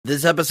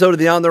This episode of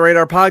the On the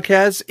Radar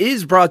podcast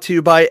is brought to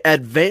you by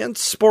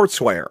Advance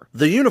Sportswear,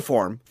 the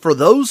uniform for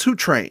those who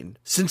train.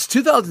 Since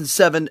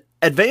 2007,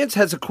 Advance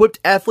has equipped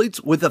athletes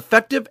with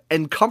effective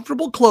and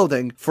comfortable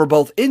clothing for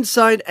both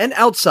inside and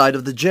outside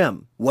of the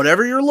gym.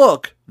 Whatever your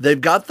look, they've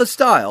got the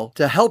style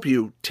to help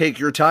you take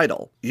your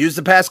title. Use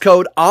the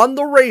passcode On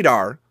the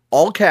Radar,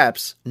 all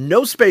caps,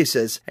 no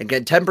spaces, and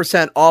get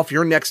 10% off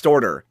your next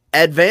order.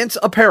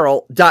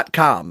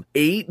 AdvanceApparel.com.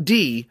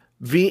 ADVNCE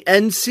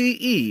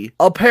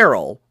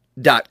apparel.com.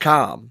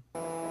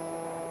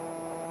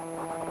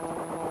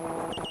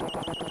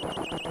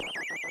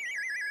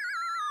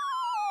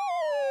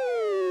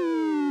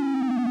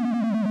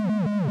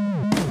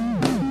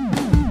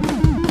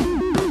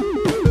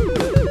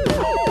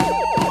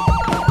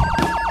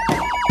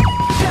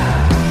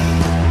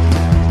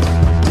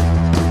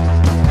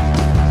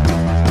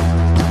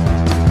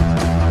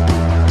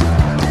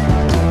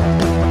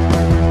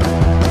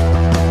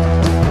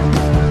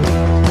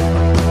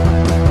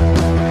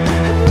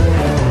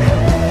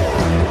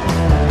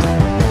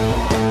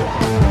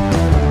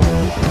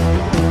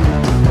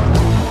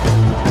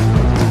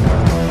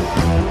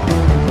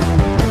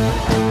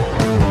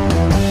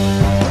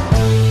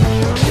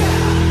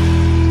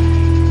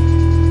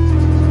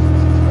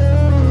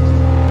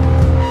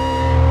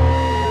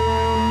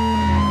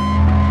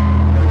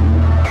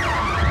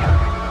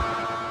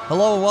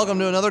 Hello and welcome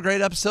to another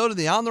great episode of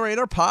the On the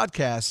Radar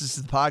podcast. This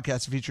is the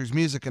podcast that features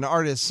music and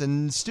artists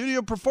and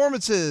studio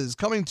performances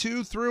coming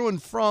to, through,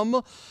 and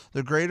from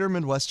the greater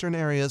Midwestern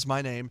areas.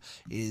 My name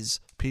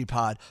is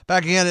Peapod.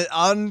 Back again at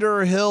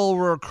Underhill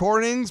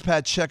Recordings.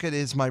 Pat Checkett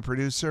is my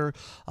producer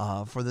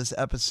for this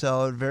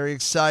episode. Very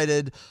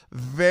excited,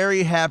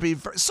 very happy,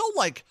 so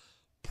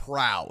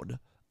proud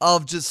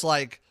of just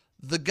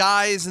the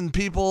guys and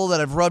people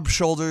that I've rubbed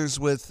shoulders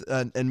with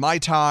in my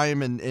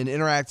time and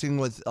interacting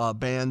with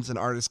bands and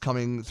artists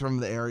coming from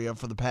the area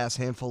for the past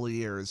handful of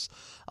years.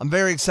 I'm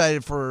very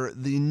excited for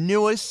the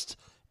newest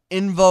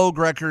In Vogue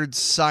Records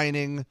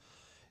signing.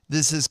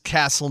 This is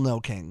Castle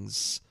No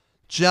Kings.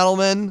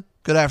 Gentlemen,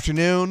 good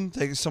afternoon.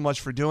 Thank you so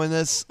much for doing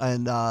this.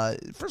 And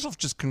first off,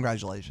 just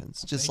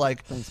congratulations. Thanks,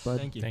 bud.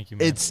 Thank you. Thank you,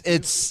 man.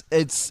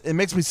 It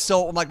makes me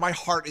so, my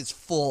heart is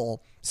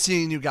full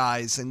seeing you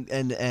guys and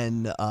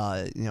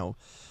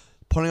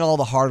putting all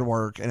the hard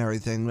work and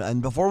everything.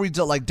 And before we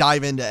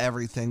dive into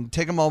everything,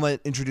 take a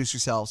moment, introduce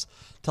yourselves.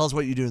 Tell us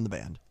what you do in the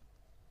band.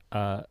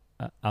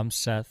 I'm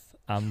Seth.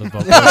 I'm the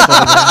vocalist of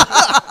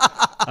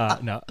the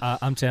band.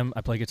 I'm Tim.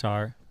 I play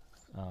guitar.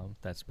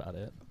 That's about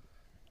it.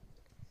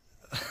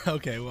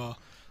 Okay, well,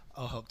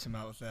 I'll help Tim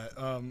out with that.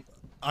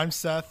 I'm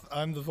Seth.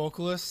 I'm the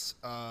vocalist.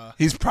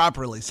 He's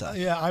properly Seth.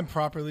 Yeah, I'm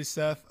properly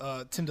Seth.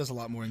 Tim does a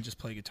lot more than just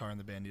play guitar in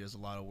the band. He does a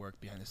lot of work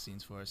behind the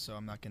scenes for us, so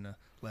I'm not going to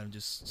let him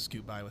just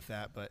scoot by with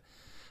that. But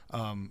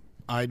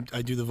I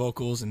do the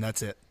vocals, and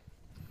that's it.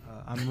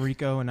 I'm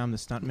Rico, and I'm the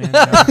stuntman.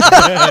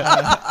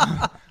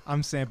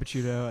 I'm Sam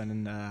Pachuto,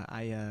 and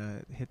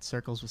I hit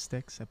circles with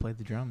sticks. I play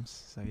the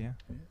drums, so yeah.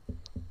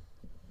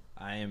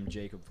 I am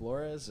Jacob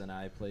Flores, and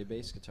I play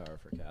bass guitar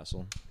for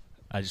Castle.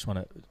 I just want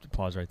to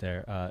pause right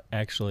there.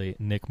 Actually,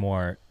 Nick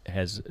Moore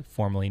has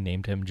formally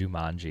named him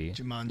Jumanji.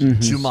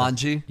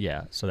 Jumanji?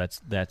 Yeah, so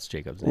that's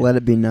Jacob's name. Let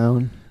it be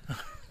known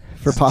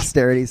for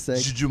posterity's sake.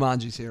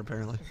 Jumanji's here,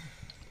 apparently.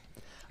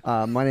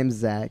 My name's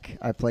Zach.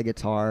 I play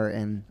guitar,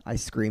 and I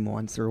scream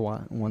once or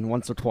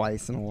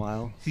twice in a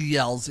while. He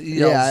yells.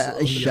 Yeah,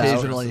 I shout.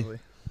 Occasionally.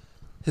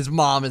 His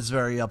mom is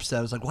very upset.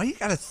 I was like, why you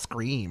gotta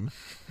scream?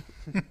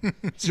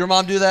 Does your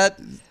mom do that?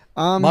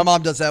 My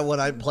mom does that when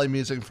I play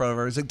music in front of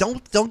her. It's like,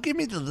 don't give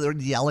me the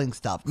yelling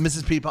stuff.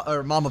 Mrs. Peapod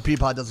or Mama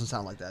Peapod doesn't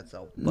sound like that.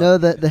 So no,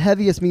 the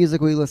heaviest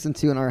music we listened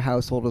to in our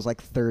household was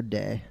Third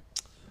Day.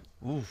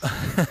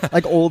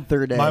 Like old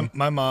Third Day.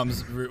 My mom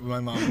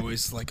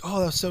always like, oh,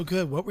 that was so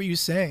good. What were you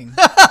saying?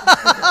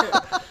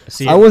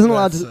 See, I wasn't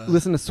allowed to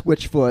listen to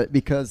Switchfoot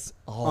because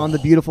on the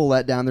Beautiful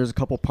Letdown, there's a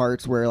couple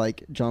parts where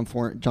John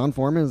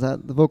Foreman, is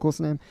that the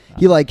vocalist's name?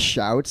 He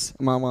shouts.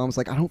 My mom's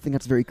like, I don't think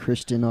that's very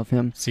Christian of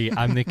him. See,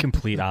 I'm the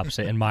complete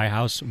opposite. In my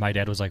house, my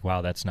dad was like,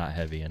 wow, that's not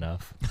heavy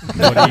enough.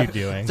 What are you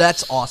doing?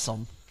 That's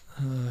awesome.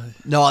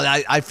 No,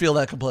 I feel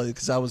that completely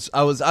because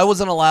I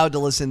wasn't allowed to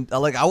listen.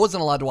 I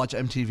wasn't allowed to watch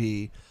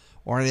MTV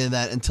or any of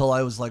that until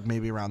I was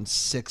maybe around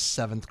 6th,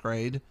 7th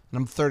grade, and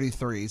I'm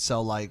 33,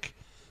 so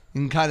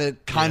you can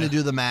kind of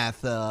do the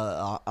math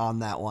on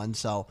that one.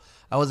 So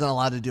I wasn't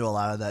allowed to do a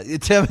lot of that.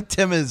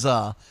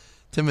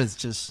 Tim is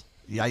just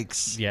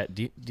yikes. Yeah.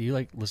 Do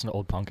you listen to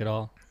old punk at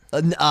all?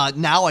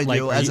 Now I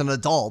do as an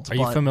adult. Are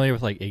you familiar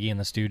with Iggy and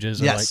the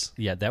Stooges? Yes.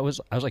 I was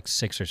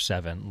 6 or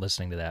 7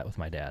 listening to that with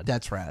my dad.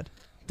 That's rad.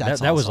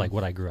 That was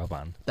what I grew up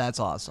on.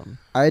 That's awesome.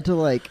 I had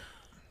to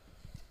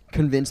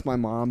convince my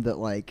mom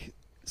that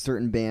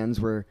certain bands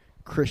were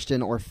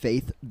Christian or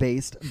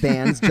faith-based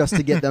bands just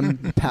to get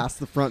them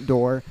past the front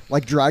door.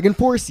 Like Dragon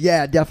Force,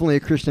 yeah, definitely a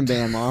Christian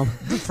band, Mom.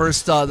 The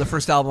first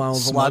album I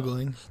was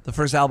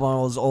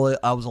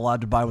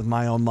allowed to buy with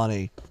my own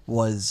money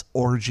was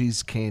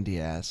Orgy's Candy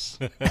Ass.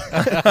 Not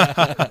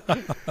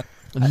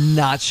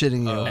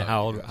shitting you. And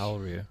how old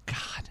were you?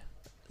 God,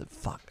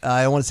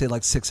 I want to say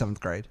like 6th, 7th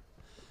grade.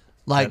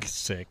 Like That's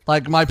sick.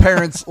 Like my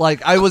parents,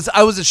 like I was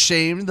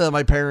ashamed that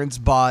my parents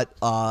bought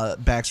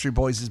Backstreet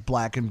Boys'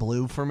 Black and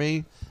Blue for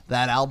me,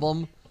 that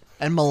album,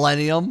 and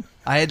Millennium.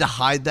 I had to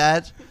hide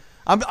that.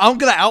 I'm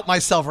gonna out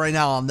myself right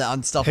now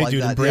on stuff Hey, like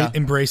dude, that.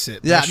 embrace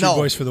it. Yeah, Backstreet no,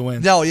 Boys for the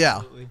win. No,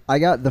 yeah. I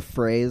got the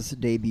Phrase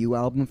debut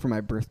album for my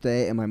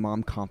birthday, and my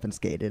mom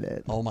confiscated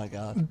it. Oh my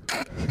god,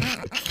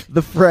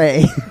 The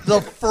Fray.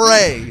 The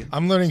Fray.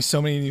 I'm learning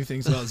so many new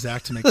things about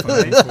Zach to make fun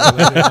of me for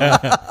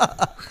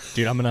later.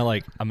 Dude, I'm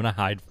gonna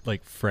hide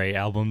like Frey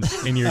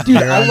albums in your Dude,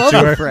 gear I on love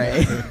tour. The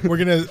Fray. We're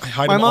gonna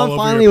hide My them all mom over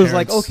finally your was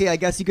like, parents. "Okay, I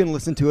guess you can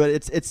listen to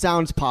it. It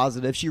sounds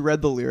positive." She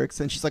read the lyrics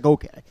and she's like,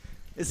 "Okay,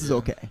 this is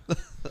okay."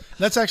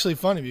 That's actually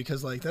funny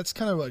because like that's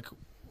kind of like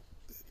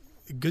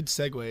a good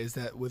segue is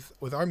that with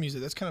our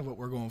music, that's kind of what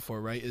we're going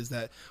for, right? Is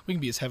that we can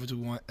be as heavy as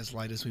we want, as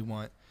light as we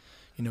want.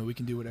 You know, we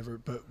can do whatever,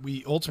 but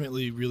we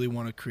ultimately really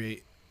want to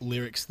create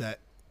lyrics that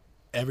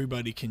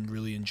everybody can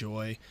really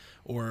enjoy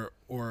or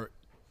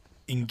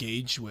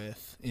engage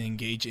with and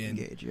engage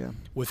in Yeah.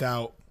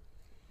 without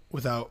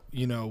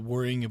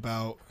worrying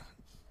about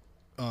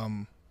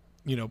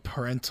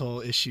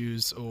parental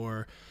issues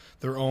or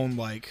their own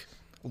like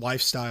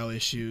lifestyle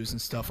issues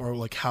and stuff, or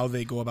like how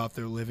they go about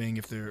their living,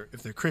 if they're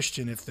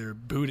Christian, if they're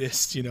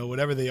Buddhist,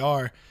 whatever they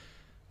are.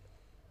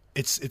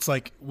 It's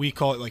like we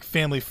call it like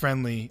family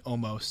friendly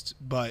almost,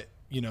 but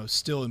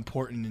still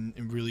important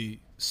and really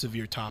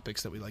severe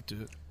topics that we like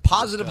to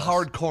Positive discuss.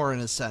 hardcore in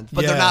a sense,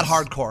 but they're not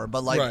hardcore.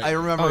 But like Right. I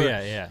remember, Oh,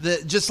 yeah.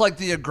 just like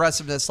the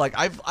aggressiveness. Like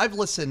I've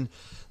listened.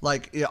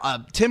 Like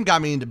Tim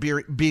got me into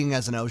Being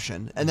as an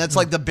Ocean, and that's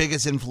like the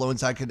biggest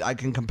influence I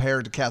can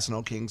compare to Castle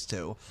No Kings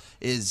to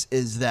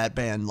is that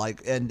band.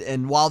 Like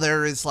and while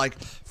there is like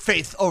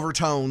faith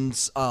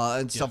overtones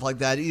and stuff like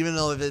that, even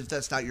though if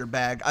that's not your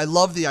bag, I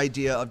love the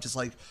idea of just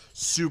like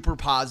super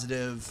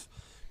positive,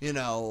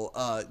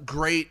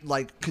 great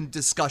like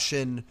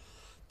discussion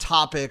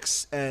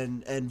topics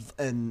and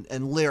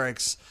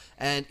lyrics.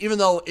 And even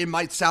though it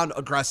might sound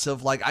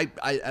aggressive, like I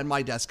at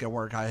my desk at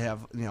work, I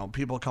have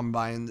people come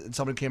by and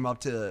somebody came up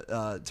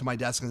to my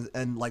desk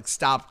and like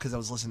stopped because I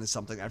was listening to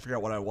something. I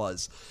forget what I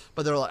was,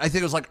 but they're like, I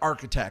think it was like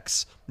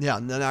Architects. Yeah,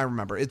 and then I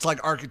remember it's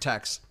like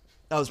Architects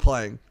I was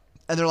playing,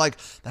 and they're like,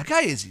 that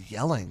guy is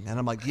yelling, and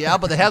I'm like, yeah,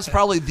 but they have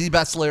probably the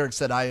best lyrics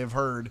that I have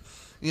heard,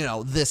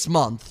 this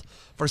month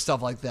for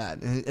stuff like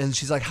that. And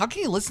she's like, how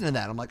can you listen to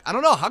that? I'm like, I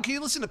don't know. How can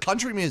you listen to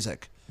country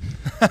music?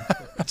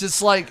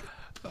 Just like.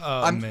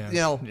 man.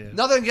 Yeah.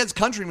 Nothing against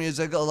country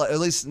music, at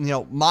least,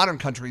 modern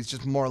country is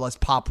just more or less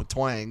pop with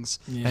twangs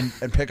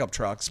and pickup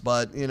trucks.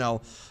 But,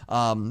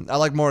 I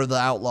like more of the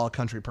outlaw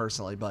country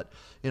personally. But,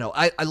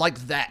 I like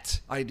that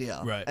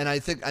idea. Right. And I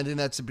think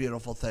that's a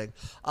beautiful thing.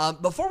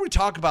 Before we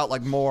talk about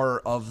like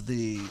more of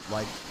the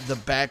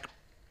back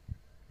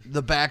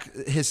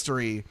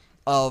history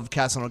of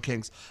Castle No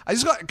Kings, I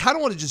just kind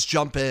of want to just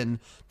jump in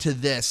to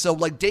this. So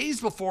like days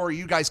before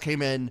you guys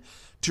came in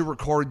to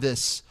record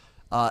this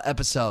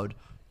episode,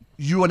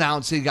 you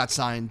announced that you got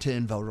signed to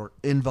In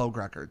Vogue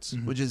Records,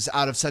 which is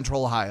out of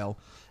Central Ohio.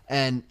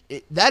 And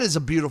that is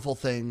a beautiful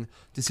thing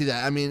to see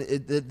that. I mean,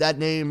 that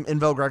name, In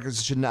Vogue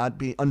Records, should not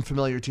be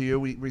unfamiliar to you.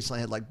 We recently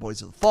had like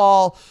Boys of the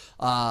Fall.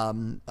 A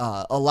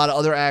lot of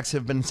other acts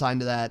have been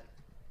signed to that.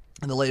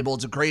 And the label,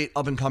 it's a great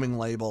up-and-coming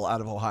label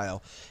out of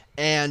Ohio.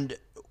 And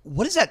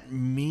what does that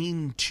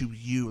mean to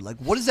you? Like,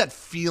 what is that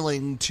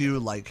feeling to,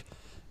 like,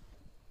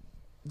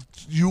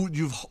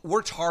 you've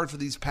worked hard for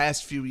these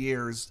past few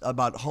years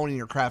about honing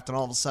your craft, and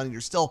all of a sudden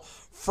you're still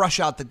fresh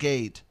out the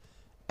gate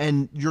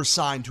and you're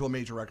signed to a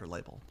major record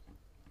label?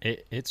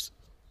 It's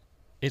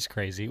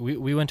crazy.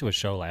 We went to a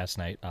show last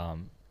night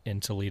in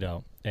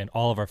Toledo, and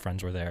all of our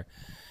friends were there.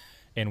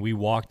 And we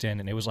walked in,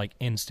 and it was like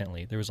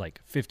instantly. There was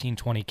like 15,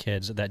 20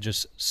 kids that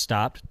just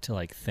stopped to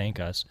like thank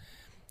us.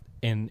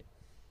 And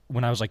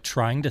when I was like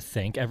trying to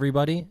thank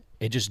everybody,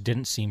 it just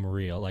didn't seem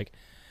real. Like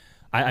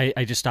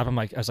I just stopped.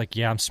 I was like,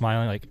 yeah, I'm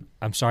smiling. Like,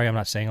 I'm sorry I'm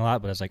not saying a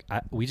lot, but I was like,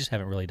 we just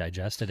haven't really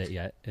digested it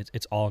yet.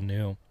 It's all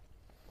new.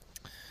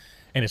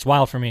 And it's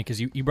wild for me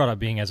because you brought up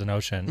Being as an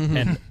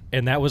Ocean,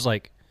 and that was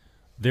like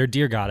their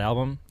Dear God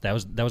album. That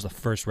was the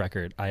first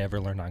record I ever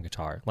learned on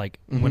guitar. Like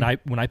when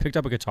I picked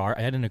up a guitar,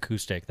 I had an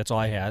acoustic. That's all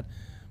I had,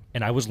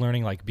 and I was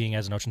learning like Being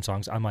as an Ocean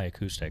songs on my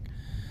acoustic.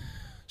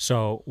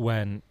 So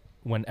when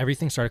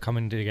everything started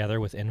coming together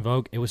with In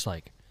Vogue, it was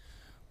like,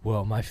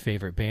 whoa, my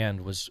favorite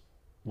band was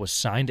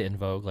signed to In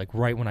Vogue. Like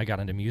right when I got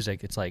into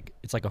music, it's like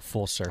a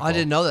full circle. I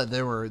didn't know that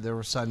they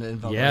were signed to In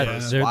Vogue. Yeah,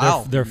 Records. their,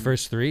 Wow. their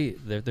first three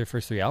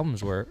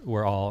albums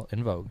were all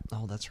In Vogue.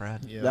 Oh, that's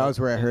rad. Yeah, That was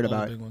where I heard all the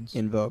about big ones.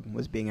 In Vogue,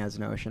 was Being as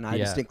an Ocean. I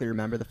Yeah. distinctly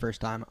remember the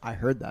first time I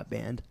heard that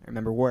band. I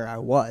remember where I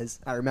was.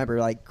 I remember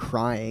like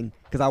crying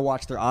because I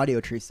watched their Audio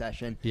Tree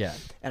session. Yeah.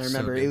 And I So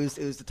remember good.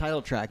 it was the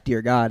title track,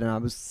 Dear God, and I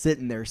was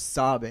sitting there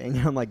sobbing.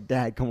 I'm like,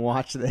 Dad, come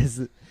watch this.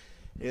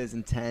 It was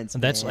intense.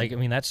 And that's man. like, I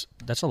mean, that's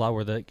a lot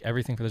where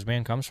everything for this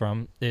band comes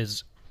from.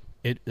 That's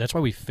why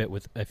we fit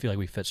with. I feel like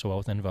we fit so well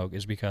with In Vogue,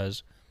 is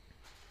because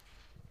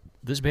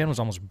this band was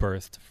almost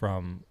birthed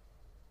from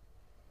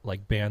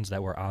like bands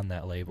that were on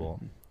that label,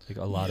 Like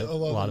a lot of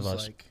those,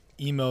 us. like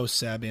emo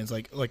sad bands,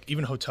 like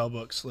even Hotel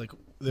Books. Like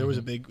there's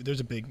a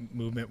big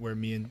movement where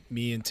me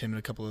and Tim and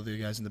a couple of other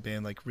guys in the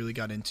band like really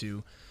got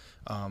into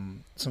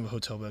some of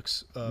Hotel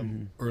Books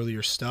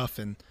earlier stuff,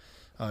 and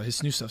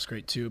his new stuff's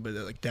great too. But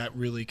like that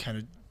really kind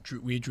of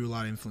drew a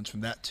lot of influence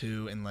from that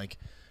too. And like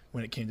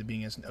when it came to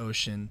Being as an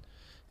Ocean,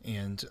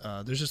 and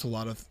there's just a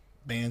lot of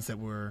bands that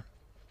were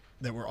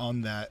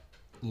on that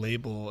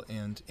label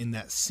and in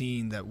that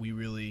scene that we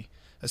really,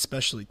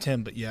 especially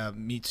Tim, but yeah,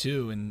 me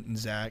too, and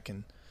Zach,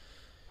 and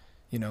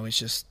you know,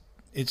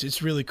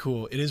 it's really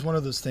cool. It is one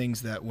of those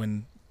things that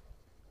when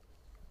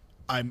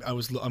I'm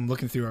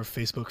looking through our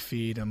Facebook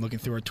feed, I'm looking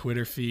through our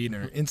Twitter feed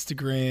and our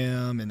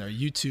Instagram and our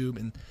YouTube,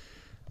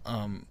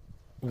 and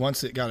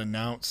once it got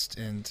announced,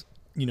 and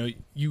you know,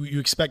 you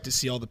expect to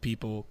see all the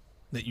people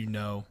that you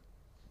know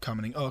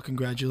commenting, oh,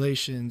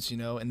 congratulations, you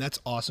know, and that's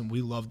awesome.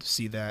 We love to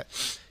see that,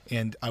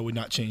 and I would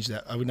not change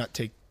that. I would not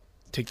take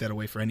that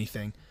away for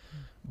anything.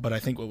 But I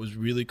think what was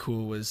really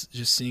cool was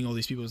just seeing all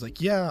these people. It was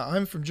like, yeah,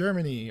 I'm from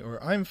Germany,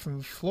 or I'm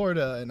from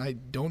Florida, and I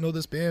don't know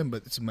this band,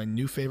 but it's my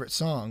new favorite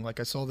song.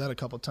 Like I saw that a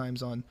couple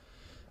times on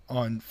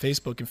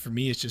Facebook, and for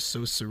me, it's just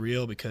so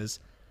surreal because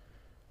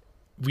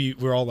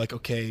we're all like,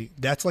 okay,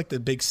 that's like the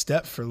big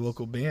step for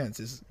local bands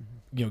is,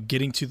 you know,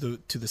 getting to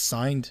the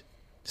signed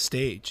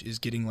stage is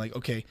getting like,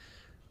 okay,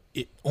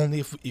 it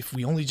only if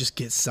we only just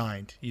get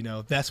signed, you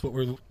know, that's what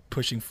we're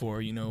pushing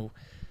for, you know.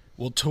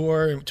 We'll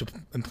tour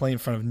and play in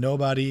front of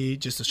nobody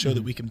just to show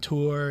that we can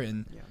tour,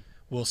 and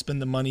we'll spend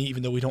the money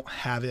even though we don't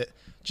have it,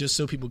 just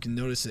so people can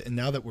notice it. And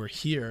now that we're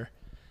here,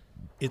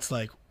 it's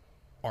like,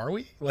 are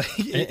we? Like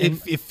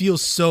it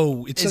feels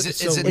so. Is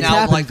it It's now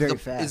happened like very the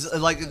fast. is it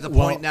like the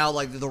point now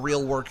like the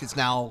real work is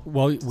now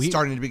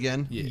starting to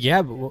begin?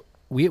 Yeah, but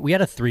we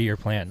had a 3-year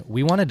plan.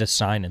 We wanted to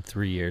sign in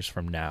 3 years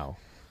from now.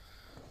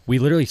 We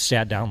literally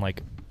sat down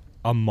like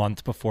a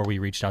month before we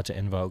reached out to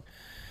Invoke.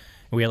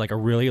 We had like a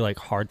really like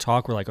hard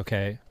talk. We're like,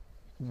 okay,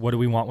 what do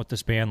we want with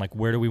this band? Like,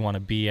 where do we want to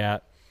be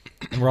at?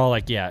 And we're all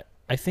like, yeah,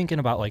 I think in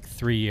about like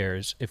 3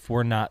 years, if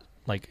we're not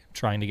like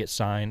trying to get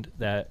signed,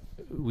 that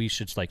we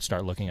should like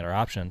start looking at our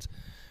options.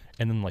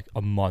 And then like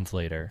a month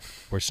later,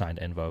 we're signed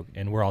to Invoke,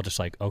 and we're all just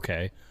like,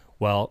 okay,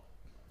 well,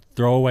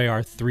 throw away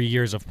our 3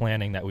 years of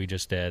planning that we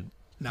just did.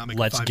 Now make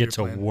a Let's 5-year get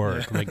to plan.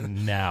 work Yeah. like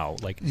now.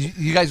 Like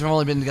You guys have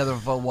only been together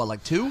for what,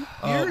 like 2 years?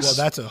 Well,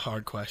 that's a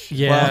hard question.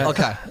 yeah, Well,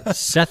 okay.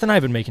 Seth and I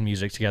have been making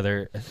music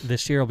together.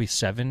 This year will be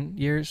 7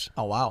 years.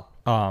 Oh wow.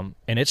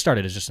 And it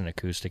started as just an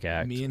acoustic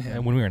act. Me and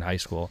him. when we were in high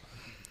school,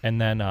 and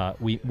then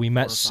we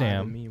met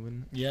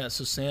Sam. Yeah,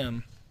 so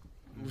Sam,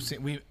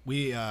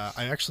 I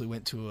actually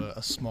went to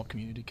a small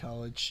community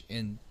college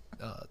in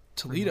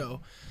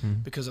Toledo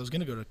because I was going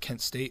to go to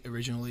Kent State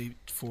originally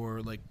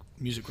for like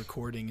music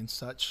recording and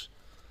such.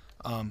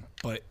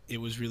 But it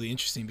was really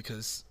interesting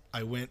because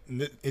I went.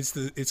 It's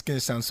going to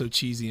sound so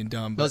cheesy and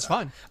dumb, but No, it's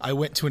fine. I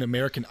went to an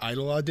American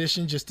Idol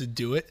audition just to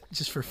do it,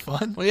 just for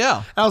fun. Well,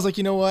 yeah. I was like,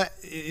 you know what?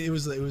 It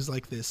was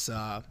like this.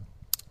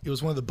 It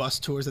was one of the bus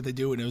tours that they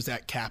do, and it was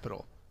at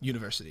Capital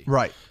University.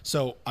 Right.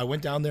 So I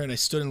went down there and I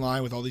stood in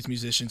line with all these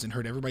musicians and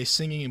heard everybody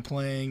singing and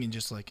playing and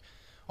just like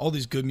all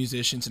these good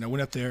musicians. And I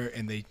went up there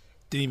and they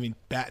didn't even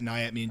bat an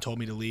eye at me and told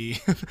me to leave.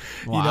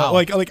 You know, Wow.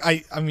 like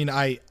I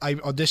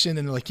auditioned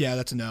and they're like, yeah,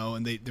 that's a no.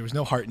 And there was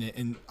no heart in it.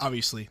 And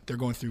obviously they're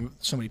going through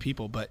so many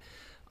people. But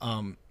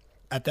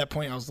at that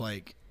point I was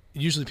like,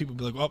 usually people would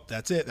be like, oh,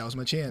 that's it. That was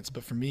my chance.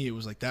 But for me, it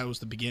was like, that was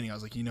the beginning. I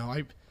was like, you know,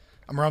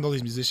 I'm around all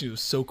these musicians. It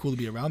was so cool to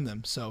be around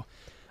them. So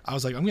I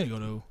was like, I'm going to go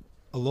to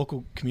a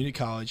local community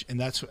college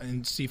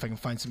and see if I can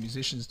find some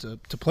musicians to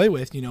play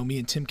with. You know, me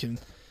and Tim can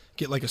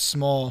get like a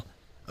small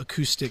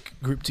acoustic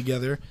group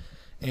together.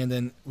 And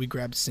then we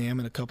grabbed Sam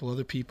and a couple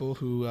other people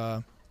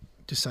who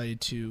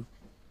decided to,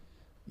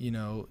 you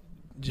know,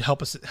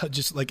 help us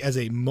just like as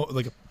it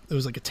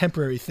was like a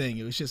temporary thing.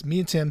 It was just me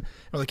and Tim.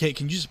 We're like, hey,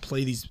 can you just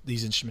play these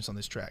instruments on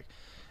this track?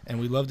 And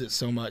we loved it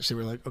so much that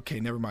we're like, okay,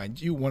 never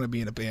mind. You want to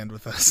be in a band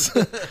with us?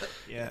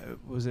 Yeah,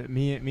 was it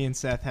me and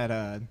Seth had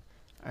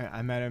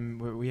I met him.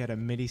 We had a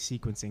MIDI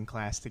sequencing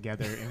class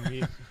together,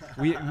 and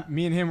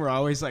me and him were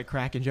always like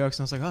cracking jokes.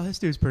 And I was like, "Oh, this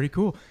dude's pretty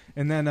cool."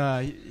 And then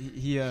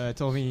he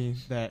told me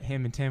that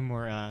him and Tim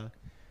were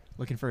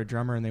looking for a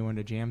drummer, and they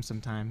wanted to jam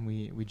sometime.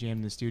 We jammed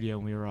in the studio,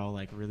 and we were all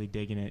like really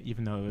digging it,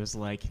 even though it was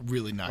like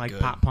Really not like good.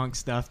 pop punk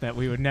stuff that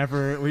we would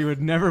never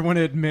want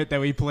to admit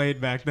that we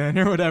played back then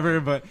or whatever.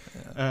 But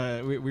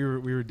we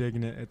were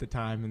digging it at the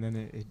time, and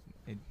then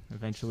it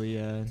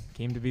eventually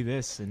came to be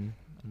this, and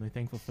I'm really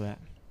thankful for that.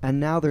 And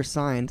now they're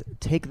signed.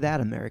 Take that,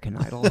 American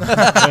Idol.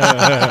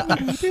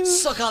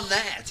 Suck on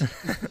that.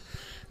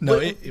 No,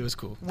 But- it was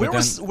cool. Where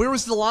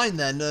was the line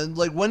then?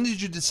 Like, when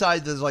did you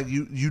decide that like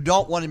you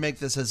don't want to make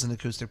this as an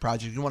acoustic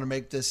project? You want to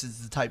make this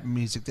as the type of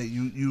music that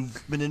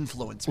you've been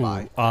influenced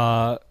by?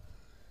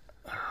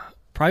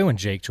 Probably when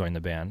Jake joined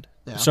the band.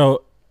 Yeah.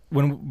 So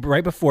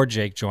right before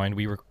Jake joined,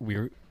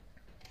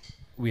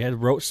 we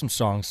had wrote some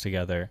songs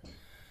together,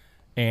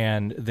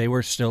 and they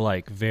were still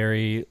like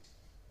very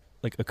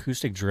like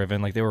acoustic driven.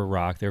 Like they were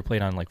rock. They were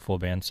played on like full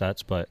band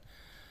sets, but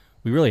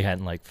we really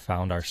hadn't like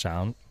found our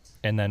sound.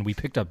 And then we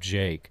picked up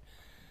Jake,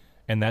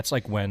 and that's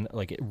like when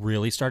like it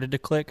really started to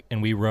click.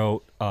 And we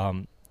wrote,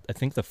 I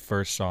think the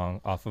first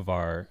song off of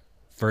our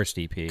first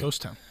EP,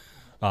 Ghost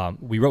Town.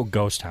 we wrote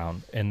Ghost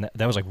Town, and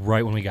that was like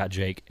right when we got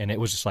Jake, and it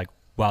was just like,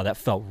 wow, that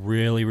felt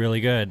really,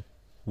 really good.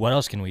 What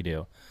else can we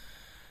do?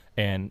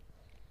 And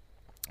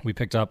we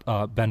picked up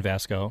Ben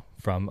Vasco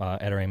from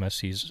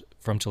Edaramus. He's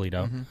from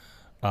Toledo.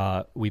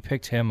 We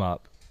picked him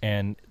up,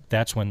 and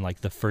that's when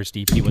like the first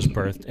EP was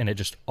birthed, and it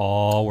just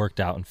all worked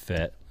out and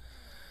fit.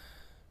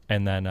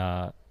 And then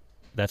that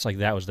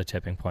was the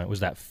tipping point, was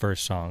that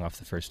first song off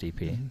the first EP.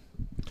 The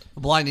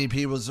Blind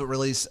EP was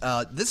released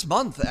this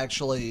month,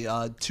 actually,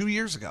 2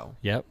 years ago.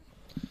 Yep.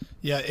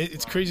 Yeah,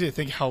 it's crazy to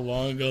think how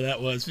long ago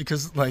that was,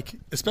 because like,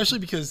 especially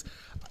because,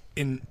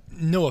 in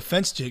no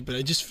offense, Jake, but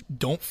I just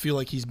don't feel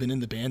like he's been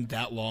in the band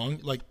that long.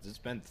 Like, It's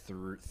been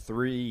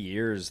 3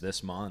 years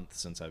this month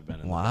since I've been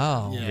in the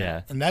Wow.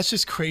 Yeah. and that's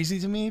just crazy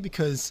to me,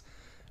 because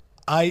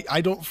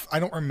I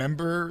don't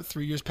remember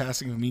 3 years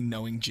passing of me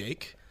knowing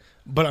Jake,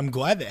 but I'm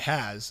glad that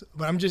has.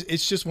 But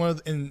it's just one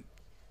of the, and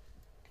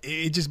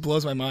it just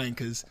blows my mind,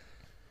 because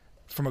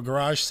from a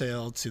garage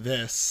sale to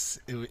this,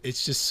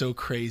 it's just so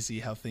crazy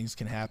how things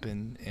can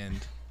happen. And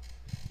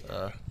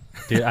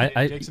Dude,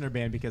 I Jake's in our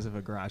band because of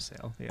a garage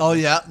sale. Yeah. Oh,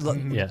 yeah? Look,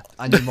 yeah.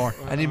 I need more.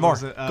 I need more.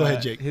 Was it, Go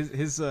ahead, Jake.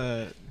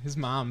 His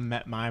mom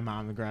met my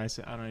mom in the garage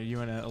sale. I don't know. You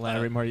want to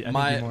elaborate more? I think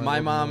My you more- my a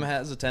little mom more.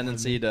 has a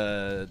tendency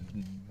to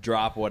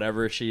drop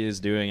whatever she is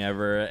doing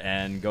ever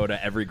and go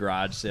to every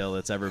garage sale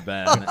that's ever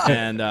been.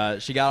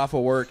 And she got off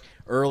of work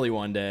early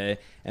one day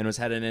and was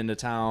heading into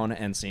town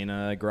and seen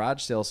a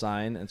garage sale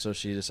sign, and so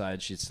she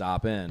decided she'd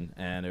stop in.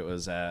 And it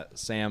was at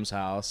Sam's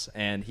house,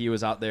 and he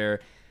was out there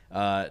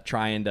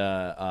trying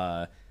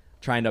to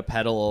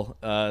peddle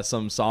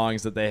some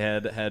songs that they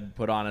had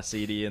put on a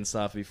CD and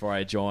stuff before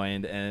I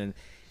joined. And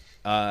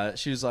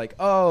she was like,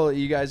 "Oh,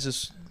 you guys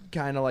just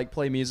kind of like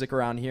play music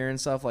around here and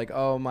stuff?" Like,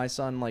 "Oh, my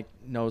son like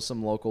knows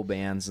some local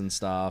bands and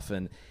stuff,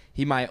 and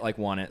he might like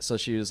want it." So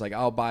she was like,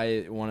 "I'll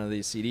buy one of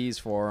these CDs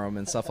for him,"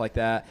 and stuff like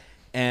that.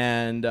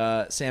 And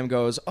Sam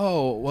goes,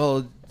 "Oh,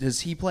 well, does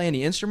he play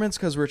any instruments?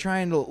 Because we're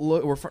trying to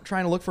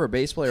look for a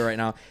bass player right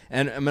now."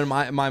 And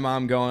my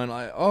mom going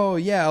like, "Oh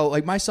yeah,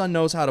 like my son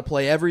knows how to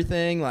play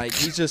everything. Like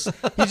he's just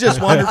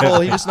wonderful.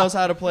 He just knows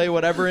how to play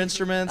whatever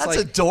instruments. That's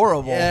like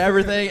adorable. yeah,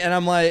 everything." And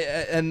I'm like,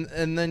 and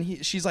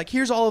then she's like,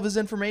 "Here's all of his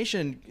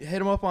information.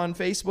 Hit him up on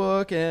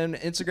Facebook and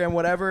Instagram,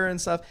 whatever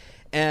and stuff."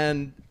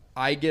 And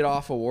I get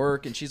off of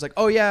work, and she's like,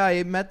 "Oh yeah,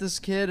 I met this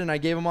kid, and I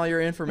gave him all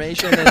your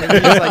information." And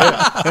then he's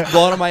like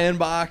blowing up my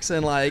inbox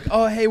and like,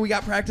 "Oh hey, we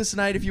got practice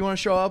tonight if you want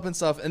to show up and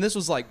stuff." And this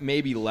was like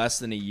maybe less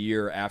than a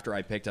year after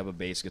I picked up a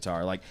bass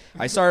guitar. Like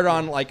I started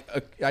on like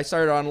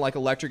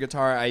electric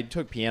guitar. I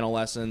took piano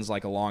lessons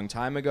like a long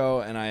time ago,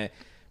 and I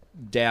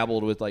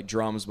dabbled with like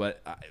drums,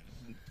 but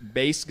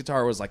bass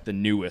guitar was like the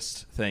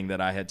newest thing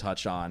that I had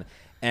touched on.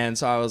 And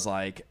so I was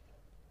like,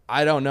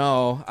 I don't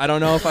know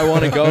if I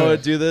want to go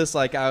do this.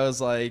 Like, I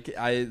was like,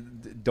 I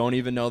don't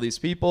even know these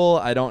people.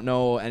 I don't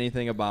know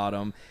anything about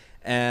them.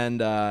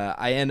 And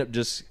I end up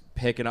just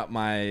picking up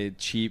my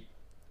cheap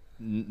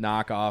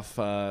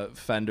knockoff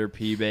Fender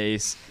P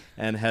bass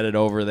and headed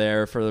over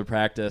there for the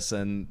practice.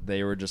 And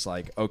they were just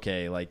like,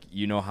 "Okay, like,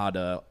 you know how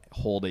to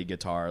hold a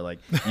guitar. Like,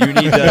 you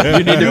need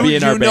to be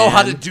in our band. You know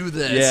how to do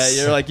this."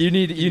 Yeah, you're like, you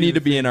need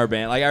to be in our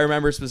band. Like, I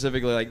remember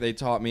specifically, like, they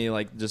taught me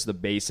like just the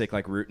basic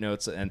like root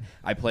notes, and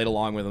I played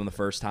along with them the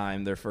first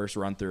time, their first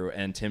run through,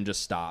 and Tim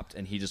just stopped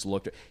and he just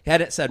looked. He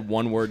hadn't said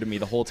one word to me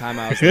the whole time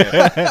I was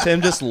there.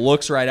 Tim just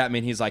looks right at me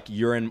and he's like,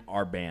 "You're in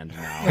our band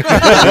now."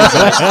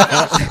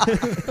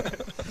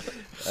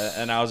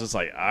 And I was just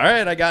like, "All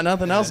right, I got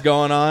nothing else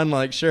going on.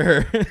 Like,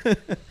 sure."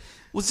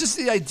 Well, it's just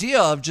the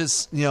idea of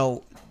just,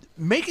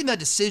 making that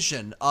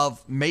decision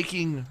of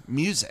making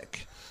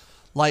music,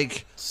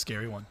 like,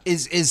 scary one.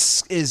 is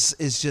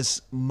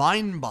just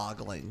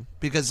mind-boggling,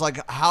 because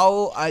like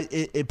how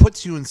it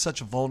puts you in such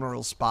a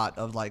vulnerable spot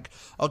of like,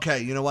 okay,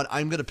 you know what,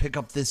 I'm going to pick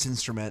up this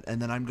instrument,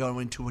 and then I'm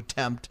going to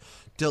attempt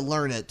to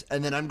learn it,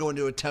 and then I'm going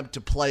to attempt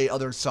to play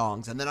other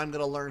songs, and then I'm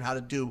going to learn how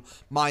to do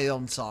my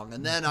own song,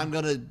 and then I'm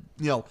going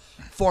to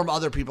form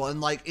other people,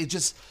 and like it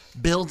just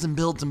builds and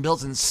builds and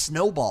builds and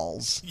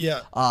snowballs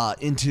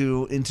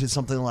into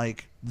something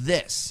like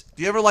this.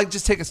 Do you ever like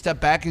just take a step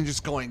back and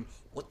just going,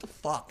 what the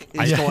fuck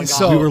is going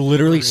on? We were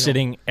literally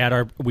sitting at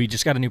we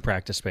just got a new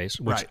practice space,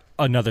 which Right.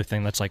 another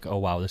thing that's like, oh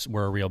wow,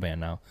 we're a real band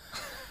now.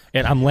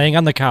 And I'm laying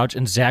on the couch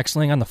and Zach's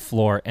laying on the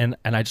floor, and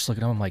I just look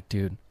at him, I'm like,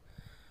 dude,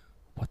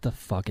 what the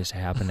fuck is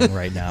happening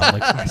right now?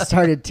 Like, I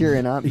started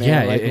tearing up, man.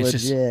 Yeah, like it's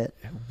just- legit.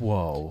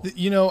 whoa.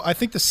 I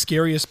think the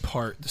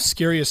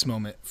scariest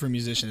moment for a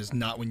musician is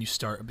not when you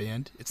start a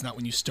band. It's not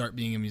when you start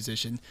being a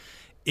musician.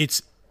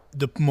 It's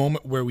the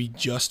moment where we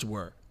just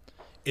were.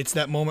 It's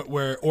that moment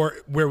where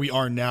we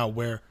are now,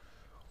 where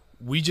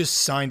we just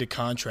signed a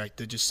contract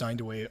that just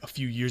signed away a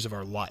few years of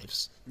our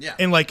lives. Yeah.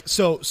 And like,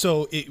 so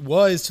it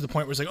was to the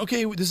point where it's like,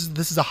 okay,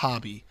 this is a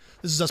hobby.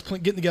 This is us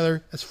getting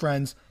together as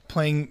friends,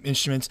 playing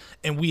instruments,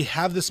 and we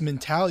have this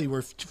mentality.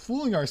 We're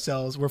fooling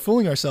ourselves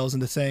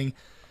into saying,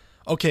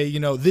 okay, you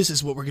know, this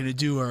is what we're gonna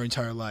do our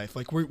entire life.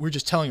 Like we're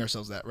just telling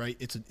ourselves that, right?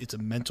 It's a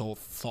mental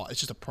thought.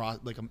 It's just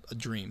a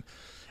dream.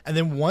 And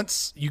then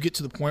once you get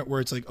to the point where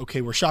it's like,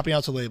 okay, we're shopping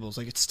out to labels,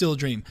 like it's still a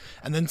dream.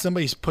 And then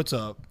somebody puts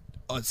a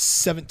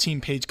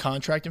 17-page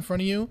contract in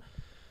front of you,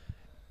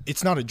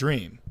 it's not a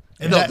dream.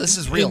 And this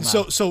is real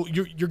now. So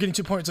you're getting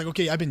to a point. It's like,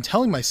 okay, I've been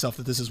telling myself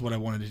that this is what I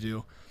wanted to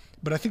do,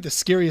 but I think the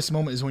scariest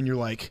moment is when you're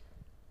like,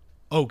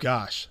 oh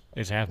gosh,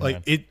 It's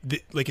happening.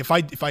 Like if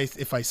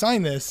I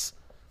sign this,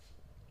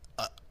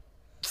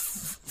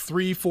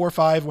 3, 4,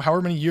 5,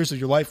 however many years of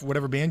your life,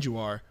 whatever band you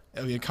are,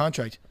 I mean, a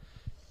contract,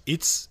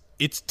 it's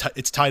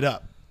tied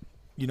up.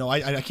 You know,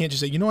 I can't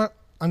just say, you know what,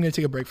 I'm going to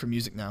take a break from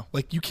music now.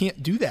 Like, you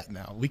can't do that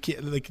now. We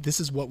can't, like, this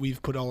is what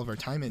we've put all of our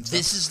time into.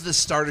 This is the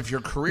start of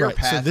your career Right.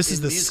 path. So this is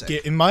in the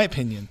music. in my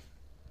opinion,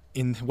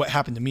 in what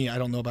happened to me. I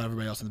don't know about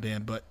everybody else in the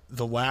band, but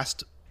the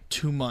last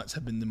 2 months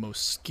have been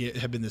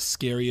the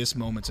scariest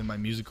moments in my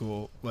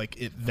musical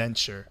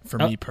adventure for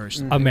me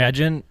personally.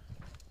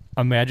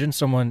 Imagine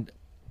someone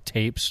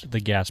tapes the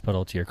gas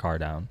pedal to your car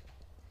down,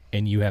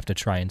 and you have to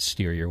try and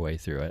steer your way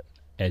through it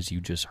as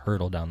you just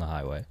hurtle down the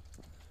highway.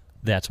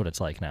 That's what it's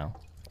like now,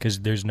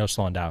 because there's no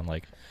slowing down.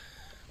 Like,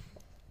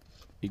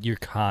 you're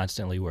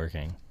constantly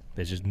working.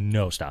 There's just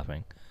no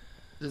stopping.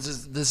 This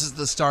is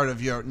the start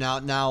of your now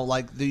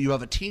you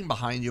have a team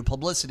behind you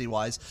publicity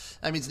wise.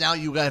 That means now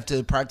you have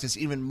to practice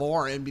even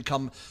more and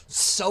become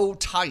so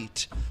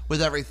tight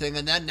with everything,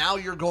 and then now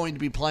you're going to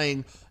be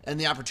playing and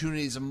the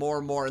opportunities are more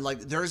and more. Like,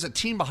 there's a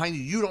team behind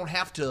you. You don't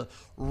have to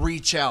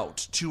reach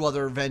out to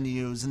other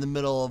venues in the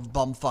middle of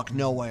bumfuck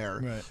nowhere.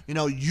 Right. You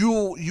know,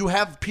 you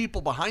have people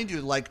behind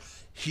you. Like,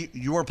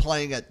 you are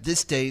playing at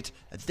this date,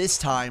 at this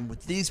time,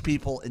 with these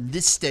people in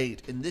this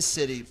state, in this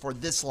city for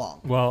this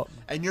long. Well,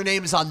 And your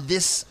name is on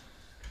this.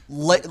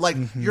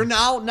 You're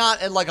now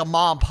not at like a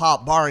mom and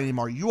pop bar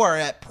anymore. You are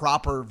at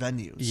proper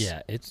venues.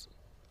 yeah, it's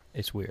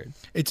weird.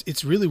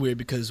 It's really weird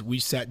because we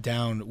sat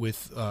down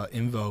with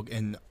In Vogue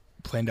and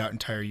planned out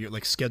entire year,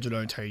 like scheduled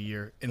our entire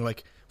year, and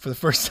like for the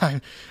first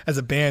time as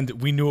a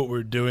band, we knew what we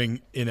were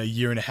doing in a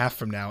year and a half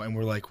from now, and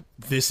we're like,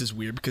 this is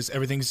weird because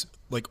everything's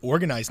like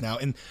organized now,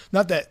 and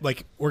not that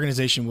like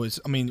organization was.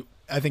 I mean,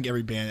 I think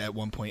every band at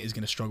one point is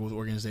going to struggle with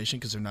organization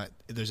because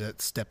there's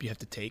that step you have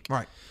to take,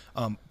 Right.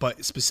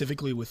 But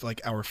specifically with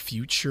like our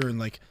future and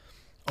like,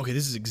 okay,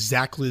 this is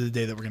exactly the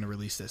day that we're going to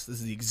release this. This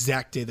is the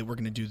exact day that we're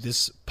going to do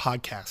this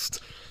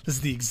podcast. This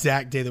is the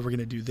exact day that we're going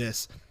to do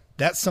this.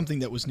 That's something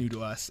that was new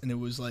to us. And it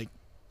was like,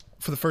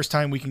 for the first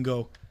time, we can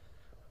go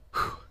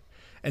whew,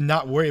 and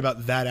not worry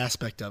about that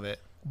aspect of it.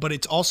 But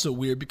it's also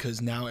weird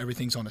because now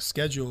everything's on a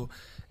schedule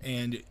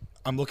and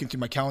I'm looking through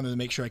my calendar to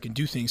make sure I can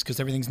do things because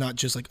everything's not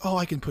just like, oh,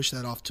 I can push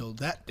that off till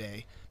that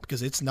day,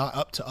 because it's not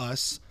up to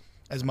us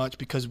as much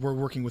because we're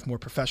working with more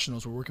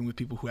professionals. We're working with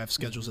people who have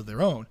schedules of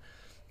their own.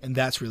 And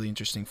that's really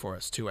interesting for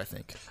us too, I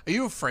think. Are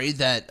you afraid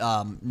that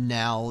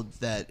now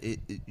that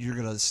you're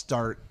going to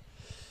start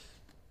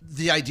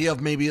the idea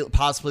of maybe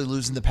possibly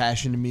losing the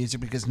passion to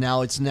music because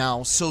now it's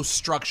now so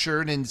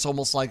structured and it's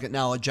almost like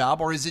now a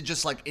job, or is it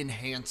just like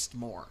enhanced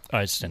more? Oh,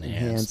 it's enhanced.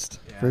 Enhanced,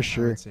 Yeah, for I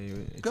sure. would say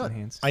it's Good.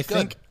 enhanced. I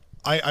think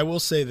I will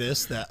say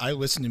this, that I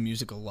listen to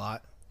music a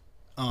lot.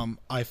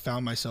 I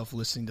found myself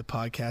listening to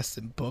podcasts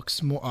and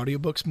books, more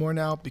audiobooks more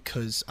now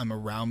because I'm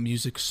around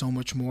music so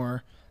much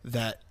more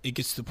that it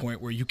gets to the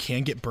point where you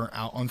can get burnt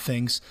out on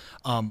things.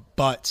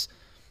 But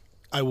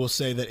I will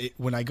say that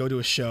when I go to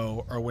a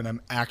show or when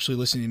I'm actually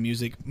listening to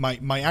music,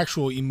 my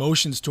actual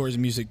emotions towards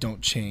music don't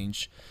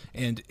change.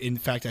 And in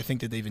fact, I think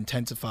that they've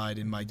intensified,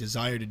 and my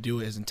desire to do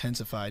it has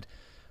intensified.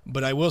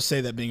 But I will say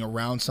that being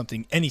around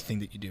something, anything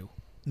that you do,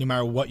 no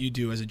matter what you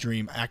do as a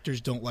dream, actors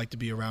don't like to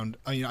be around.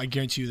 I mean, I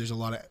guarantee you there's a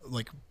lot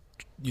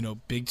of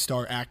big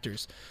star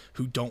actors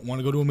who don't want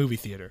to go to a movie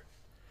theater.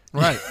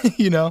 Right.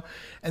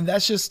 And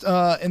that's just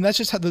how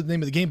the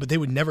name of the game, but they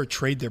would never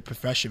trade their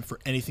profession for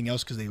anything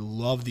else because they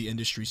love the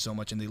industry so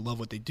much and they love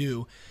what they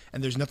do,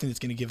 and there's nothing that's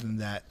going to give them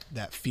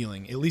that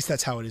feeling. At least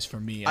that's how it is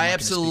for me. I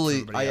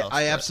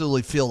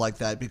absolutely feel like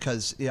that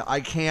because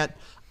I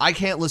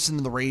can't listen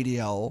to the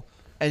radio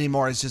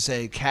anymore as just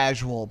a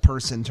casual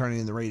person turning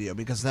in the radio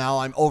because now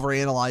I'm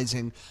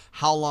overanalyzing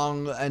how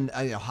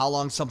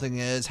long something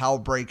is, how a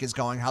break is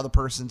going, how the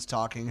person's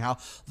talking,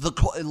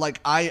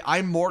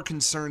 I'm more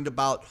concerned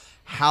about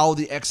how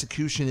the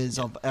execution is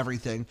of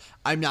everything.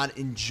 I'm not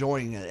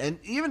enjoying it. And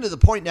even to the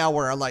point now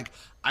where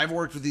I've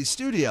worked with these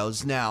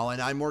studios now and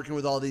I'm working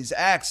with all these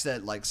acts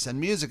that send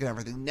music and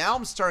everything. Now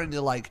I'm starting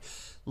to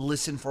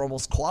listen for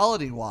almost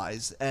quality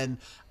wise, and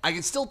I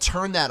can still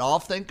turn that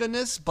off, thank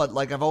goodness, but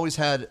I've always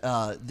had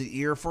the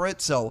ear for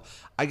it, so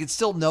I can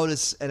still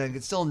notice and I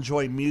can still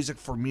enjoy music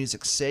for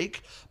music's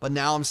sake. But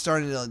now I'm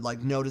starting to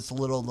notice a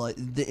little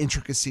the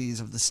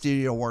intricacies of the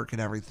studio work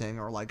and everything,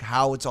 or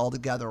how it's all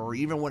together, or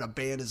even when a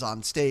band is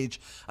on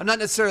stage. I'm not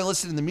necessarily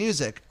listening to the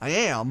music, I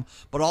am,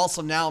 but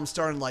also now I'm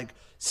starting to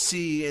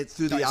see it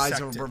through the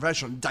eyes of a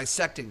professional,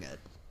 dissecting it,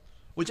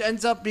 which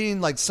ends up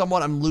being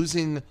somewhat I'm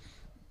losing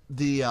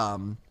the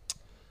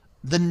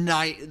the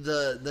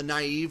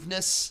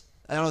naiveness.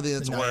 I don't think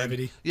that's a word.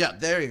 naivety. Yeah,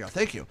 there you go.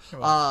 Thank you.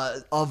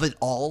 Of it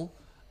all.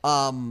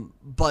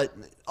 But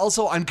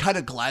also, I'm kind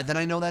of glad that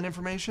I know that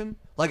information.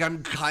 Like,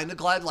 I'm kind of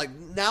glad. Like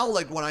now,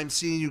 like when I'm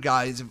seeing you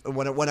guys,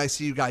 when I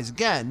see you guys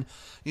again,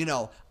 you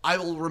know, I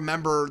will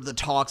remember the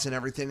talks and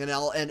everything, and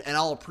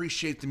I'll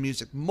appreciate the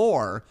music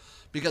more.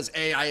 Because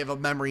A, I have a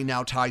memory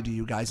now tied to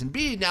you guys, and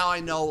B, now I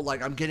know,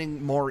 like, I'm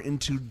getting more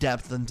into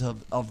depth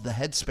of the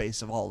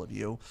headspace of all of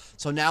you.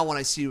 So now when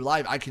I see you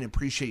live, I can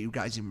appreciate you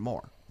guys even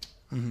more.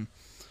 Mm-hmm.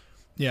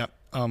 Yeah.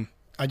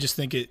 I just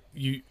think this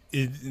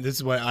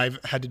is what I've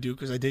had to do,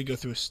 because I did go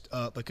through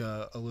a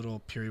little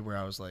period where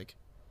I was like,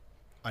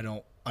 I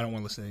don't want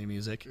to listen to any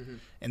music,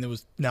 and it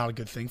was not a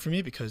good thing for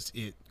me because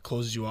it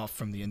closes you off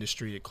from the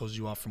industry, it closes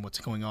you off from what's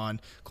going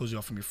on, closes you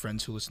off from your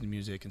friends who listen to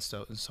music and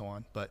so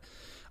on. But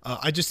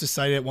I just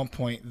decided at one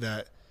point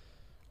that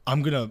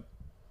I'm gonna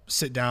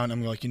sit down.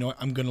 I'm like, you know what?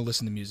 I'm gonna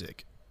listen to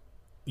music.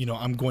 You know,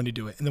 I'm going to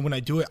do it. And then when I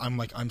do it, I'm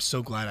like, I'm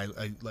so glad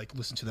I like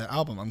listened to that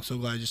album. I'm so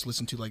glad I just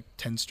listened to like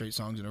 10 straight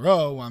songs in a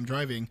row while I'm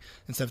driving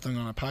instead of throwing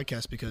on a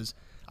podcast, because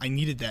I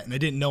needed that and I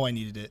didn't know I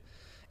needed it.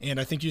 And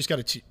I think you just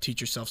got to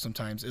teach yourself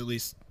sometimes, at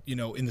least, you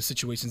know, in the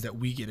situations that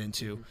we get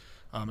into.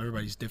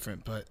 Everybody's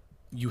different, but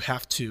you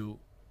have to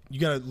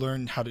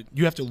learn how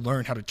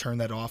to turn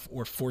that off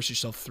or force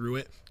yourself through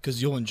it,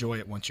 because you'll enjoy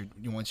it once you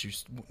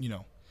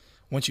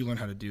learn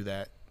how to do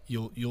that.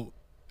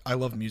 I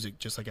love music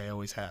just like I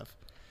always have,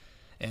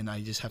 and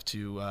I just have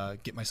to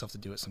get myself to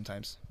do it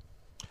sometimes.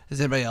 Has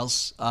anybody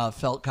else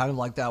felt kind of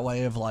like that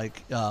way of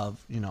like,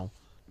 you know,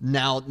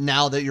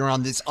 now that you're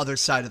on this other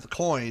side of the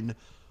coin,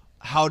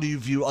 how do you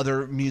view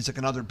other music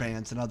and other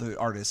bands and other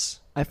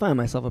artists? I find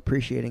myself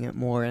appreciating it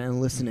more and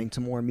listening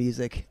to more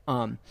music.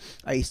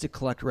 I used to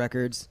collect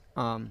records,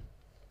 and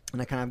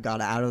I kind of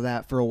got out of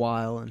that for a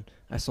while, and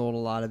I sold a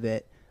lot of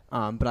it.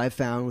 But I've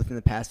found within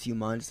the past few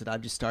months that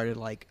I've just started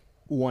like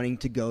wanting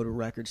to go to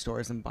record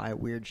stores and buy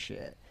weird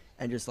shit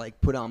and just like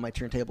put it on my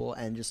turntable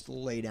and just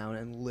lay down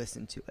and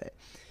listen to it.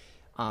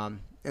 And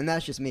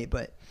that's just me,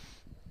 but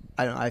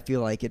I don't know, I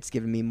feel like it's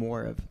given me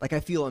more of, like,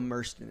 I feel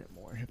immersed in it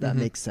more, if that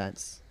makes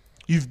sense.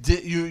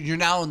 You're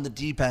now in the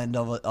deep end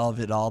of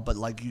it all, but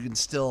like you can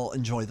still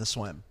enjoy the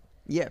swim.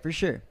 Yeah, for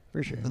sure.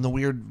 And the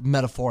weird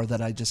metaphor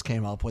that I just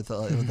came up with that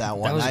one.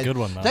 That was a good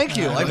one, though. Thank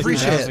you. I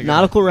appreciate it.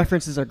 Nautical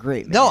references are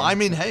great, man. No, I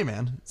mean, hey,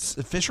 man,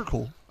 fish are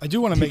cool. I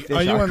do want to make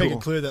Fish are make cool.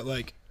 it clear that,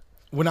 like,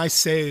 when I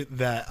say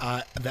that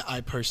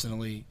I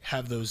personally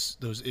have those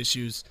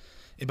issues,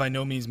 it by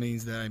no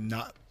means that I'm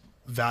not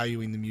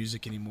valuing the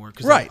music anymore,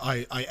 because Right.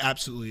 I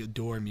absolutely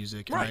adore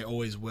music, and I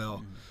always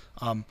will.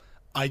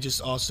 I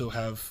just also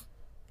have,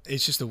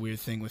 it's just a weird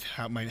thing with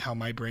how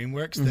my brain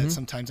works, that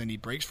sometimes I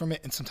need breaks from it,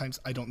 and sometimes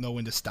I don't know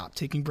when to stop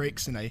taking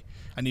breaks, and I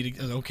need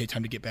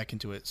time to get back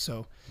into it.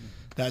 So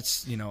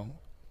that's, you know,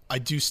 I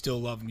do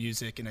still love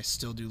music, and I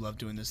still do love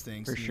doing those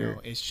things. For sure.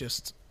 Know, it's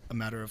just a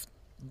matter of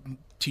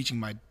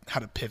teaching how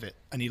to pivot.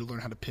 I need to learn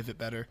how to pivot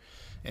better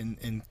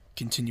and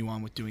continue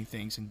on with doing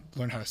things and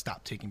learn how to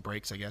stop taking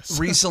breaks, I guess.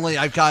 Recently,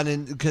 I've gotten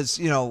in, because,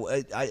 you know,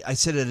 I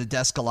sit at a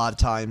desk a lot of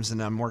times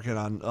and I'm working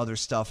on other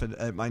stuff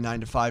at my 9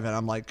 to 5, and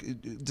I'm like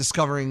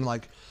discovering,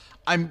 like,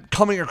 I'm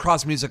coming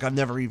across music I've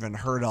never even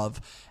heard of,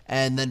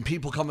 and then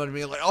people come up to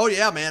me like, "Oh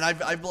yeah, man,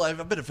 I've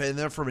been a fan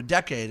there for a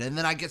decade," and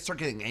then I start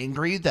getting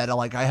angry that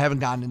like I haven't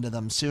gotten into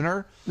them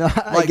sooner. No,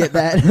 I Like, get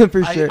that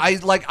for sure.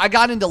 I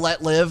got into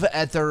Let Live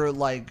at their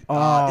like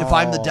If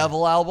I'm the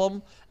Devil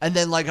album, and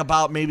then like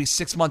about maybe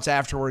 6 months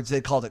afterwards they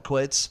called it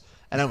quits,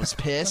 and I was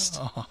pissed.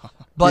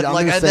 But Dude, I'm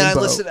like, in the and then same I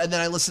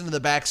boat. listened to the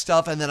back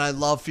stuff, and then I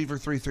love Fever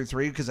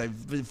 333 because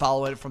I've been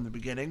following it from the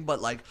beginning.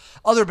 But like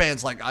other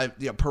bands, like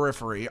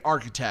Periphery,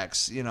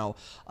 Architects, you know,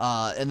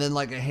 and then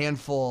like a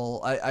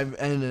handful.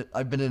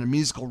 I've been in a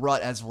musical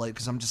rut as of late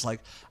because I'm just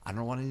like, I don't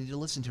know what I need to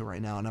listen to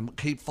right now, and I'm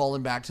keep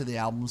falling back to the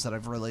albums that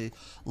I've really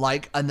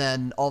like, and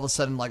then all of a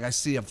sudden like I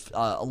see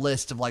a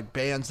list of like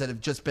bands that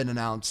have just been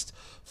announced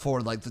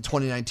for like the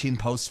 2019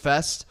 Post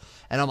Fest.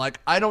 And I'm like,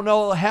 I don't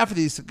know half of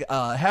these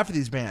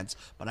bands,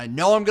 but I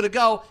know I'm gonna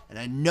go, and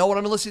I know what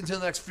I'm listening to in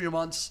the next few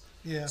months.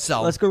 Yeah.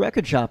 So Let's go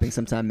record shopping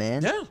sometime,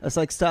 man. Yeah. Let's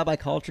like stop by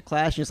Culture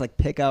Clash and just like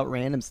pick out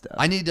random stuff.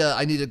 I need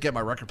to get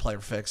my record player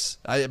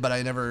fixed. But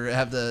I never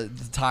have the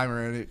time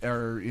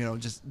or you know,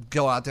 just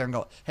go out there and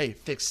go, hey,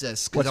 fix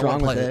this, because What's I want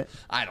to wrong play with it.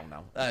 I don't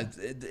know.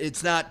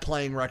 It's not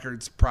playing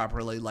records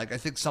properly. Like I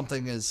think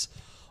something is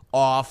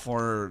off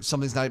or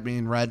something's not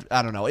being read.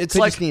 I don't know. It's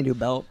Could like just need a new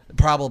belt.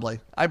 probably.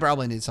 I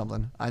probably need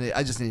something.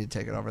 I just need to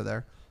take it over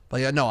there.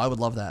 But yeah, no, I would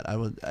love that. I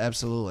would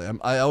absolutely. I've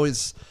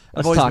always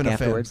talk been a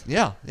afterwards.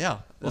 fan. Yeah.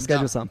 We'll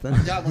schedule something.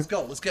 Yeah, let's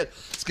go. Let's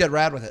get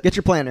rad with it. Get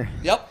your planner.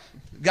 Yep.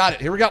 Got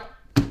it. Here we go.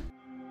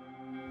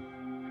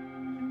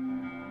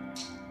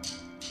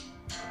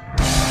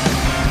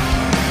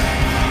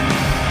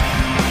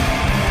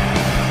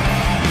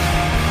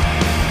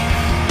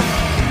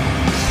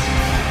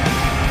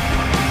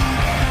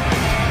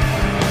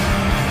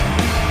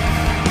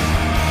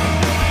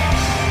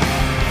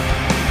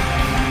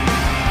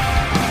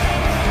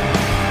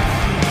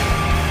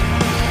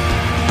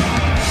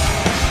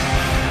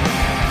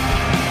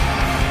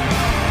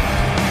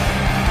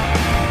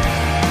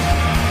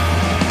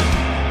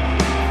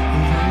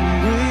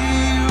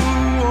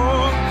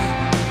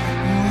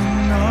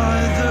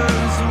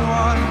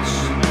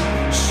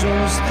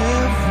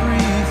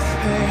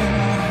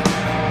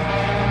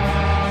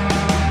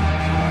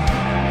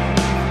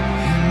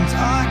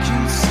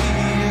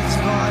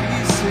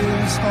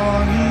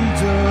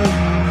 underneath.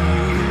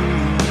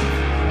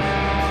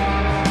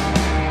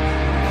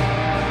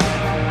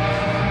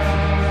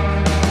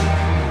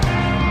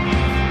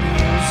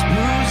 There's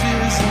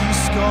bruises and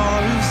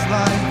scars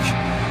like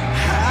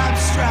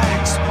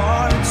abstract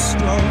art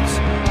strokes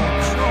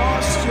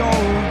across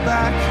your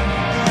back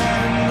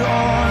and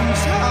on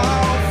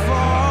how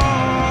far.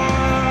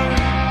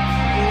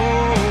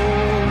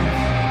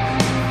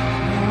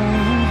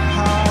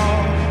 How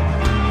far.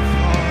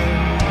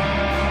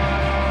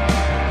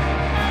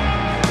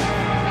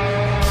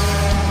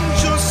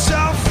 Just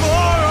how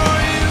far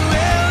are you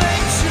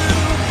willing to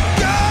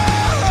go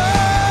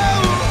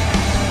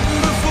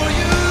before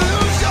you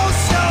lose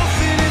yourself?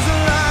 It is a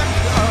lack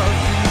of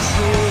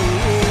control.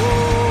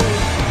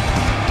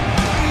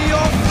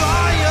 Your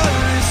fire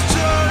is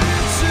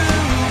turned to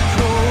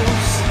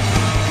coals,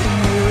 and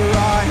your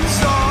eyes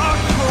are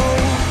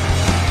cold.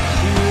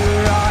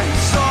 Your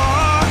eyes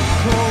are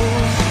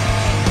cold.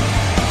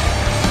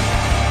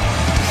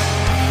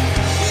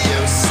 You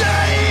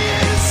say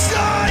his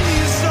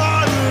eyes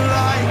are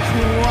like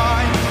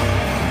wine.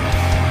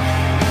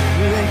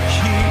 They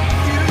keep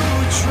you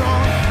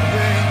drunk,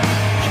 they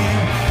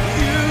keep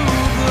you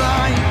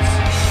blind.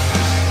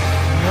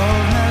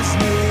 Love has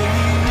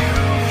made you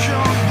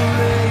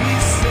complacent.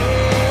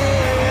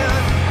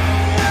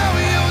 Now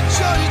your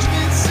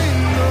judgment's in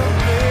the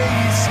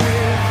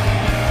basement.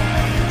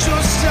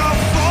 Just how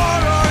far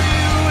are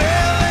you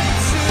willing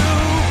to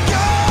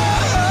go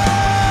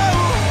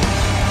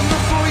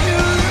before you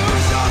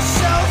lose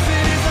yourself?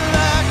 It is a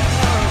lack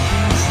of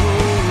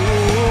control.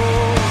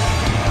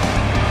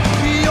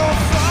 Your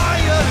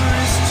fire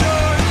is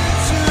turned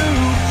to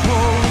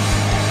cold.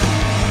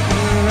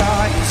 Your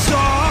eyes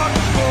are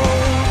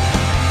cold.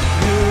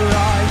 Your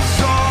eyes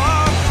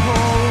are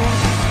cold.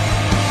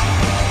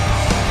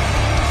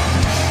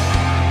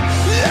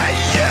 And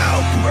you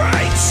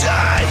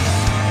pretend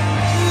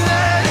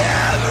that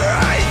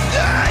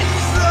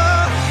everything's the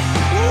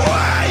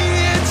way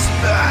it's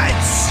meant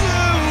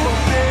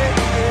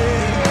to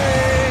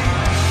be.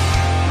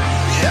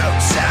 You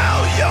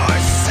tell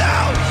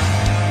yourself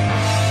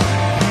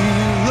he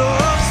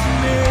loves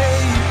me.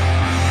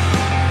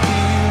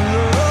 He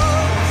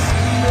loves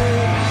me.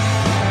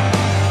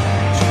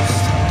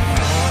 Just how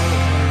far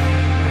are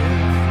you willing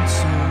to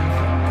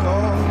go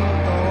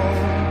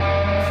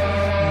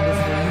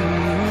before you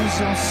lose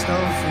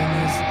yourself in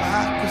his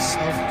lack of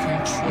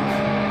self-control?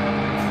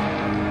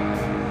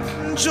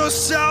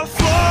 Just how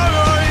far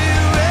are you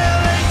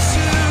willing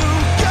to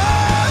go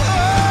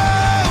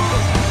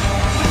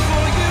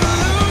before you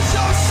lose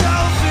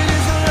yourself? It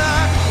is a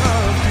lack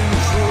of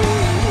control.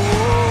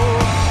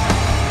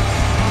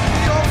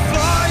 Your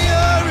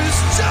fire is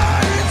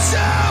turned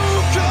to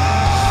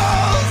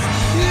cold.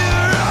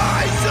 Your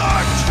eyes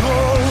are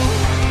cold.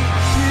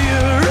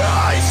 Your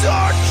eyes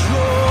are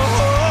cold.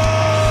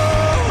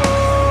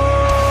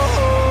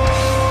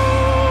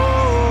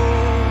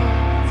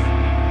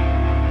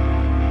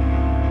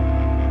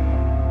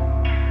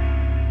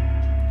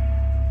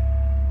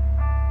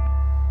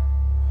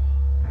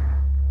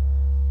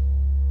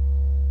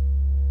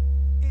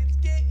 It's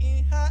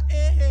getting hot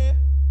in here.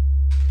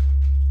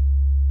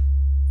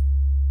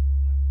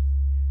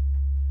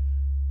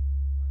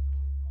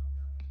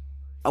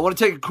 I want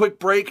to take a quick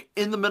break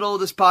in the middle of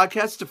this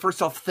podcast to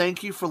first off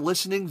thank you for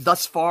listening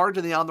thus far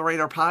to the On the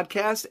Radar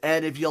podcast.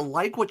 And if you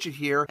like what you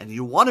hear and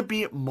you want to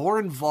be more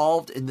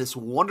involved in this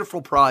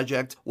wonderful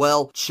project,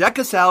 well, check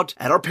us out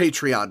at our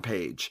Patreon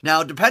page.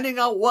 Now, depending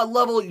on what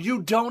level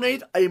you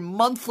donate, a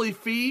monthly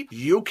fee,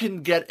 you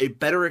can get a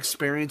better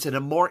experience and a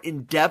more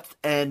in-depth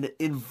and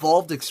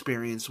involved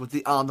experience with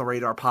the On the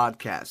Radar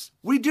podcast.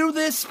 We do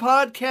this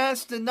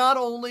podcast to not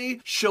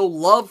only show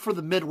love for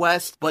the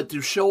Midwest, but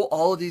to show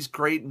all of these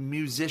great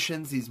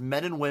musicians, these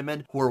men and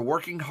women who are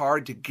working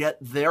hard to get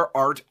their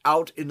art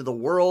out into the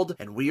world,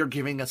 and we are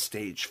giving a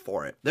stage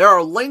for it. There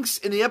are links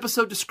in the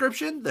episode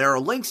description. There are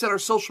links at our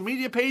social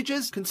media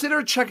pages.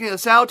 Consider checking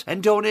us out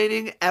and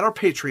donating at our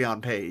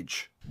Patreon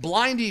page.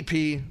 Blind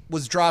EP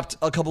was dropped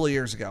a couple of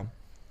years ago,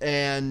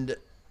 and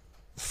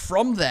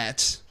from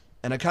that,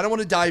 and I kind of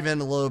want to dive in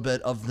a little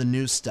bit of the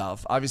new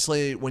stuff.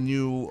 Obviously, when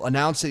you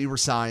announced that you were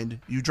signed,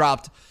 you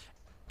dropped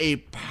a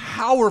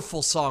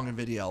powerful song and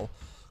video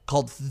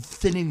called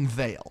Thinning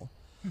Veil,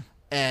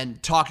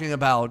 and talking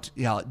about,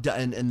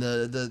 and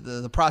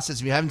the process.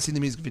 If you haven't seen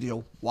the music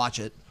video, watch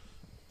it.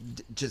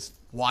 Just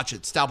watch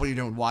it. Stop what you're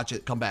doing. Watch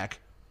it. Come back.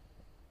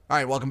 All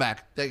right, welcome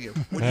back. Thank you.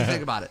 What do you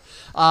think about it?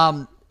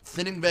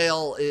 Thinning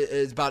Veil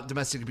is about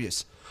domestic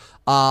abuse,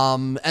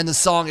 and the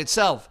song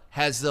itself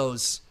has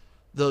those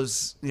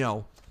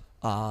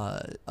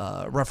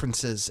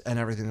references and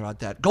everything about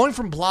that. Going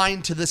from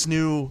Blind to this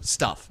new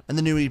stuff and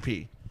the new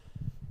EP,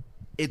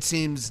 it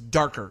seems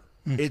darker.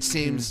 It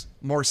seems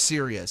more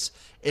serious.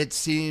 It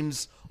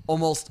seems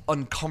almost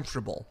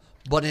uncomfortable,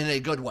 but in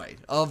a good way,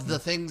 of the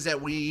things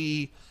that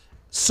we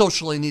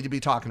socially need to be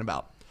talking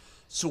about.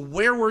 So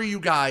where were you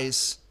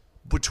guys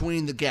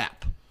between the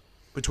gap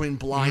between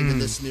Blind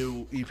and this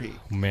new EP?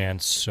 Man,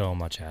 so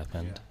much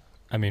happened.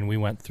 I mean, we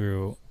went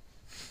through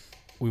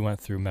we went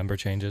through member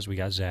changes. We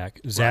got Zach.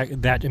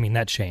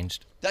 That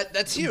changed.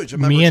 That's huge.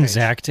 Me and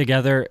Zach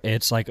together,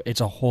 it's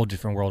a whole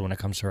different world when it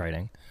comes to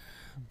writing.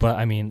 But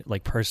I mean,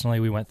 like personally,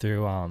 we went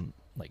through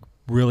like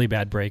really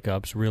bad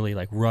breakups, really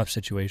like rough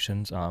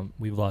situations.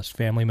 We've lost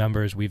family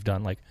members. We've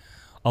done like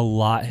a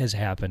lot has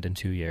happened in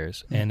 2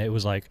 years, and it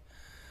was like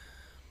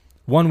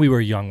one, we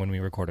were young when we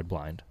recorded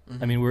Blind.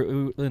 I mean,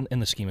 we're in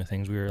the scheme of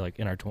things, we were like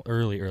in our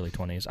early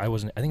 20s. I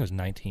think it was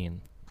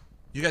 19.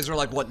 You guys are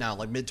like what now?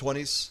 Like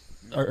mid-20s?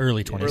 Or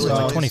early 20s. Early So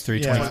like 20s. 23,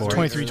 Yeah, 24.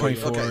 23,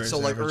 24. Okay, so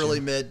like early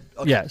mid.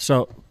 Okay. Yeah,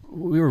 so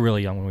we were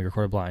really young when we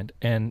recorded Blind,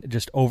 and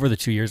just over the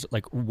 2 years,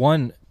 like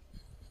one,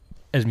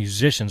 as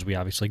musicians, we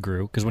obviously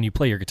grew because when you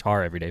play your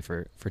guitar every day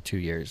for 2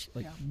 years,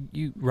 like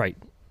you write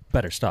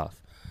better stuff.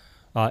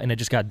 And it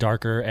just got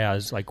darker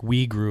as like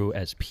we grew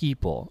as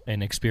people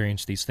and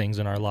experienced these things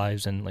in our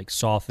lives and like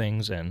saw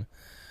things, and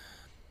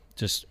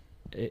just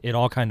it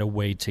all kind of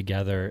weighed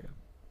together,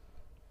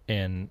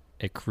 and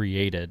it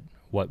created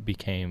what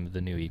became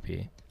the new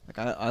EP. Like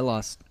I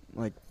lost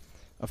like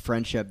a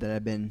friendship that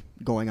had been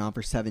going on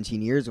for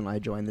 17 years when I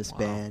joined this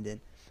band,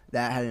 and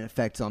that had an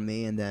effect on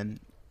me. And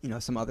then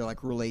some other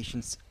like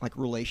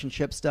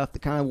relationship stuff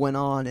that kind of went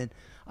on, and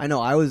I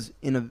know I was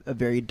in a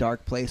very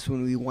dark place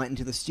when we went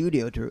into the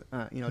studio to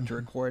to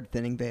record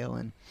Thinning Veil,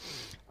 and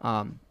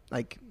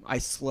like I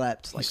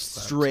slept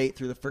straight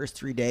through the first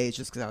 3 days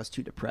just because I was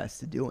too depressed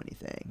to do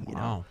anything.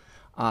 Wow.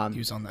 He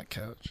was on that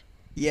couch.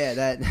 Yeah,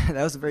 that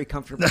was a very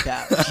comfortable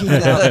couch.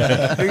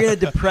 If you're gonna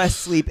depress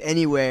sleep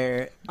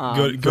anywhere,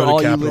 Go for to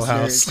all you Capitol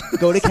listeners, House.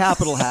 go to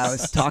Capitol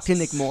House. Talk to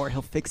Nick Moore;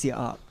 he'll fix you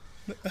up.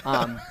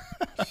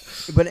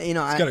 But It's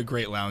got a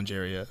great lounge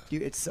area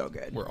dude, it's so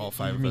good. where all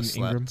five You of mean us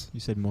Ingram? slept. You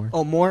said more.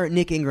 Oh, more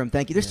Nick Ingram.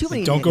 Thank you. There's too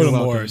many. Don't Nicks. go to You're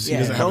welcome. Moore's. He Yeah,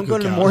 doesn't have don't a go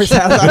good to couch. Moore's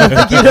house. I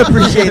don't think he'd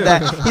appreciate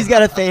that. He's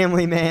got a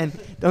family, man.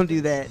 Don't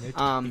do that.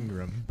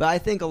 Ingram. But I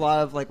think a lot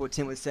of like what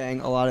Tim was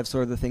saying, a lot of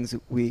sort of the things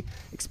that we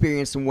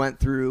experienced and went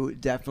through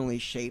definitely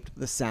shaped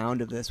the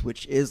sound of this,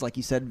 which is, like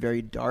you said,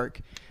 very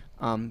dark,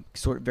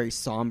 sort of very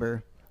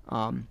somber.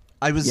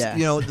 I was, Yeah.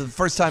 the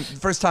first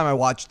time I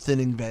watched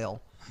Thinning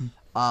Veil,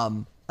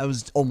 I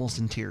was almost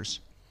in tears.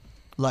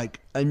 Like,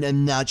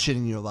 I'm not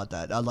shitting you about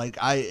that.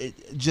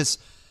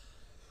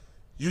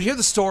 You hear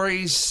the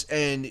stories,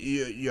 and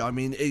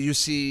you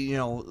see,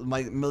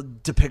 my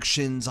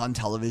depictions on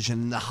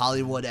television, the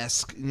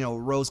Hollywood-esque,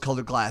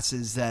 rose-colored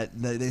glasses that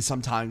they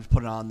sometimes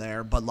put on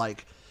there, but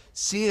like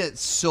seeing it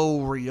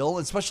so real,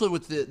 especially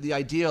with the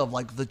idea of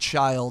like the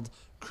child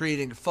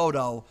creating a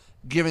photo,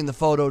 giving the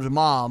photo to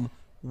mom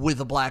with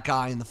a black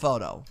eye in the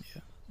photo,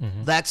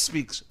 that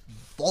speaks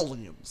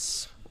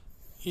volumes.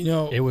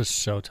 It was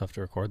so tough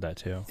to record that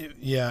too.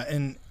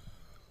 And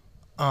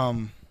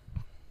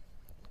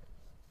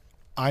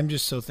I'm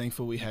just so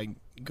thankful we had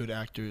good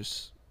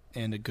actors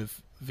and a good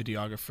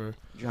videographer.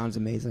 John's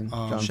amazing.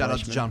 Shout out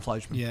to Fleischman. John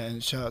Fleischman. Yeah,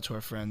 and shout out to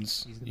our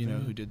friends,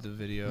 who did the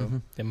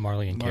video. And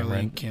Marley and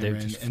Cameron, they're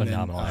just and then,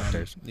 phenomenal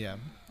actors. Yeah.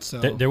 So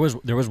There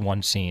was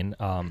one scene.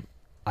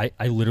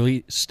 I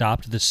literally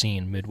stopped the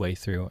scene midway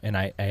through, and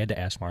I had to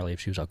ask Marley if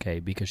she was okay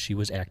because she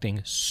was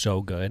acting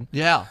so good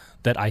Yeah.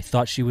 that I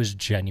thought she was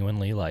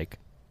genuinely like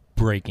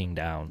breaking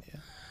down. Yeah.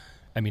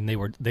 I mean, they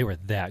were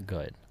that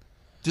good.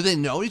 Do they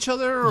know each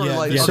other? Or Yeah,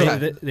 like, Yeah,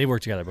 okay. they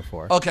worked together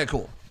before. Okay,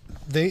 cool.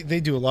 they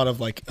do a lot of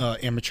like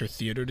amateur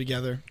theater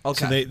together.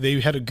 Okay. So they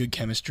had a good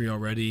chemistry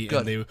already.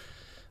 Good.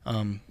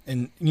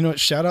 And they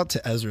shout out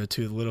to Ezra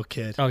too, the little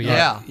kid. Oh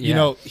yeah,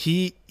 Yeah.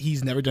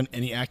 He's never done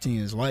any acting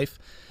in his life.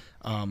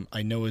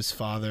 I know his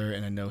father,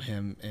 and I know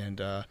him,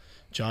 and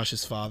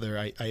Josh's father.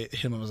 I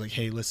was like,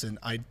 hey, listen,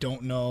 I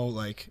don't know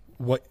like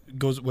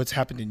what's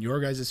happened in your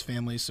guys'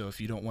 family. So if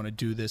you don't want to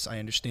do this, I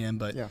understand,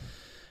 but Yeah.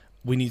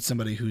 we need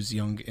somebody who's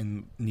young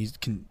and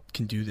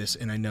can do this.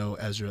 And I know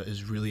Ezra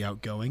is really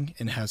outgoing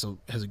and has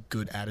a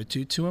good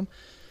attitude to him.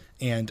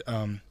 And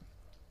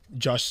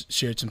Josh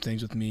shared some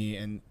things with me,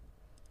 and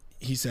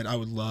he said, I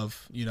would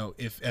love,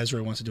 if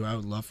Ezra wants to do it, I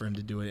would love for him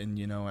to do it.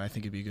 And, I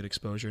think it'd be a good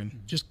exposure.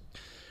 And just,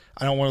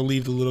 I don't want to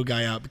leave the little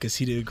guy out because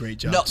he did a great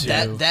job No, too.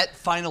 that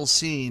final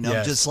scene of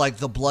Yes. just like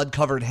the blood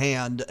covered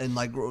hand and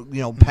like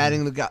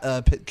patting the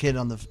guy, kid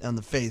on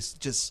the face,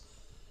 just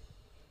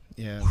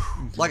Yeah.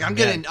 like I'm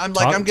Yeah. getting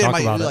Talk my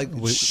about it. like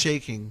We-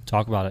 shaking.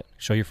 Talk about it.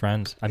 Show your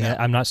friends. I mean, Yeah.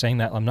 I'm not saying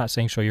that. I'm not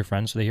saying show your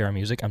friends so they hear our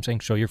music. I'm saying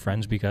show your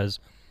friends because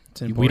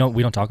It's we important.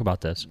 don't talk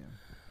about this.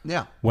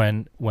 Yeah,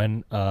 When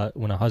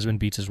a husband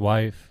beats his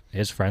wife,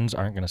 his friends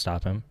aren't going to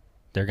stop him.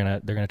 They're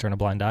gonna turn a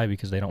blind eye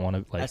because they don't want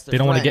to That's their they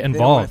don't want to friend. get They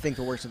don't wanna involved. think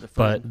the worst of their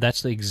friend. But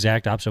that's the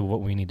exact opposite of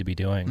what we need to be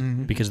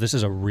doing because this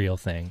is a real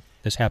thing.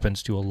 This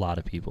happens to a lot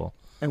of people.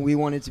 And we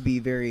wanted to be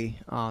very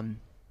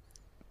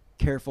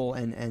careful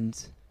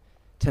and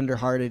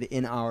tenderhearted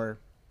in our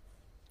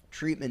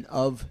treatment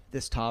of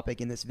this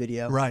topic in this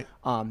video. right.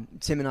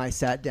 Tim and I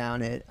sat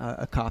down at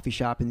a coffee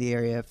shop in the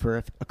area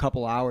for a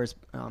couple hours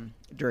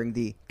during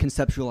the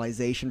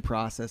conceptualization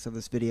process of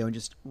this video and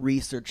just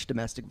researched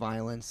domestic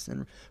violence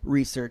and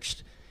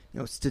researched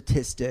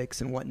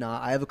statistics and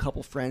whatnot. I have a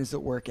couple friends that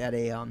work at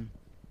a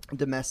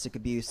domestic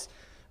abuse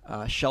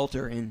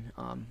shelter in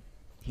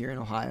here in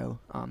Ohio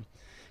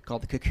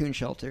called the Cocoon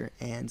Shelter,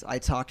 and I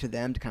talked to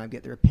them to kind of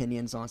get their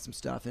opinions on some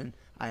stuff, and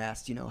I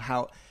asked,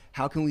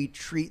 how can we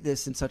treat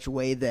this in such a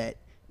way that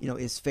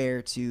is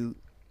fair to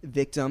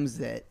victims,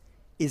 that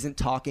isn't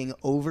talking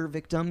over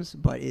victims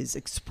but is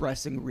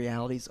expressing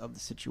realities of the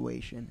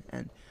situation.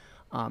 And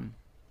I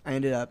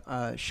ended up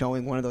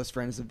showing one of those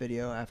friends the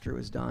video after it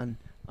was done,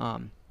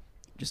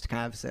 just to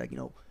kind of say,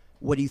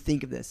 what do you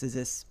think of this? Is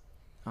this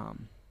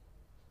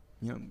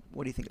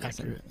what do you think of this?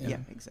 Accurate, And, yeah.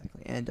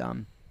 Exactly.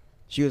 And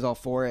she was all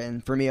for it,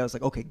 and for me I was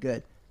like, okay,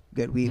 good.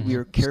 We were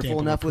Stamp careful of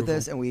enough with approval.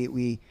 this, and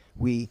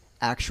we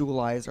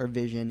actualized our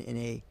vision in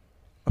a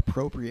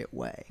appropriate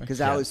way, because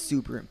that Yeah. was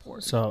super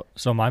important.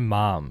 So my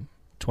mom,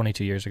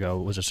 22 years ago,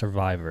 was a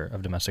survivor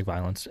of domestic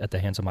violence at the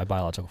hands of my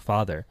biological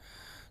father.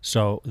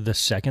 So the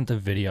second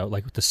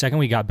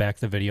we got back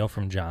the video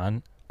from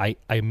John, I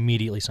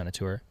immediately sent it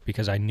to her,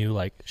 because I knew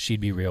she'd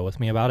be real with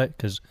me about it,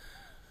 because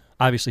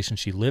obviously since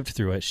she lived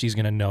through it, she's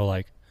gonna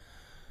know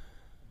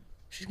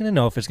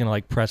if it's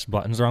gonna press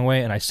buttons the wrong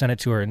way. And I sent it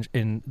to her, and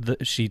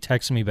she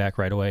texted me back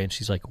right away, and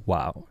she's like,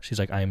 wow. She's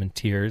like, I am in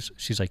tears.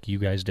 She's like, you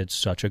guys did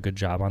such a good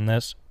job on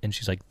this. And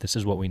she's like, this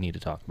is what we need to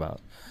talk about.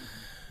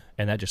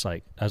 And that just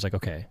I was like,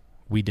 okay,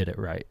 we did it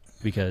right.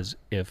 Because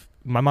if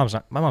my mom's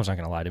not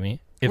gonna lie to me.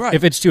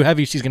 If it's too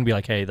heavy, she's gonna be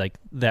like, hey,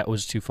 that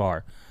was too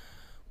far.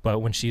 But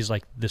when she's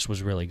like, this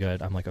was really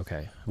good, I'm like,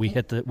 okay, we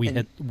hit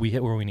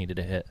where we needed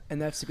to hit.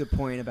 And that's a good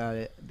point about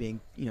it being,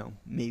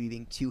 maybe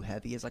being too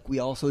heavy. Is we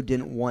also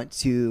didn't want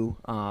to,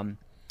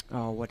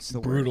 what's the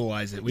word?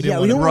 Brutalize it. We We didn't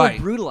don't want want Right.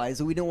 to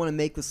brutalize it. We don't want to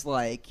make this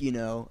a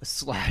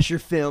slasher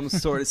film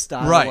sort of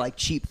style, Right.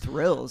 cheap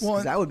thrills, Well,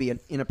 because that would be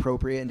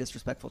inappropriate and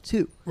disrespectful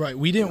too. Right.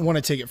 We didn't want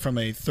to take it from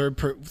a third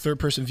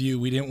person view.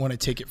 We didn't want to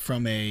take it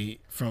from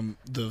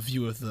the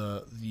view of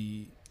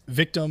the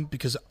victim,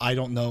 because I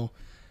don't know.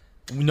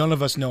 None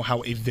of us know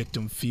how a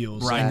victim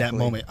feels in that Exactly.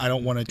 moment. I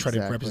don't want to try to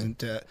Exactly. represent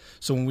that.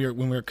 So when we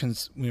were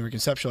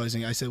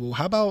conceptualizing, I said, well,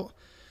 how about,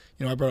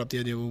 I brought up the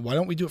idea, well, why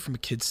don't we do it from a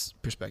kid's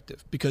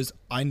perspective? Because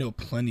I know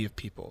plenty of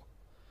people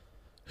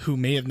who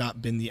may have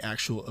not been the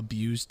actual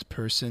abused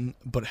person,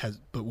 but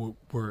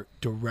were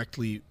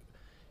directly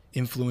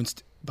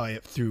influenced by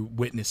it through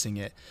witnessing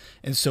it.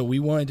 And so we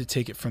wanted to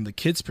take it from the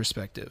kid's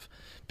perspective,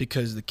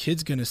 because the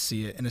kid's going to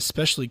see it, and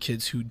especially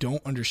kids who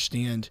don't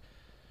understand,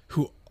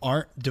 who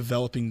aren't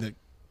developing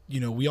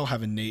we all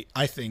have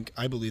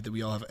I believe that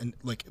we all have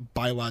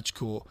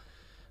biological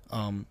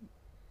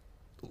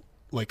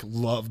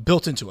love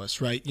built into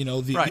us, right?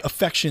 The Right.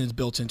 affection is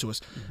built into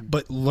us.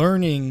 But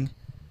learning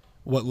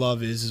what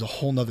love is a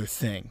whole nother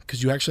thing,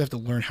 because you actually have to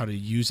learn how to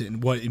use it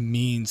and what it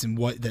means, and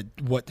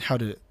how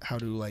to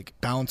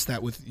balance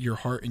that with your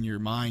heart and your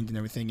mind and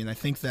everything. And I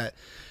think that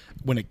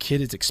when a kid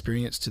is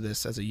experienced to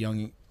this as a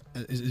young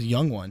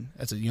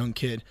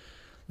kid,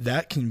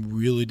 that can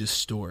really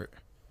distort,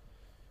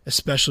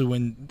 especially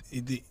when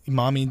the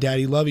mommy and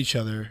daddy love each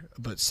other,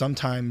 but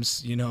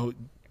sometimes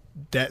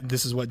that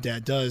this is what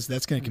dad does.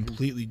 That's going to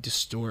completely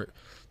distort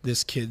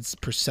this kid's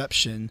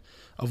perception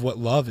of what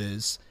love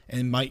is,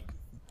 and might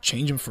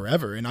change him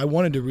forever. And I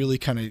wanted to really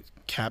kind of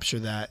capture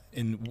that.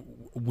 And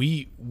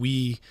we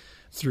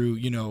through,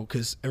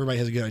 because everybody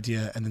has a good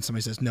idea, and then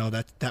somebody says, no,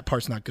 that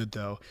part's not good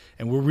though.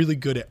 And we're really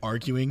good at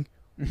arguing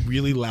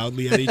really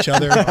loudly at each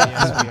other,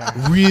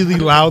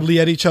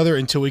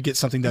 until we get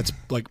something that's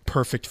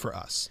perfect for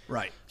us.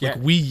 Right.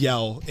 We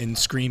yell and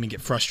scream and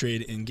get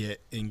frustrated and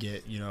get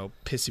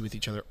pissy with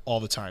each other all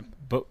the time.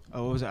 But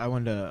I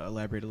wanted to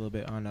elaborate a little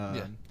bit on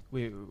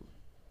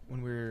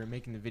when we were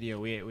making the video,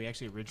 we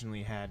actually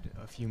originally had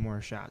a few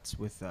more shots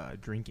with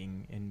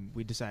drinking, and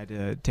we decided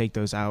to take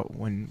those out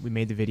when we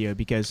made the video,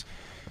 because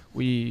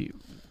we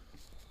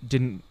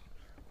didn't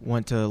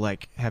want to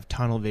have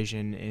tunnel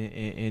vision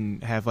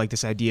and have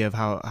this idea of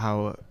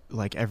how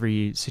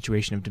every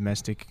situation of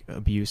domestic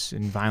abuse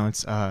and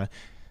violence had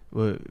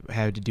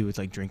to do with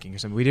drinking or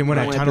something. We didn't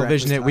want to tunnel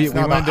vision it. We It's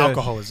not wanted about to,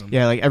 alcoholism.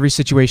 yeah, every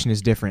situation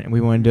is different, and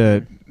we wanted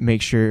to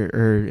make sure,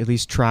 or at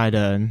least try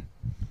to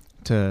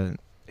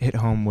hit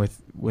home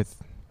with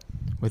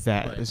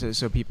that, Right.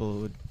 so people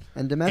would.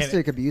 And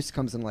domestic abuse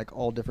comes in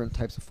all different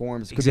types of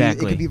forms. It could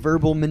Exactly. be, it could be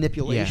verbal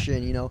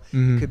manipulation.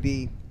 Mhm. It could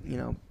be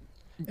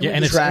Yeah,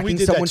 and it's- tracking we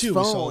did that someone's too.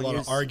 phone. We saw a lot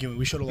of arguing.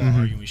 We showed a lot of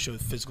arguing. We showed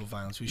physical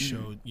violence. We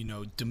showed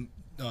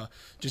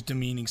just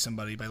demeaning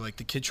somebody by the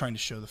kid trying to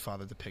show the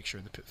father the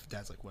picture. The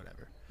dad's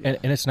whatever. and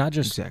it's not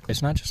just Exactly.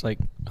 it's not just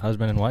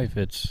husband and wife.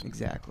 It's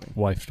Exactly.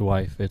 wife to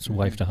wife. It's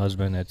wife to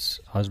husband. It's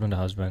husband to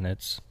husband.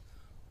 It's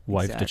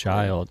wife to Exactly.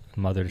 child,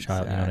 mother to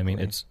child. You know what I mean?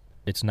 Exactly.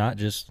 It's not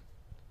just.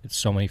 It's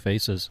so many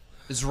faces.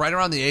 It's right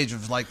around the age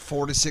of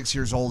 4 to 6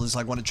 years old is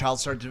when a child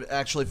starts to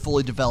actually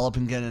fully develop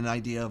and get an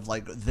idea of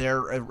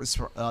their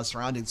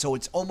surroundings. So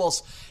it's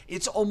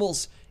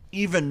almost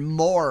even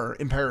more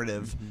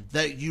imperative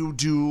that you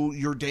do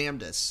your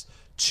damnedest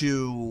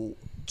to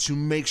to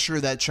make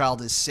sure that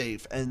child is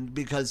safe, and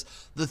because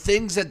the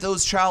things that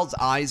those child's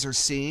eyes are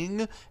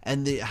seeing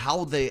and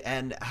how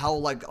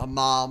like a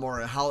mom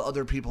or how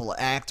other people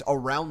act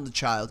around the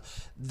child,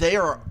 they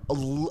are a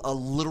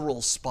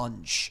literal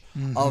sponge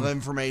of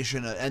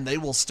information, and they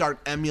will start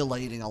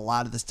emulating a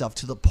lot of the stuff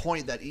to the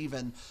point that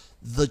even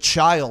the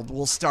child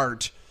will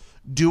start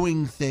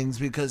doing things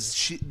because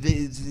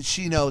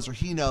she knows or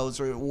he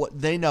knows or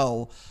what they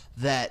know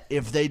that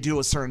if they do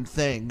a certain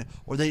thing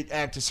or they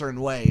act a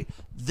certain way,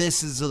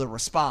 this is the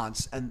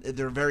response, and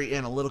they're very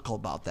analytical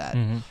about that.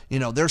 You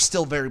know, they're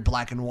still very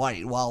black and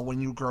white, while when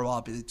you grow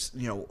up, it's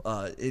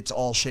it's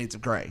all shades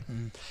of gray.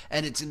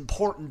 And it's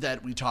important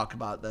that we talk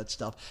about that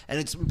stuff, and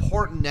it's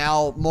important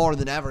now more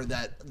than ever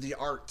that the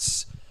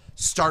arts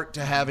start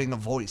to having a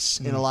voice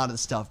in a lot of the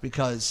stuff,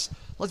 because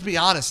let's be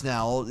honest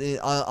now,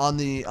 on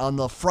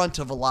the front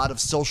of a lot of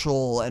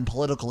social and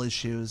political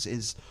issues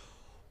is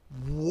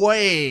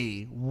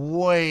way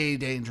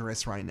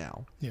dangerous right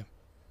now.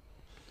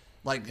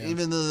 Like,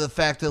 even the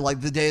fact that,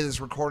 like, the day of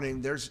this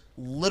recording, there's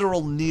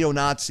literal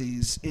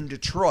neo-Nazis in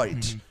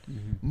Detroit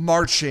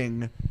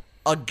marching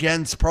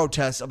against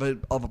protests of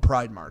a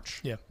pride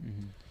march.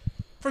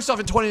 First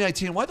off, in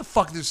 2019, why the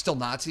fuck are there still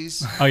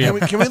Nazis? Oh, yeah.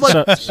 Can we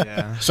like...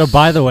 So,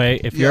 by the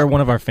way, if you're one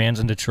of our fans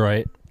in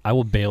Detroit, I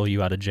will bail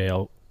you out of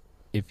jail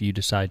if you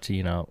decide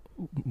to,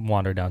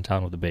 wander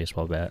downtown with a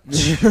baseball bat.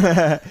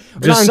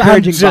 We're not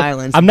encouraging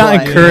violence. I'm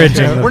not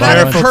encouraging the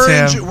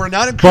violence. We're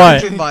not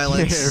encouraging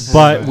violence.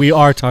 But we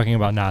are talking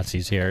about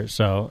Nazis here,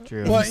 so... If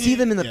you see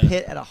them in the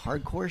pit at a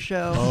hardcore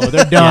show... Oh,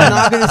 they're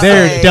done.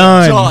 They're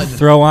done.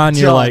 Throw on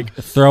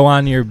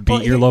your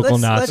beat your local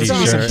Nazi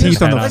shirt. Some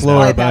teeth on the floor,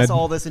 let's bypass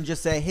all this and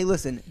just say, hey,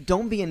 listen,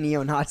 don't be a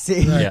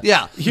neo-Nazi.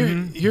 Yeah.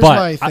 Here's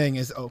my thing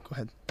is... Oh, go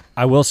ahead.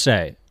 I will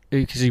say,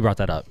 because you brought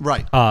that up.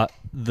 Right.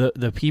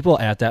 The people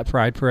at that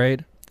Pride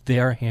Parade, they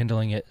are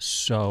handling it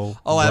so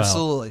well.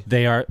 Absolutely.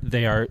 They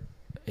are.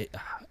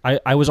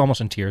 I was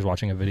almost in tears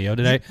watching a video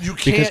today. You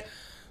can't.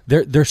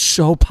 Because they're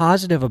so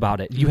positive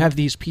about it. You have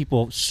these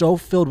people so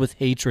filled with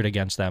hatred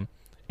against them,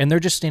 and they're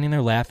just standing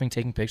there laughing,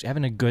 taking pictures,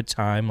 having a good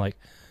time. Like,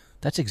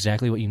 that's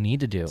exactly what you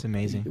need to do. It's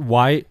amazing.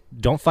 Why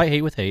don't fight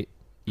hate with hate?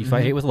 You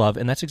fight hate with love,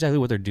 and that's exactly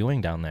what they're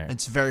doing down there.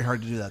 It's very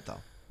hard to do that,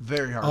 though.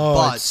 Very hard. Oh,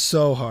 but it's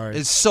so hard.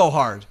 It's so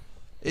hard.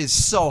 It's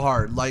so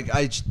hard. Like,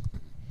 it's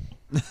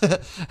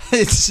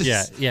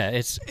just,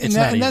 it's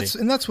not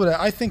easy. That's what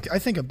I think. I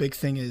think a big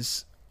thing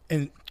is,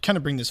 and kind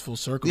of bring this full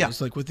circle, is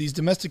like with these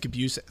domestic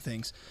abuse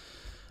things.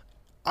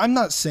 I'm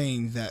not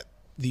saying that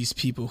these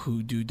people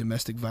who do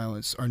domestic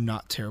violence are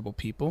not terrible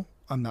people.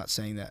 I'm not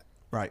saying that.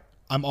 Right.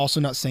 I'm also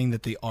not saying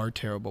that they are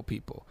terrible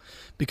people,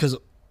 because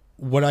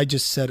what I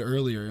just said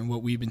earlier and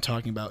what we've been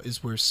talking about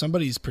is where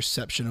somebody's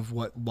perception of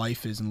what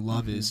life is and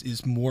love is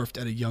morphed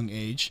at a young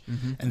age,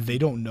 and they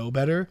don't know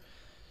better.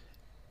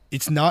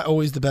 It's not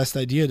always the best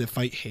idea to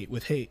fight hate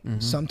with hate.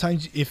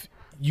 Sometimes if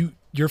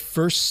your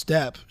first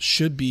step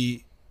should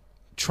be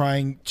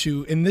trying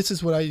to, and this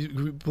is what I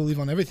believe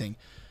on everything,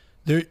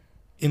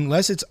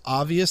 unless it's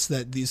obvious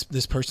that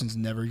this person's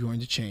never going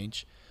to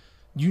change,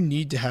 you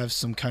need to have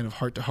some kind of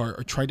heart-to-heart,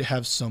 or try to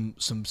have some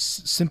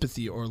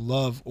sympathy or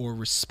love or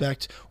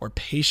respect or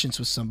patience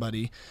with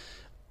somebody,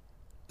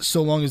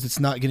 so long as it's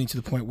not getting to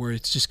the point where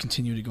it's just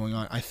continually going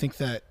on. I think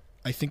that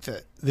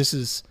this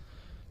is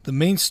the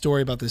main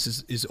story about this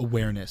is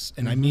awareness.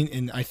 And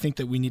I think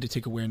that we need to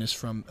take awareness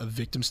from a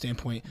victim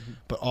standpoint,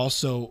 but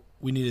also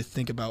we need to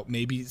think about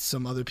maybe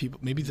some other people,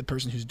 maybe the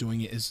person who's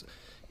doing it is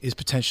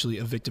potentially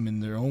a victim in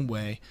their own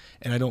way.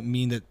 And I don't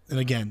mean that, and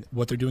again,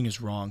 what they're doing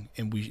is wrong,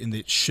 and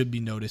it should be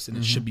noticed, and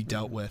it should be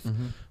dealt with.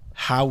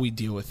 How we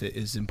deal with it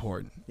is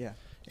important. Yeah.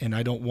 And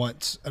I don't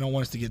want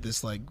us to get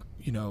this, like,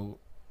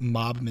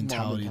 mob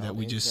mentality that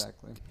we just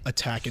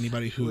attack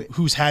anybody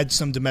who's had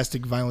some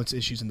domestic violence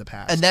issues in the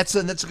past. And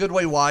that's a good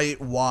way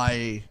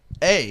why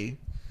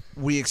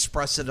we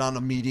express it on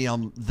a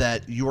medium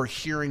that you're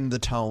hearing the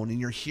tone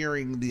and you're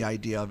hearing the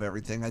idea of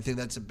everything. I think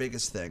that's the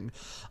biggest thing,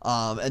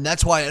 and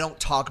that's why I don't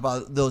talk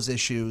about those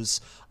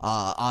issues.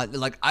 I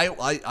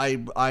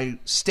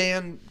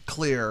stand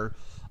clear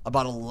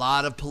about a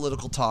lot of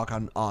political talk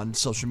on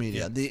social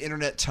media, the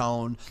internet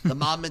tone, the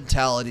mob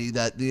mentality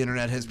that the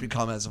internet has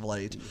become as of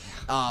late.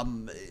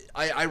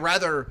 I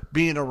rather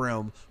be in a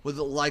room with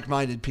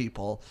like-minded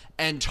people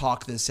and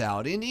talk this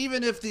out. And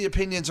even if the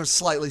opinions are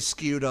slightly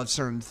skewed of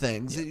certain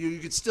things, you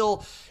could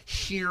still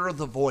hear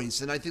the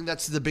voice. And I think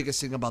that's the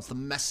biggest thing about the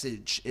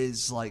message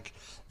is, like,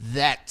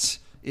 that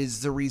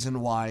is the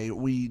reason why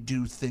we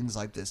do things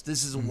like this.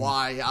 This is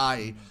why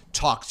I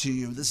talk to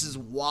you. This is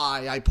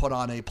why I put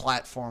on a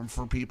platform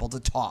for people to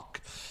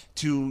talk,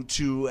 to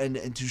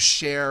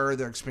share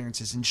their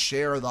experiences and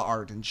share the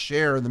art and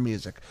share the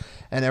music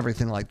and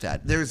everything like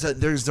that. There's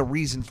the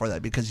reason for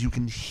that, because you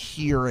can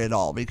hear it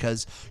all,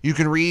 because you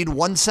can read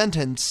one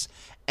sentence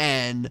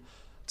and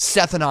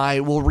Seth and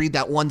I will read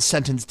that one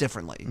sentence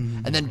differently.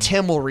 And then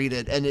Tim will read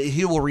it, and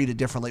he will read it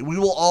differently. We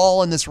will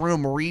all in this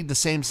room read the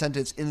same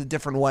sentence in a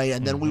different way,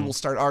 and then we will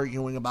start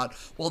arguing about,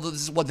 well, this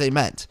is what they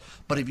meant.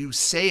 But if you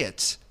say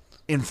it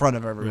in front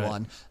of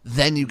everyone,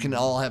 then you can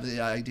all have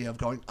the idea of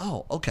going,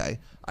 oh, okay,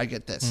 I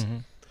get this.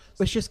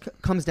 But it just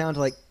comes down to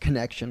like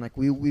connection. Like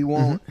we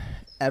won't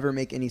ever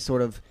make any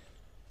sort of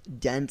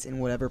dent in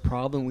whatever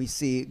problem we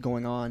see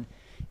going on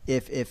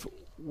if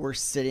we're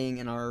sitting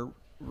in our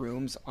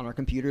rooms on our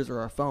computers or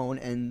our phone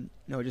and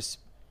just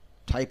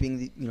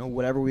typing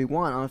whatever we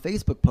want on a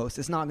Facebook post.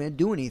 It's not going to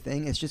do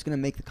anything. It's just going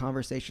to make the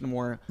conversation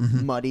more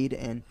muddied,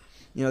 and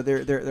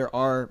there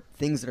are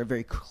things that are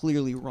very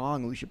clearly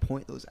wrong, and we should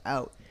point those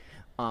out.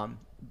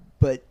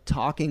 But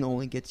talking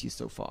only gets you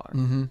so far.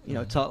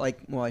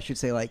 I should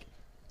say like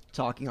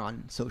talking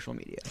on social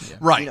media,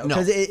 Right?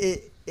 Because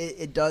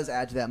it does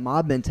add to that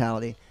mob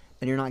mentality,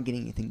 and you're not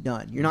getting anything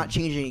done. You're not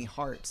changing any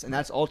hearts, and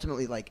that's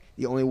ultimately like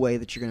the only way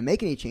that you're going to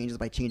make any changes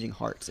by changing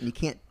hearts, and you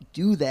can't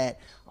do that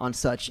on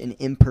such an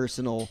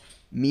impersonal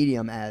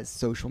medium as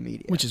social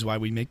media. Which is why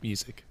we make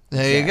music.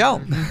 There you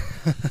go.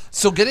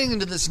 So getting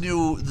into this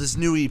new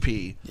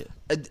EP,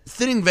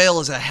 Thinning Veil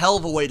is a hell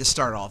of a way to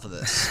start off of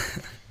this.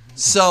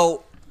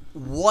 So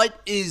what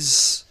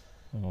is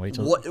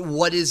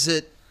what is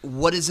it?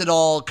 What is it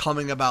all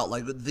coming about?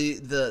 Like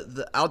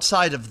the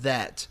outside of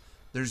that,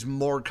 there's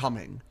more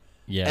coming.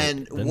 Yeah.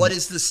 And what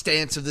is the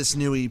stance of this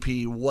new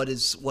EP?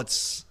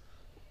 What's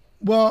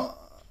Well,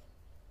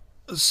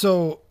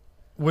 so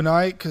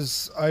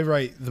because I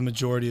write the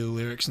majority of the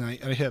lyrics, and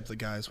I hit up the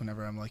guys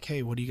whenever I'm like,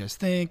 hey, what do you guys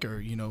think?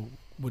 Or,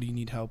 what do you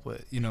need help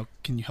with?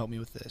 Can you help me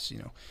with this?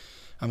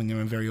 I mean,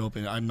 I'm very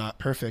open. I'm not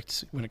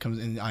perfect when it comes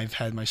in. I've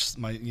had my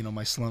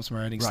slumps, my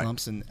writing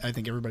slumps, and I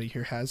think everybody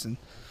here has. And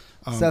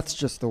Seth's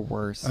just the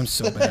worst. I'm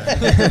so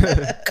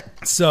bad.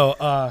 So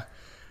I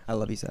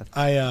love you, Seth.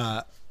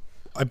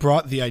 I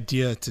brought the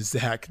idea to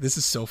Zach. This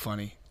is so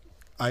funny.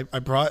 I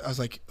was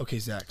like, okay,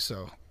 Zach,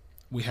 so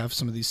we have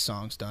some of these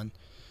songs done.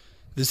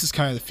 This is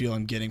kind of the feel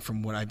I'm getting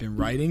from what I've been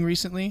writing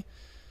recently.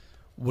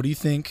 What do you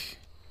think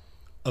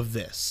of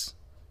this?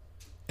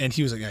 And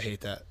he was like, I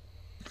hate that.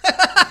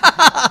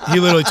 He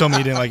literally told me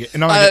he didn't like it.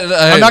 And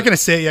I'm not going to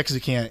say it yet because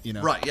he can't,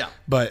 right? Yeah.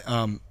 But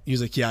he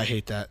was like, yeah, I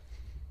hate that.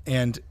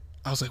 And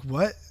I was like,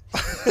 what?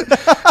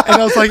 And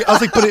I was like,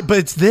 but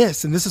it's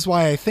this, and this is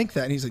why I think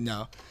that. And he's like,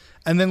 no.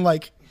 And then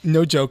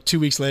no joke, 2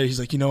 weeks later, he's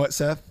like, you know what,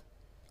 Seth?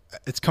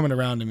 It's coming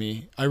around to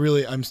me.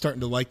 I'm starting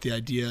to like the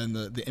idea and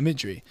the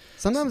imagery.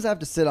 Sometimes I have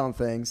to sit on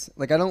things.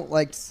 Like I don't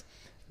like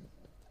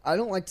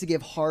to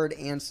give hard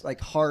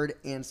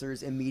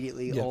answers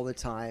immediately all the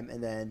time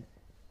and then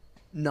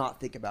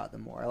not think about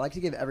them more. I like to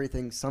give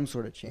everything some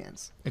sort of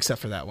chance. Except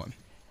for that one.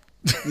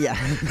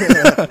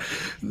 Yeah.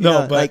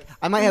 But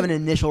I might have an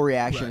initial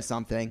reaction to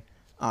something,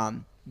 but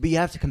you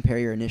have to compare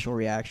your initial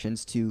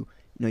reactions to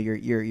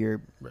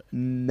your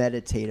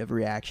meditative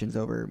reactions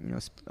over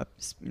a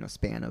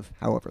span of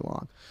however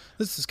long.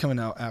 This is coming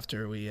out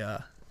after we.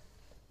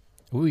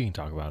 We can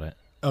talk about it.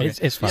 Okay.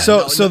 It's fine.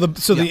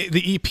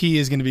 The EP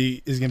is going to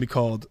be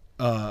called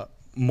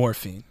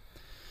Morphine,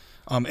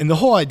 and the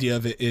whole idea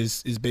of it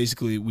is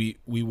basically we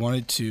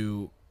wanted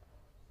to.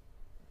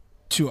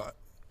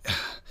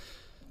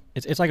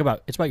 It's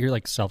about your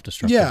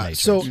self-destructive nature. Yeah.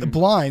 So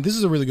Blind. This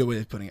is a really good way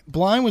of putting it.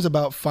 Blind was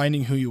about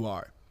finding who you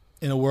are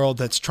in a world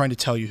that's trying to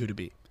tell you who to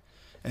be.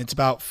 And it's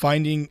about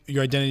finding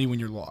your identity when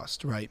you're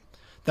lost, right?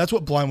 That's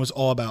what Blind was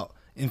all about.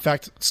 In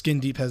fact,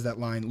 Skin Deep has that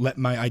line, let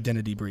my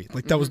identity breathe.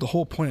 That was the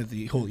whole point of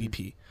the whole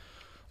EP.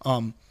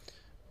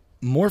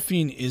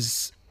 Morphine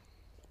is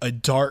a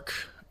dark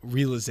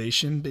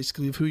realization,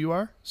 basically, of who you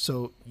are.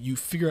 So you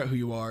figure out who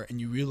you are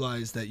and you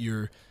realize that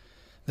you're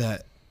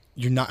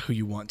not who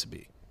you want to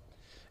be.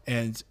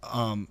 And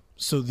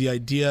so the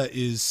idea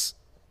is,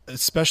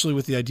 especially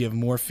with the idea of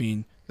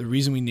morphine, the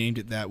reason we named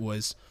it that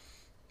was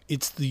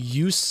it's the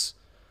use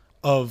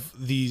of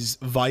these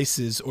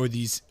vices or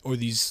these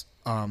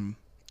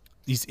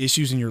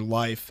issues in your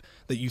life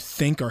that you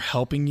think are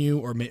helping you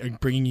or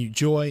bringing you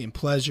joy and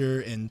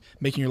pleasure and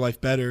making your life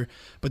better,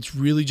 but it's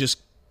really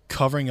just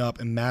covering up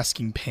and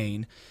masking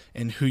pain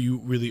and who you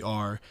really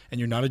are, and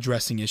you're not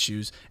addressing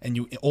issues, and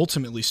you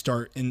ultimately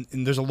start and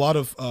there's a lot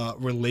of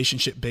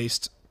relationship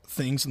based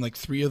things in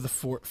 3 of the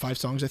 5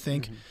 songs, I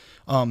think.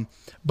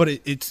 But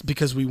it's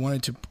because we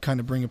wanted to kind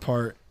of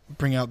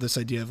bring out this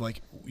idea of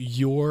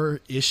your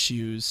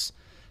issues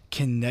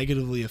can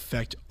negatively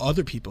affect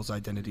other people's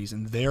identities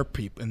and their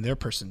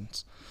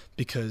persons,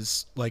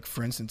 because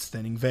for instance,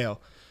 Thinning Veil,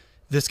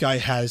 this guy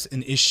has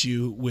an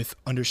issue with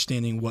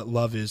understanding what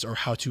love is or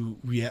how to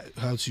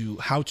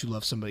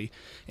love somebody,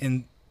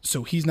 and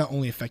so he's not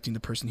only affecting the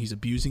person he's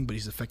abusing, but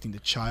he's affecting the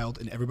child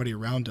and everybody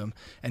around him,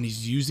 and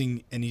he's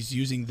using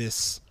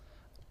this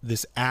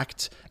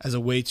act as a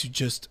way to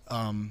just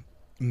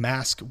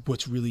mask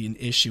what's really an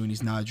issue, and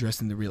he's not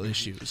addressing the real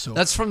issue. So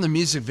that's from the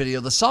music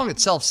video. The song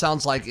itself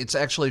sounds like it's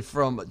actually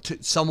from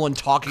someone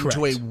talking Correct.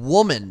 to a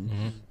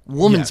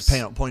woman's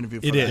point of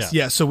view. It is,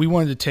 yeah. So we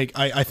wanted to take.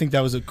 I think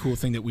that was a cool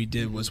thing that we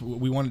did was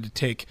we wanted to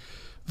take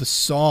the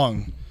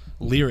song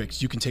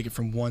lyrics. You can take it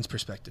from one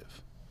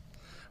perspective,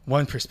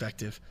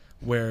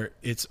 where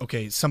it's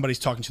okay. Somebody's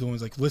talking to the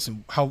woman's like,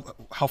 listen,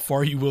 how far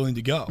are you willing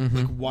to go?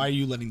 Like, why are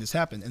you letting this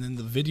happen? And then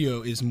the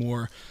video is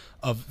more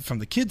of from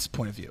the kid's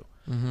point of view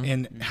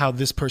and how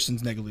this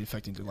person's negatively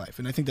affecting their life.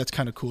 And I think that's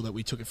kind of cool that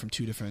we took it from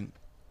two different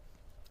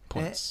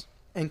points.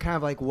 And kind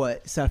of like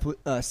what Seth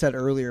said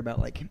earlier about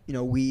like,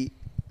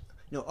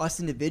 us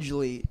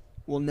individually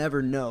will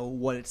never know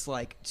what it's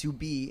like to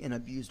be an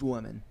abused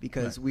woman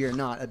because we are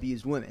not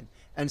abused women.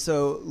 And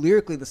so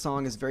lyrically, the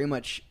song is very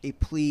much a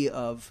plea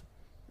of,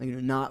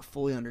 not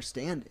fully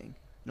understanding,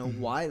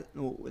 why,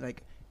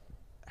 like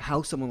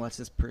how someone lets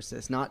this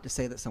persist. Not to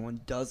say that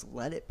someone does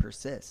let it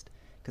persist,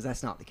 because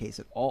that's not the case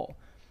at all.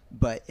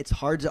 But it's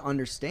hard to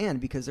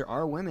understand because there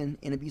are women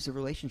in abusive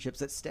relationships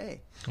that stay.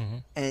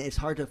 And it's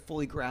hard to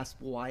fully grasp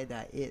why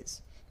that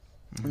is.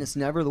 And it's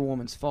never the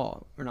woman's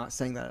fault. We're not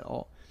saying that at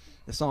all.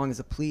 The song is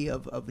a plea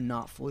of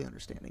not fully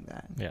understanding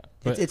that. Yeah.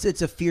 But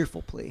it's a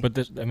fearful plea. But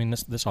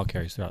this all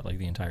carries throughout like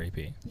the entire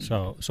EP.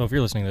 So if you're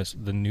listening to this,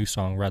 the new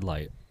song Red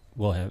Light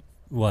will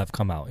have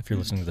come out if you're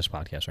listening to this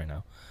podcast right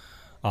now.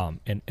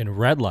 And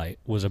Red Light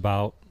was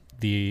about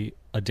the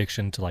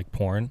addiction to like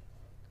porn,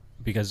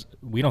 because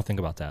we don't think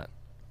about that.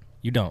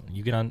 You don't.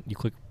 You get on, you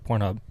click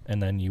Pornhub,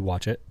 and then you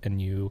watch it, and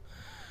you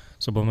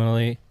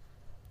subliminally,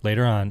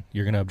 later on,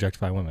 you're gonna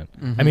objectify women.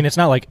 I mean, it's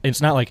not like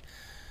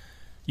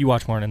you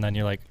watch porn and then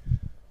you're like,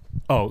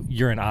 oh,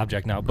 you're an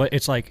object now. But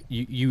it's like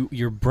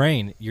your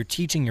brain, you're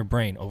teaching your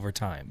brain over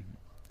time,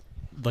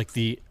 like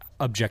the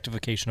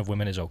objectification of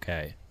women is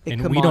okay,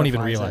 and we don't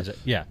even realize it.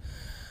 Yeah.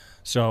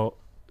 So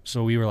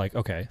we were like,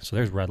 okay, so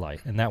there's Red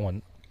Light, and that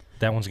one's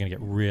gonna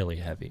get really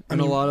heavy. I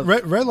mean, a lot of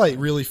Red Light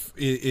really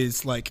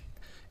is like,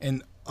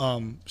 and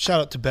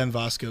shout out to Ben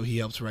Vasco. He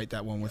helped write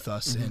that one with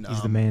us, and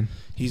He's the man.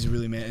 He's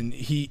really man, and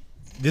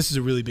this is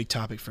a really big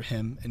topic for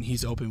him, and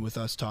he's open with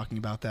us talking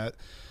about that.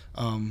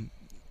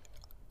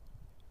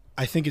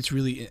 I think it's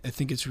really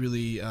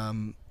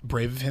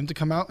brave of him to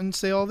come out and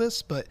say all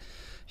this, but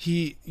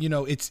he,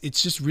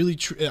 it's just really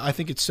true. I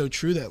think it's so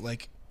true that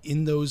like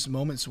in those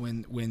moments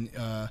when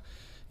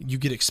you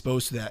get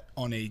exposed to that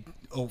on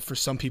for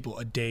some people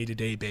a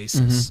day-to-day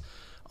basis,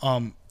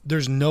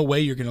 there's no way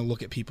you're going to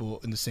look at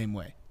people in the same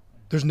way.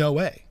 There's no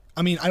way.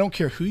 I mean, I don't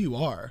care who you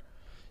are,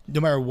 no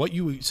matter what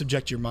you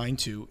subject your mind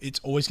to, it's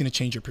always going to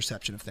change your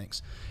perception of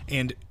things.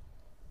 And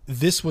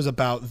this was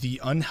about the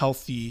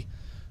unhealthy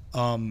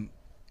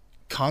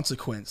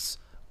consequence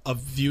of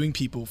viewing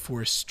people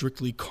for a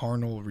strictly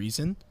carnal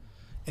reason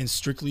and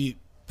strictly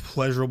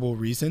pleasurable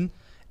reason,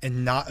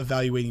 and not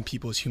evaluating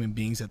people as human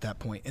beings at that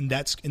point. And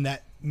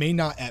that may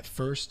not at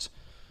first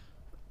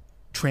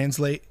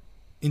translate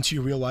into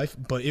your real life,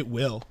 but it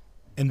will.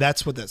 And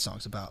that's what that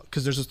song's about.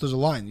 Because there's a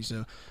line,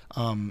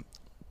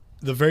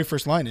 the very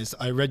first line is,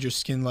 I read your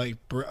skin like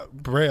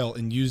braille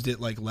and used it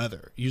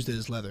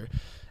as leather.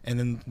 And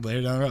then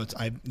later down the road,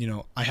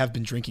 I have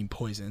been drinking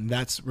poison.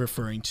 That's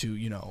referring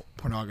to,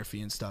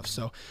 pornography and stuff.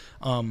 So,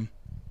 I'm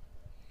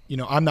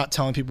not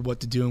telling people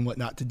what to do and what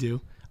not to do.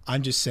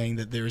 I'm just saying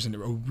that there isn't a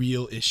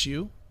real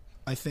issue,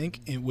 I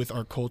think, with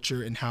our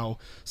culture and how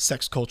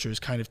sex culture is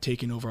kind of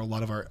taken over a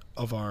lot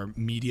of our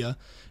media,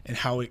 and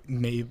how it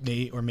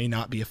may or may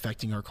not be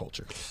affecting our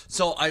culture.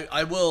 So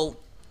I'm going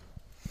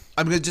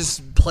to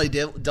just play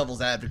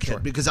devil's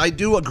advocate, because I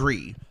do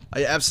agree.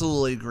 I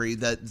absolutely agree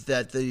that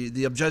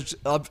the objectification.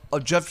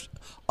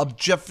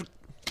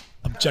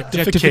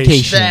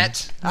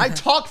 That I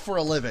talk for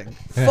a living.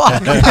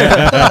 Fuck.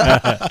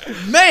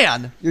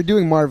 Man, you're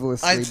doing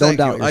marvelously. Don't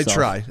doubt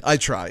yourself.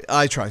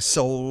 I try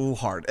so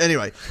hard.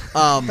 Anyway,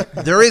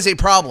 there is a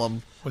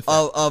problem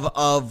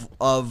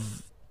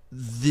of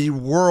the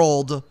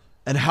world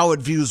and how it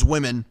views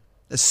women,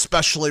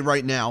 especially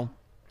right now.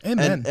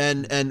 Amen.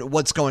 And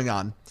what's going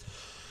on.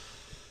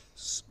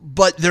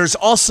 But there's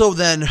also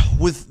then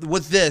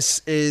with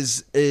this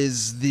is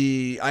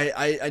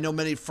I know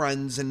many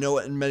friends and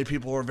many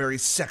people are very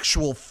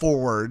sexual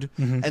forward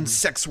and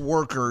sex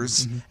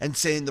workers and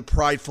saying the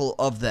prideful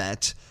of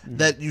that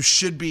you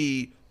should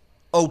be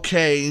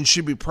okay and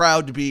should be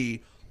proud to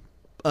be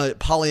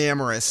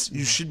polyamorous.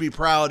 You should be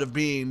proud of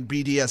being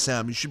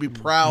BDSM. You should be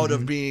proud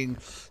of being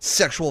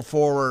sexual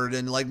forward,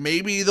 and like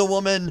maybe the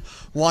woman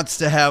wants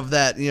to have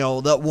that,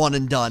 that one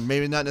and done.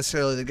 Maybe not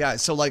necessarily the guy.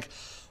 So like,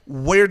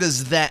 where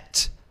does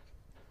that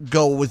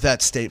go with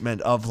that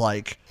statement of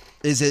like,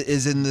 is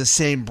in the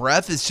same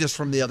breath? It's just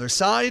from the other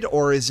side,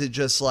 or is it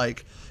just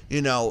like,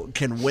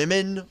 can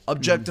women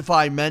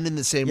objectify men in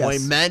the same way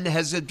men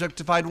has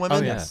objectified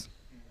women? Oh, yeah.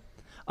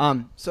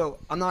 So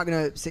I'm not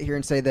gonna sit here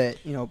and say that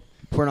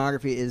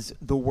pornography is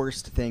the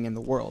worst thing in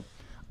the world,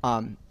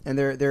 and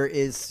there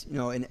is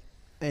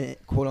a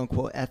quote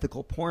unquote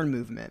ethical porn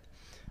movement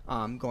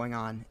going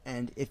on,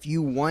 and if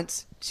you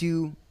want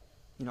to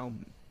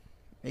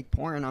make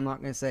porn, I'm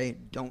not going to say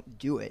don't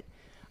do it.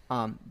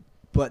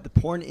 But the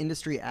porn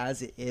industry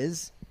as it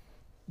is,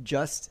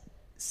 just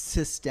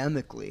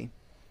systemically,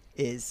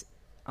 is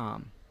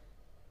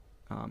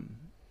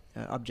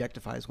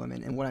objectifies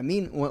women. And what I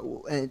mean,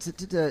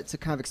 to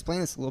kind of explain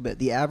this a little bit,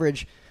 the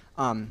average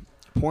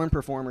porn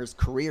performer's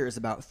career is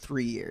about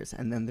 3 years,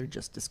 and then they're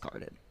just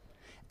discarded.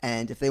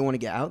 And if they want to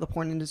get out of the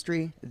porn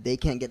industry, they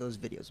can't get those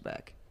videos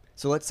back.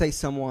 So let's say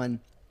someone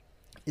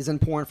is in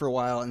porn for a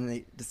while and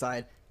they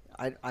decide,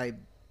 I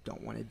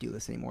don't want to do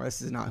this anymore.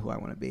 This is not who I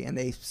want to be. And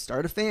they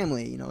start a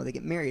family, you know, they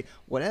get married,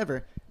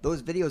 whatever.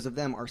 Those videos of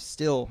them are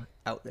still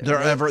out there.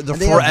 They're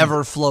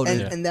forever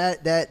floating. And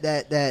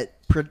that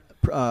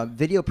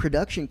video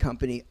production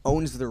company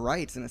owns the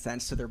rights, in a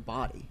sense, to their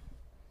body.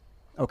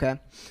 Okay?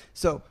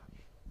 So,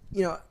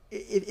 you know,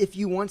 if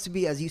you want to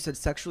be, as you said,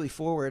 sexually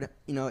forward,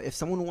 you know, if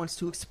someone wants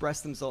to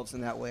express themselves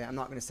in that way, I'm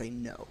not going to say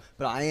no.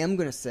 But I am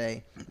going to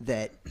say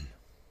that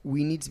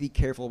we need to be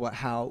careful about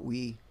how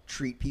we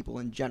treat people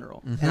in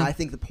general. Mm-hmm. And I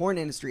think the porn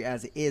industry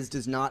as it is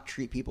does not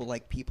treat people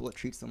like people. It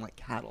treats them like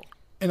cattle.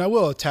 And I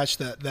will attach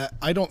that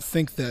I don't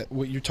think that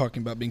what you're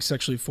talking about, being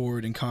sexually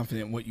forward and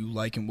confident in what you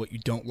like and what you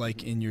don't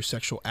like in your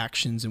sexual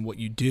actions and what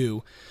you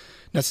do,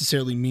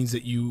 necessarily means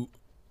that you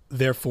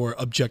therefore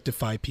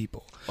objectify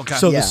people. Okay.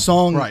 So Yeah.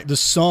 the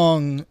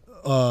song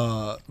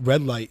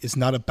Red Light is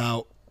not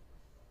about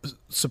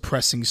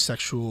suppressing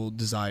sexual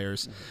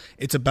desires.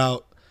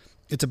 Mm-hmm.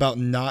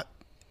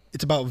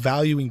 It's about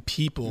valuing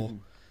people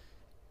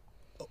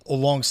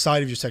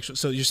alongside of your sexual.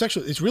 So your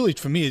sexual, it's really,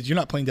 for me, you're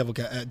not playing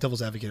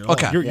devil's advocate at all.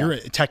 Okay. You're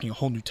attacking a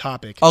whole new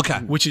topic. Okay.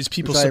 Which is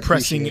people Which I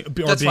suppressing appreciate.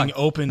 or That's being fine.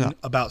 open Yeah.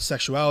 about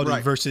sexuality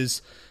Right.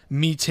 versus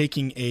me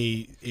taking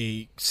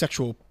a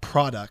sexual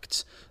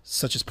product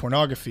such as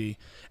pornography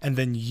and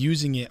then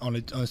using it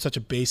on such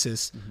a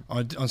basis,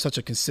 on such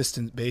a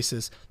consistent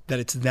basis that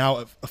it's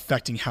now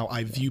affecting how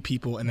I view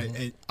people.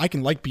 And I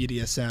can like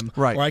BDSM,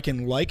 Right. or I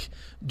can like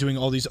doing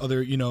all these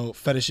other, you know,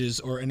 fetishes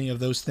or any of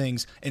those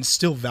things and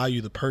still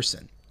value the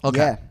person. Okay.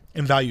 Yeah.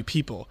 And value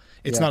people.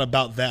 It's Yeah. not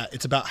about that.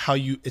 It's about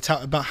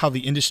about how the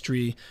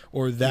industry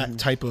or that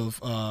type of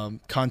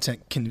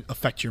content can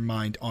affect your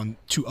mind on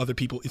to other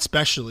people,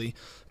 especially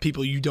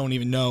people you don't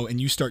even know, and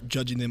you start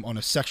judging them on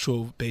a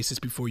sexual basis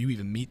before you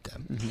even meet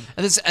them.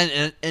 And this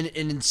and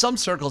in some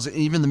circles,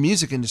 even the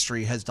music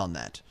industry has done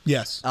that.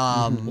 Yes.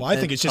 Well, I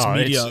think it's just Oh,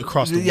 media it's-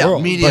 across the Yeah,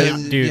 world. media.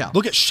 But, dude, yeah.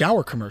 Look at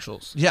shower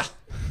commercials. Yeah.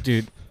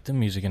 Dude, the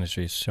music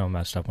industry is so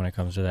messed up when it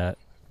comes to that.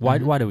 Why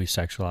do we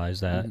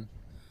sexualize that?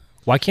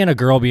 Why can't a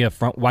girl be a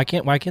front? Why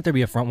can't there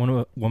be a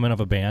front woman of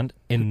a band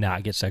and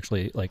not get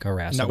sexually like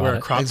harassed Not about wear a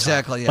it? crop top.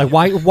 Exactly. Yeah.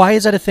 Like why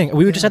is that a thing?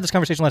 We just had this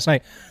conversation last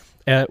night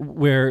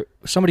where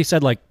somebody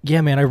said like,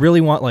 yeah, man, I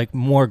really want like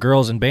more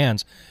girls in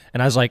bands,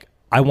 and I was like,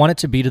 I want it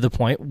to be to the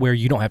point where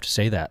you don't have to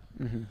say that.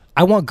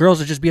 I want girls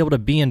to just be able to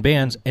be in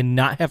bands and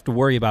not have to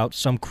worry about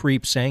some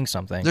creep saying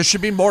something. There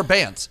should be more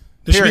bands.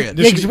 There should be- Period.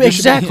 there should be- there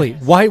should be- Exactly.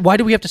 Why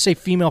do we have to say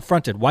female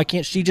fronted? Why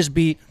can't she just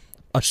be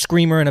a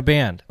screamer in a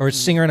band or a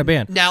singer in a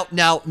band? Now,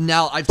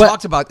 I've But-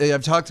 talked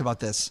about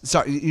this.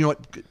 Sorry, you know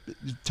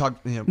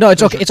what? No,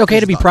 it's okay. It's okay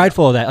to be prideful.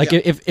 prideful of that. Like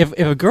Yeah. if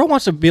a girl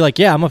wants to be like,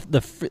 yeah, I'm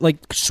like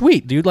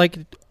sweet dude, like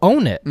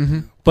own it.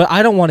 But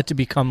I don't want it to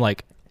become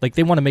like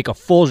they want to make a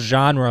full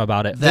genre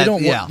about it. They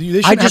don't Yeah. want. They I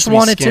shouldn't have just to be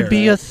want it to scared.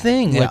 be a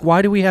thing. Yeah. Like,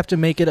 why do we have to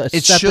make it a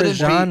It separate shouldn't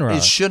genre? be.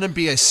 It shouldn't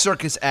be a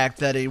circus act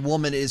that a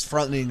woman is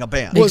fronting a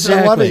band. Well, a lot of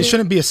Exactly. it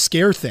shouldn't be a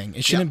scare thing.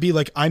 It shouldn't be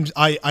like I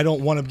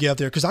don't want to get out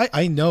there because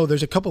I know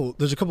there's a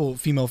couple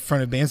female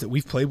fronted bands that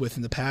we've played with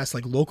in the past,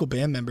 like local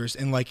band members,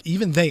 and like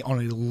even they on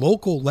a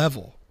local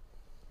level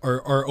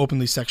are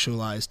openly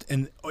sexualized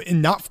and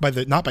not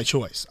by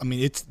choice. I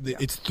mean it's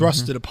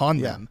thrusted upon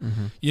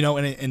them, you know,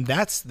 and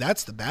that's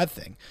the bad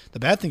thing. The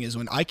bad thing is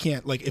when I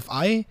can't, like, if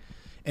I,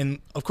 and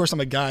of course I'm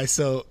a guy,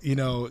 so you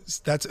know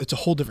it's a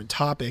whole different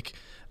topic,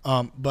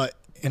 but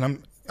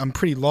I'm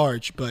pretty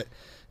large, but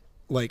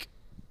like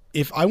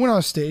if I went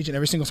on stage and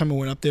every single time I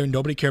went up there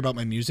nobody cared about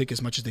my music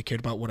as much as they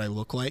cared about what I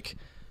look like,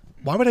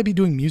 why would I be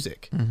doing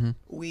music?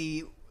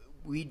 We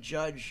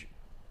judge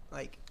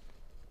like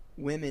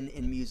women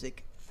in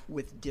music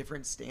with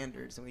different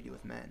standards than we do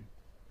with men.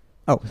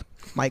 Oh,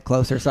 mic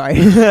closer. Sorry.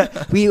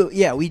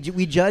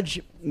 we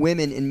judge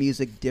women in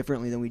music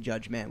differently than we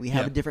judge men. We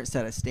have Yeah. a different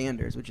set of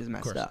standards, which is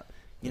messed course. up.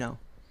 You know.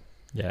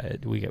 Yeah,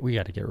 we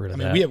got to get rid I of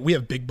mean, that. we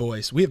have big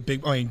boys. We have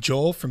big. I mean,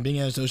 Joel from Being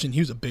As Ocean, he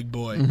was a big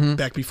boy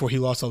back before he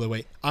lost all the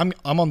weight. I'm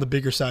on the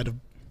bigger side of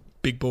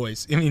big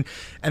boys. I mean,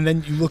 and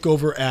then you look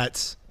over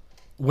at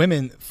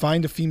women.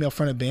 Find a female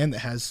fronted band that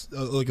has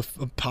like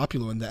a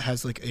popular one that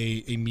has like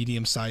a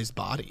medium sized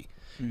body,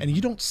 and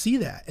you don't see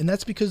that. And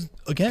that's because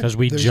again, Because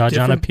we there's judge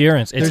on different-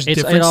 appearance. there's It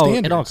different all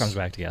standards. comes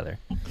back together.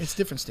 It's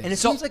different And it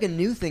standards. seems like a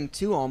new thing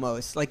too,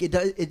 almost. Like it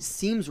does. It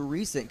seems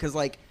recent because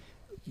like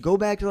go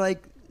back to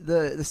like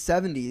the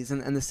 70s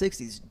and the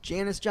 60s.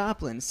 Janis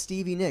Joplin,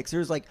 Stevie Nicks.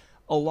 There's like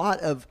a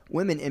lot of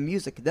women in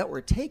music that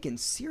were taken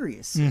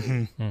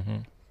seriously.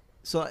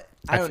 So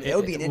I don't know. It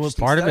would be an Well,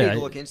 interesting part of study it, to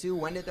I- look into.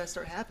 When did that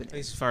start happening? At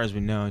least as far as we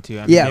know, too.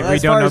 I Yeah, mean, well, we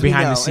as don't far know as we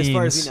behind know, the as scenes.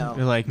 far as we know.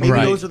 We're like, Maybe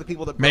Right. those are the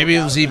people that. Maybe it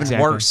broke was out. even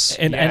Exactly. worse.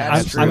 And Yeah,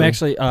 I'm that's I'm true.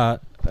 actually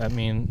I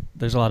mean,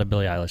 there's a lot of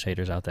Billie Eilish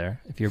haters out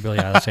there. If you're a Billie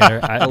Eilish hater,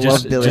 I love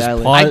just Billie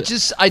Eilish.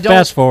 pause, I don't.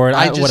 fast forward.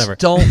 I just whatever.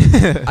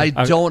 don't. I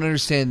don't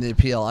understand the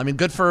appeal. I mean,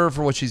 good for her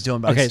for what she's doing,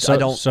 but Okay, I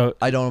don't. so-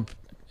 I don't.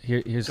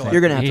 Here's Go the ahead.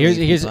 You're gonna have to here's,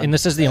 leave here's people. and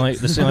this is the only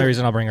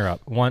reason I'll bring her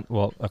up. One,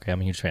 well, okay, I'm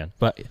a huge fan,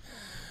 but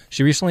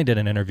She recently did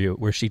an interview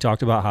where she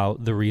talked about how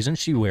the reason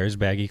she wears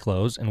baggy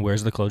clothes and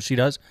wears the clothes she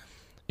does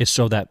is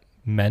so that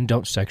men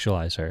don't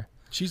sexualize her.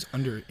 She's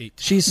under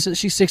 18.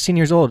 She's 16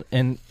 years old,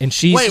 and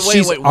she's Wait,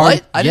 she's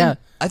what? Yeah.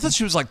 I thought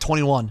she was like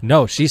 21.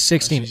 No, she's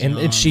 16, she's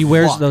and she young.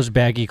 wears Fuck. those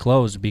baggy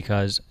clothes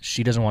because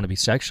she doesn't want to be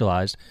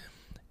sexualized.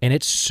 And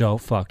it's so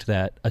fucked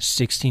that a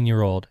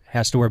 16-year-old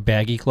has to wear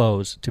baggy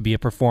clothes to be a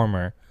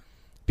performer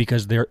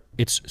because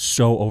it's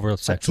so over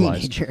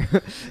sexualized.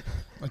 Teenager.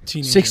 A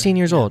teenager. 16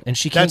 years old, and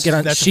she can't get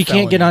on. That's a She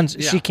can't get on.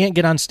 felony. Yeah. She can't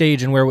get on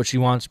stage and wear what she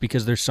wants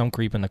because there's some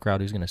creep in the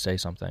crowd who's going to say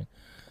something.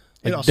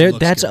 It Like, also looks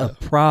that's good, a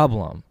though.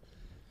 problem.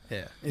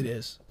 Yeah, it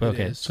is. But It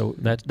okay, is. so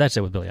that's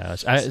it with Billie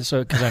Eilish. So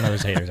because I know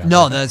there's haters. Out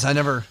No, there. that's I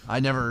never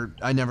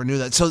knew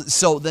that.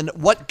 So then,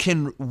 what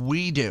can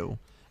we do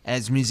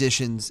as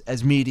musicians,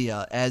 as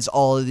media, as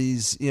all of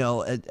these,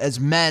 as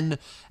men,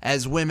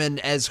 as women,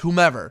 as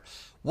whomever?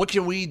 What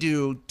can we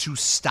do to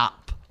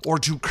stop or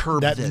to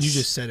curb That this? you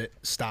just said it.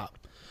 Stop.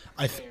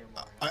 I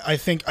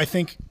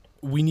think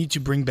we need to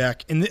bring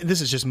back. And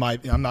this is just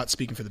I'm not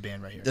speaking for the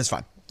band right here. That's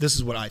fine. This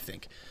is what I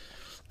think.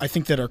 I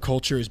think that our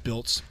culture is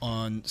built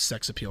on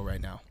sex appeal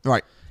right now.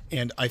 Right.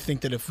 And I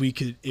think that if we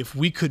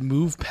could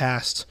move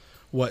past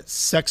what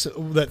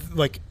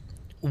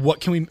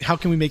how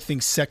can we make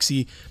things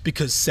sexy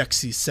because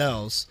sexy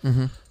sells?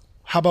 Mm-hmm.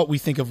 How about we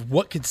think of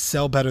what could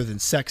sell better than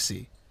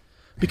sexy?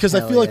 Because I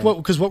Hell feel like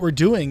yeah. what we're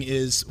doing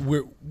is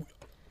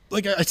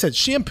like I said,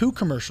 shampoo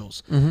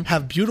commercials Mm-hmm.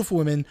 have beautiful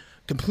women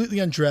completely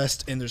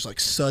undressed and there's like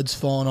suds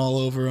falling all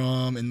over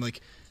them and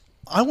like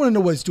I want to know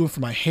what it's doing for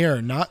my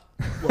hair, not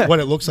what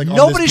it looks like. on this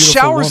Nobody beautiful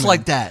showers woman.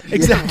 like that.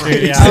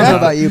 Exactly. Yeah. I don't know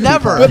about you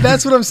Never. people. But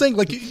that's what I'm saying.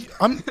 Like,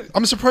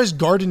 I'm surprised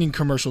gardening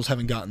commercials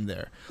haven't gotten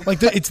there.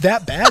 Like, it's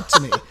that bad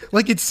to me.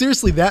 Like, it's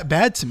seriously that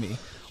bad to me.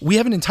 We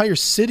have an entire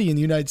city in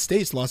the United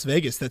States, Las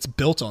Vegas, that's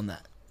built on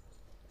that.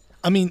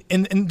 I mean,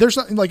 and there's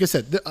not, like I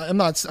said, I'm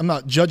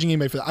not judging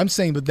anybody for that. I'm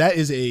saying, but that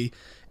is a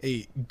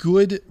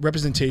good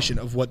representation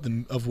of what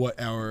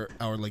our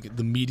like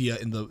the media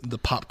and the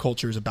pop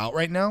culture is about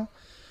right now.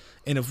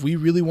 And if we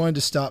really wanted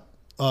to stop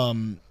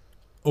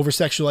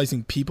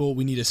over-sexualizing people,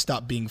 we need to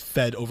stop being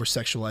fed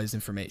over-sexualized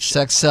information.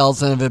 Sex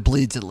sells, and if it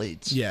bleeds, it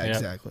leads. Yeah, Yep.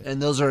 exactly. And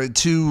those are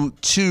two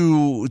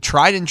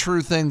tried and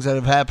true things that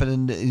have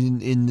happened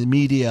in the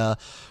media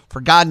for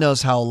God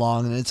knows how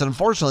long, and it's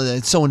unfortunately that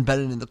it's so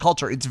embedded in the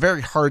culture. It's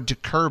very hard to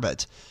curb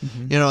it.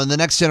 Mm-hmm. In the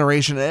next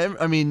generation,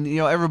 I mean,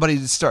 everybody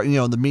start,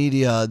 the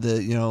media,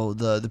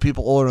 the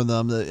people older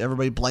than them,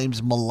 everybody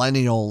blames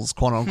millennials,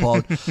 quote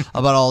unquote,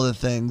 about all the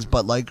things.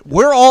 But like,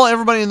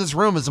 everybody in this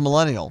room is a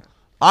millennial.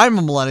 I'm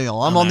a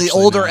millennial. I'm on the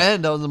actually older not.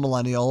 end of the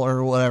millennial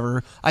or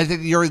whatever. I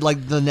think you're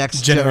like the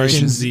next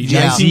Generation Z.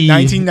 Yeah.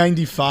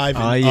 1995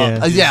 and Oh,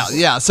 yeah. up.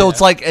 Yeah. So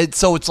it's like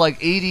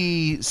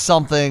 80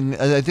 something.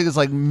 I think it's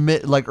like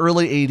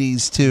early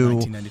 80s to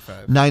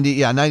 1995.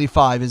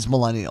 95 is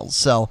millennials.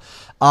 So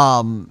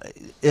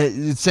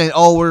it's saying,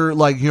 we're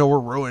like, we're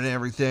ruining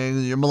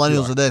everything. Your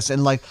millennials are this,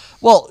 and like,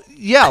 well,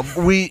 yeah,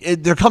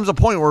 there comes a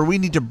point where we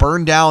need to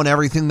burn down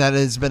everything that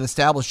has been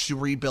established to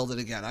rebuild it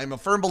again. I'm a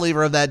firm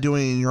believer of that,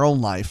 doing it in your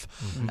own life,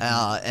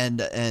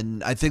 and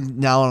I think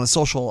now on a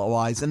social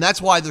wise, and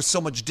that's why there's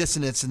so much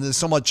dissonance and there's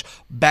so much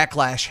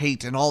backlash,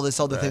 hate, and all this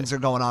other things are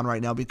going on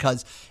right now,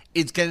 because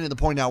it's getting to the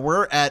point now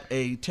we're at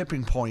a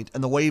tipping point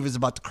and the wave is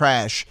about to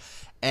crash.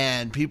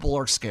 And people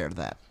are scared of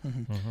that.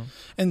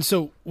 And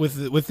so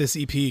with this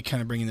EP,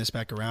 kind of bringing this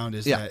back around,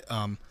 is Yeah.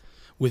 that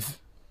with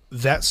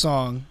that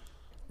song,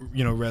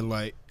 Red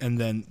Light, and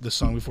then the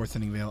song before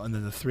Thinning Veil, and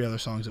then the 3 other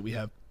songs that we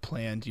have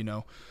planned,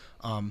 the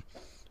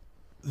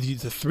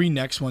 3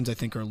 next ones I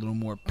think are a little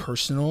more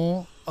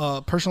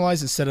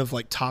personalized instead of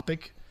like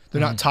topic.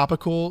 They're not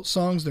topical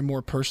songs; they're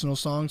more personal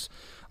songs,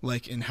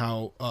 like in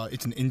how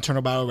it's an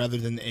internal battle rather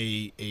than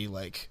a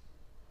like.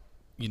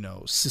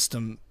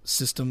 System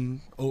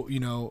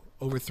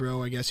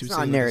overthrow, I guess you would It's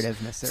say. not a narrative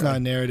It's necessarily. not a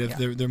narrative.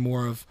 Yeah. They're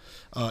more of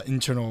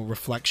internal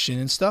reflection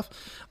and stuff.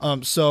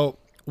 So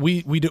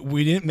we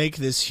didn't make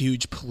this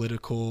huge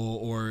political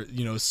or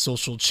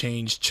social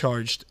change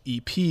charged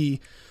EP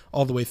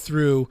all the way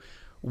through.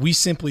 We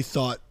simply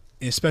thought,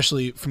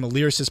 especially from a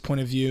lyricist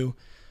point of view,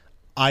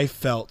 I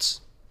felt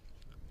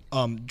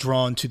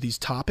drawn to these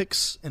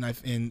topics,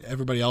 and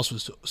everybody else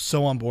was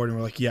so on board, and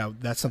we're like, yeah,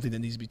 that's something that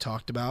needs to be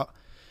talked about.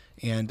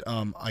 And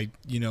and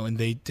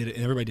they did it,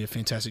 and everybody did a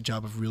fantastic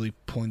job of really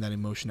pulling that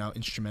emotion out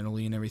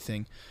instrumentally and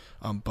everything.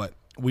 But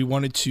we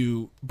wanted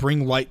to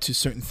bring light to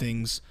certain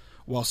things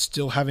while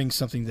still having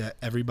something that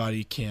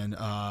everybody can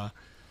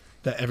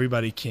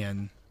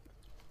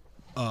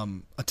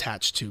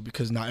attach to,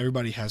 because not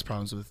everybody has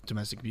problems with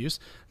domestic abuse,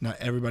 not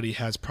everybody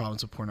has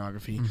problems with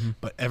pornography,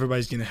 but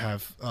everybody's going to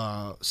have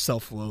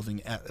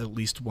self-loathing at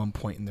least one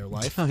point in their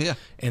life. Oh, yeah.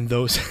 And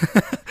those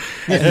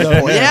Point in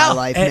my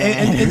life,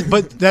 man. and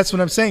but that's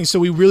what I'm saying. So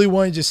we really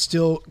wanted to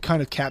still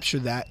kind of capture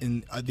that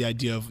in the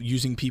idea of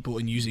using people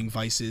and using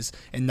vices,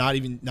 and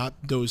not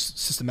those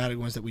systematic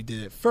ones that we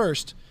did at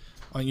first,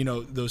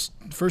 those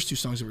first 2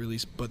 songs that we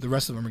released, but the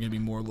rest of them are going to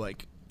be more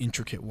like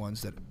intricate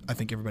ones that I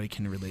think everybody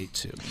can relate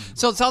to.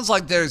 So it sounds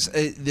like there's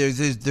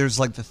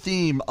like the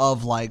theme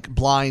of like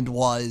Blind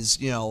was,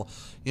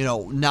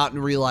 not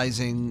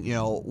realizing,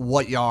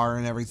 what you are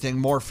and everything.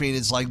 Morphine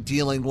is like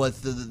dealing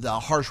with the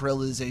harsh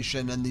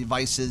realization and the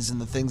vices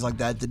and the things like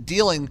that, the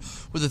dealing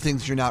with the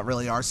things you're not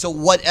really are. So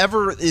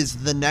whatever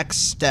is the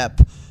next step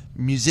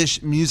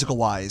musical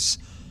wise,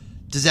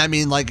 does that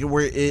mean like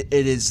it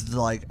is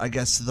like, I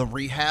guess, the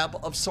rehab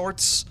of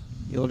sorts?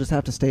 You'll just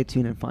have to stay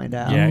tuned and find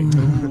out. Yeah.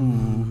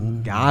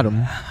 Got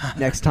him.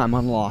 Next time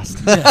on Lost.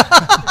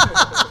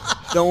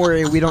 Don't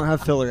worry, we don't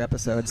have filler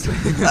episodes.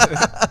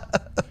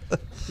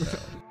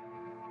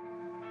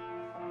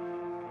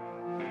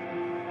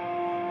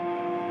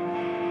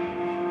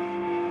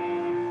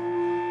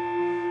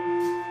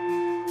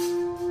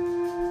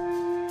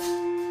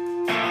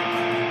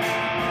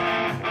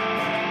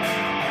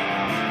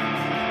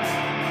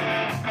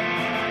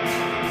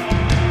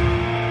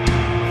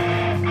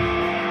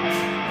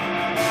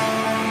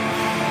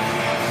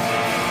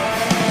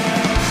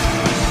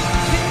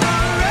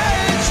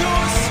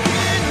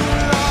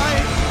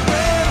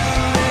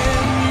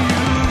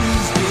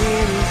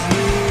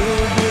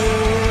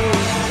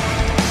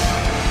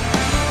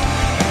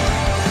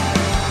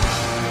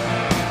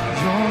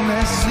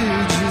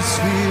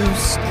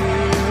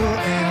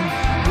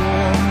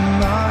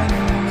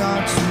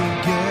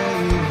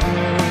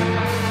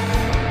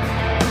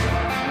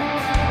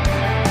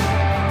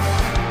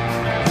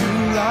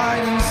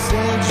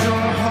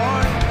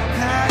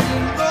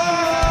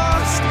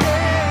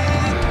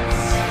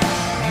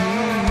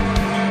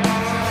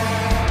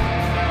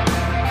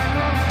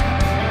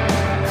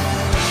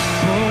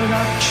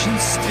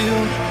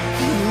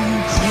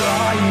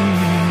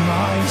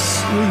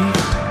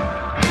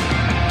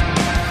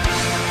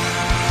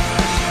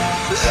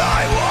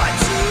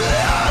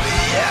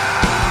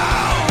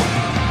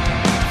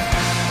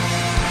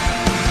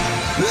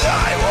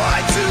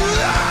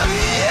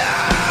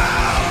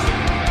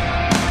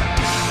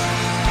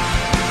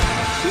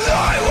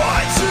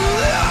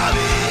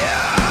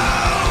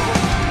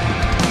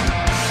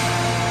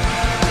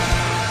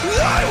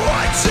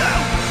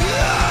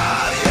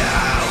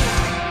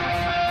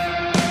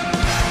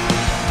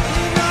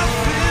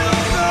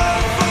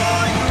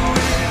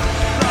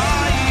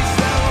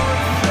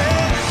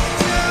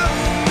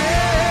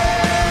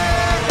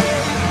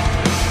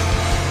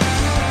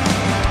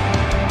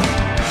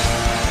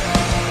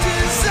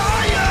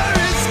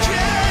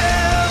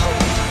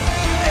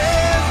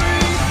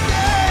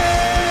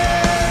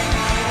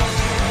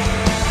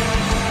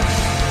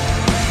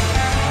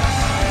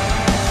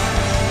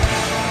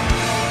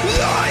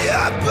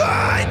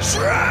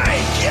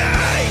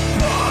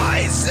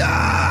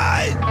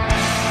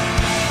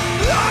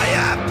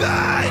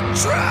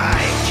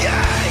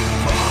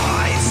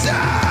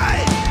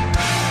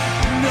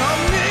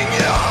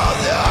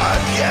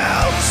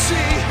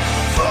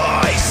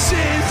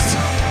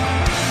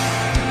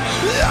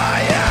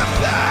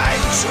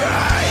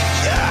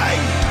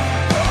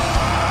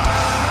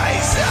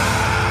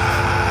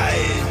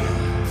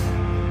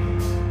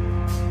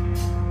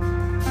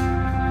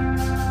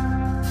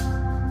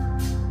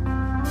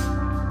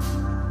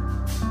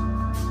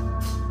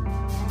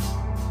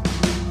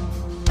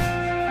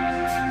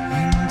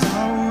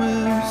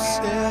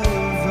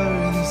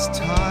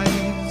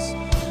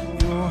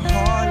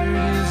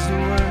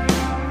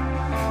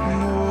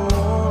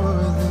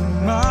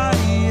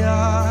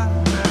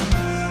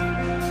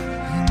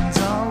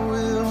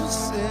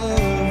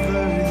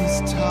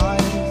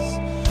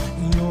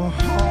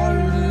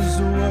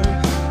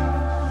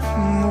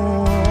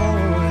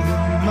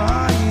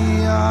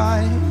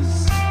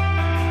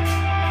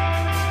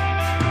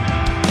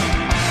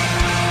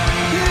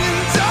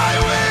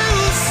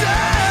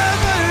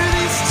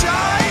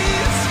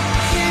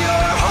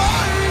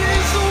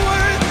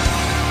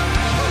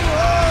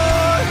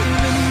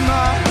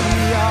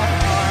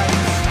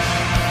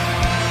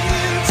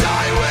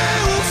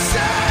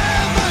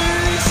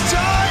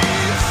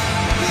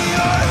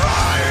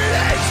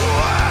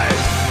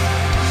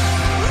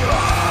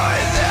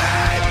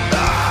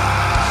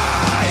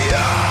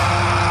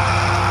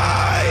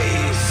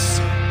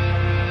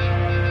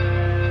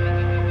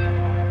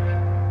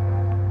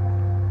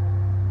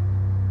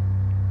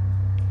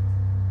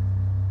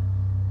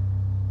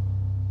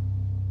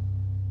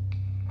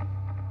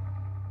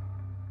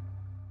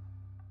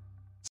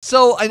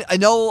 So I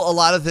know a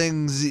lot of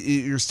things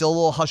you're still a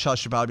little hush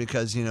hush about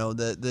because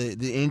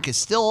the ink is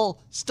still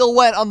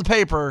wet on the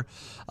paper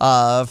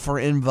for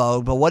In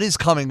Vogue. But what is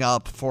coming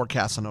up for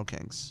Castle No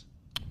Kings?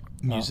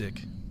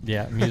 Music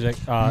Yeah, music.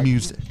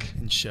 Music.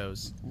 and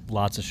shows.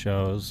 Lots of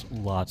shows,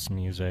 lots of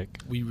music.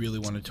 We really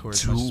want to tour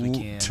as much as we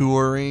can.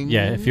 Touring.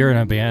 Yeah, if you're in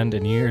a band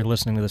and you're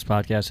listening to this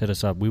podcast, hit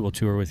us up. We will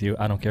tour with you.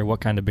 I don't care what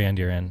kind of band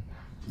you're in.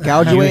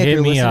 Gouge You away if hit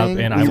you're me up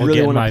listening. and we I will really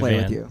get in wanna my play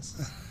van. with you.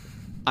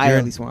 I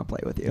at least want to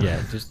play with you.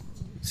 Yeah, just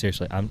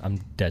seriously, I'm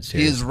dead He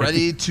serious. is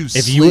ready to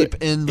if you- sleep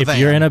in the van. If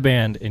you're in a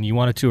band and you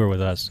want to tour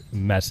with us,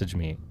 message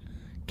me.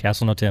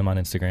 Castle No Tim on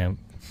Instagram,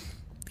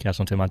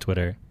 Castle No Tim on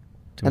Twitter.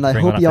 And I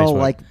Bring hope on y'all Facebook.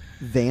 like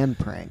van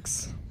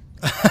pranks.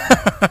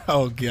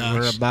 Oh gosh.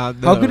 We're about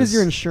How good is those.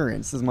 your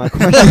insurance? Is my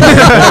question.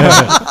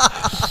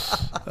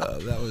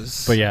 That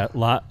was. But yeah,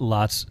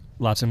 lots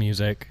of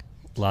music,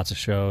 lots of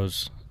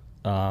shows.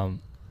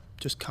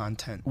 Just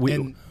content.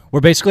 We're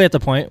basically at the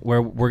point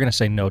where we're gonna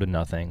say no to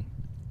nothing.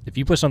 If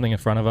you put something in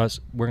front of us,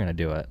 we're gonna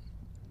do it,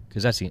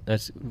 because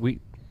we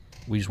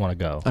just want to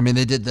go. I mean,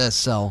 they did this,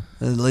 so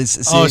at least.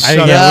 Oh, see,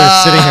 shut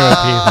We're sitting here with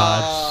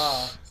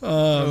Peapod.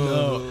 Oh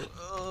no.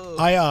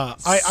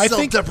 I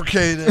think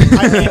self-deprecating.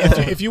 I mean,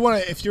 if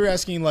you're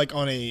asking like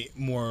on a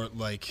more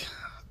like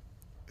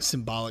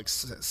symbolic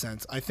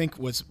sense, I think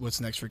what's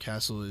next for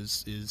Castle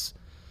is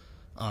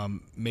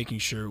making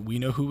sure we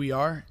know who we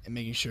are and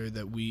making sure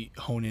that we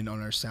hone in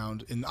on our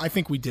sound. And I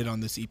think we did on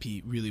this EP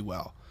really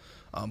well.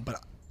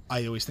 But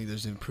I always think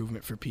there's an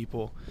improvement for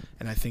people,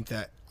 and I think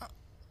that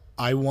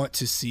I want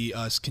to see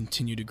us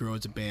continue to grow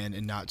as a band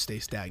and not stay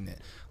stagnant.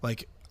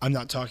 Like, I'm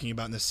not talking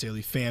about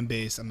necessarily fan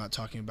base. I'm not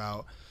talking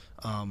about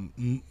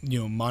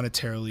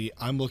monetarily.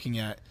 I'm looking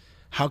at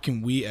how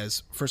can we,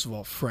 as first of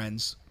all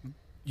friends,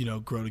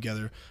 grow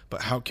together,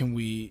 but how can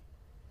we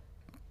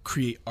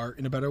create art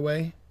in a better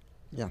way?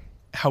 Yeah.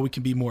 How we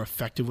can be more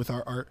effective with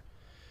our art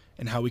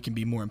and how we can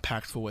be more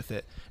impactful with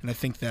it. And I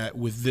think that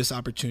with this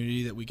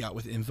opportunity that we got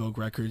with In Vogue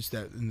Records,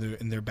 that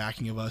in their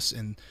backing of us,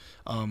 and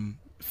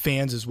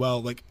fans as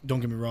well, like, don't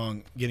get me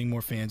wrong, getting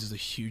more fans is a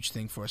huge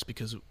thing for us,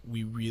 because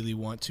we really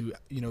want to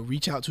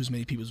reach out to as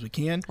many people as we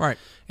can, Right.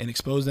 and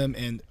expose them.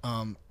 And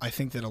I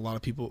think that a lot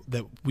of people,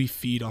 that we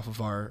feed off of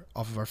our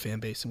fan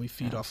base, and we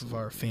feed off of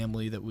our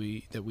family that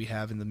we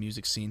have in the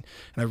music scene,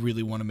 and I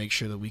really want to make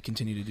sure that we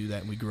continue to do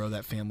that and we grow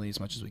that family as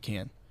much as we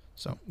can.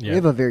 So We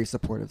have a very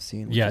supportive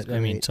scene. Which Yeah, is I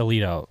mean, great.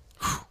 Toledo.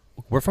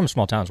 We're from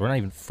small towns. We're not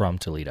even from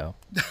Toledo.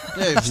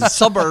 Yeah,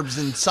 suburbs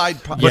and side.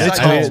 But side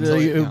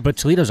towns, but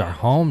Toledo's our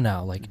home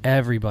now. Like,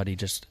 everybody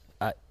just,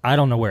 I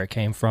don't know where it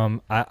came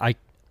from. I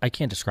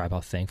can't describe how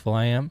thankful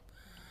I am.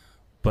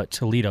 But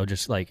Toledo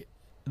just, like,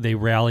 they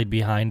rallied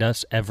behind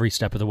us every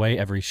step of the way.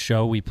 Every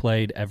show we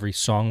played, every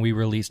song we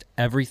released,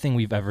 everything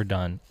we've ever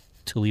done,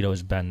 Toledo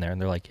has been there. And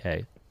they're like,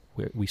 hey,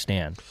 we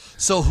stand.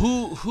 So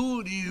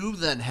who do you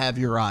then have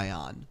your eye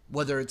on,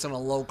 whether it's on a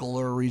local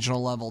or a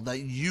regional level, that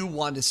you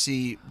want to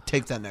see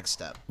take that next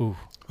step? Ooh.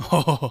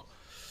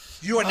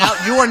 You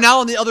are now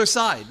on the other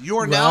side. You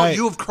are now Right.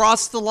 you have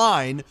crossed the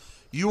line.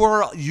 You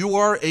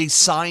are a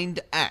signed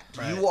act.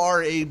 Right. You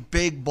are a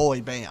big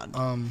boy band.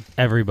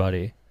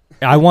 Everybody.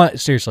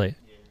 Seriously,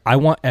 I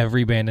want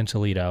every band in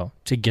Toledo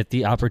to get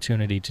the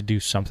opportunity to do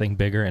something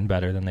bigger and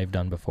better than they've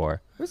done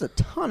before. There's a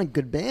ton of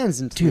good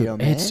bands in Dude, Toledo,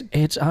 man.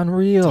 it's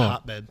unreal. it's a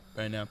hotbed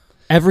right now.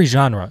 Every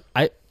genre.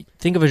 I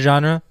think of a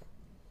genre,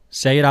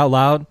 say it out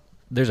loud.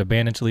 There's a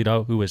band in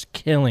Toledo who is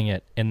killing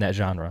it in that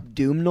genre.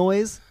 Doom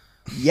Noise.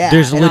 Yeah,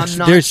 There's and I'm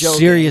not joking.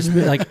 serious,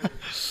 like,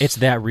 it's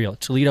that real.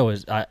 Toledo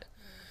is. I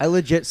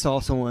legit saw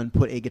someone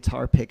put a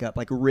guitar pickup,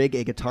 like rig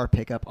a guitar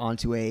pickup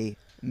onto a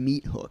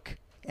meat hook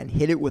and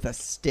hit it with a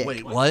stick.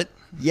 Wait, what?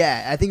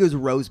 Yeah, I think it was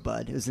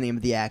Rosebud. It was the name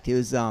of the act. It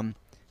was I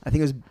think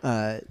it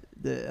was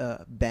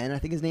Ben. I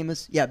think his name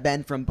is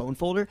Ben from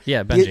Bonefolder.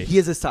 Yeah, Benji. He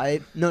has a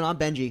side. No, not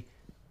Benji,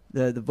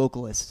 the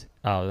vocalist.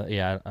 Oh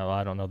yeah,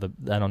 I don't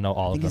know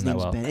all I of think his them that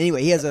name's well. Ben.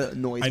 Anyway, he has a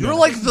noise. I know. You're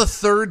like the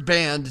third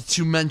band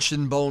to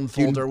mention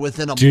Bonefolder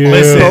within a Dude.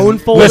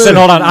 month. Bonefolder. Listen,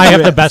 hold on. I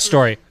have the best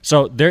story.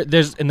 So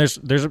there's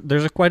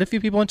quite a few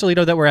people in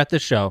Toledo that were at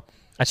this show.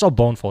 I saw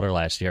Bonefolder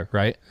last year,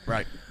 right?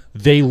 Right.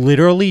 They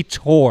literally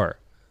tore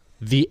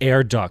the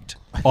air duct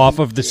off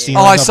of the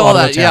ceiling. Oh, I of saw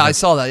Ottawa that. Yeah, Tavern. I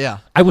saw that. Yeah.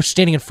 I was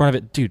standing in front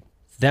of it, dude.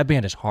 That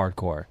band is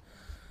hardcore.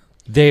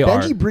 They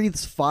are. Benji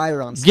breathes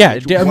fire on Yeah,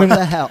 stage. I what mean-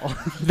 the hell?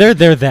 They're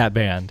that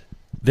band.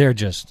 They're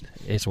just.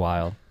 It's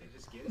wild.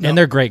 And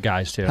they're great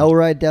guys too.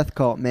 Hellride Death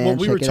Cult, man. What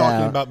we were check it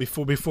talking out. about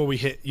before we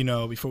hit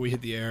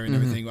the air and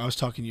everything. I was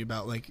talking to you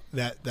about like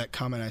that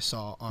comment I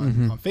saw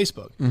on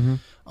Facebook.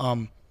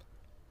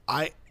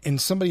 And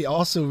somebody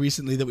also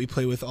recently that we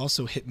play with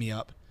also hit me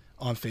up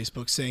on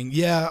Facebook saying,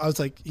 yeah, I was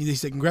like, they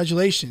said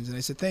congratulations, and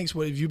I said thanks.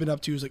 What have you been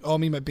up to? He was like, oh,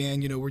 me and my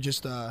band, we're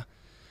just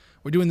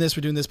we're doing this,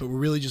 but we're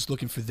really just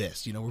looking for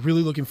this. We're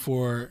really looking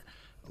for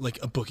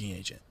like a booking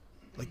agent.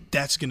 Like,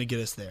 that's gonna get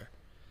us there.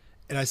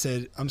 And I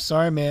said, I'm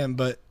sorry, man,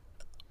 but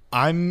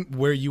I'm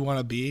where you want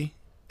to be,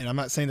 and I'm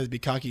not saying that to be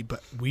cocky,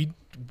 but we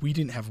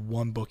didn't have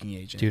one booking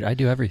agent. Dude, I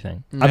do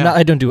everything. Yeah.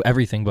 I don't do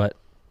everything, but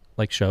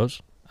like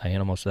shows, I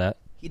handle most of that.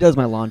 He does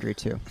my laundry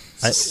too.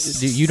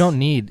 Dude, you don't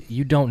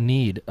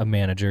need a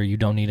manager. You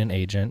don't need an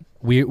agent.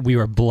 We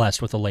were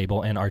blessed with a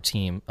label and our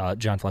team.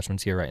 John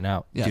Fleshman's here right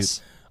now. Yes.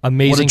 Dude,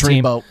 amazing What a dream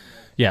team. boat.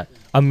 Yeah,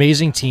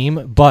 amazing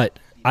team. But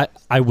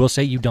I will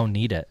say you don't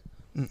need it.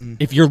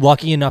 If you're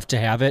lucky enough to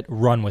have it,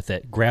 run with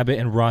it. Grab it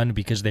and run,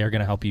 because they are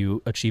going to help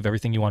you achieve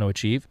everything you want to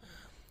achieve.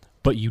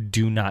 But you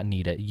do not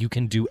need it. You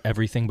can do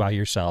everything by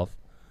yourself.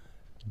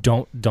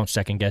 Don't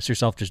second guess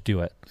yourself. Just do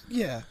it.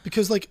 Yeah,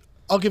 because like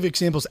I'll give you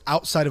examples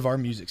outside of our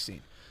music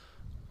scene.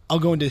 I'll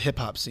go into the hip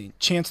hop scene.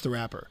 Chance the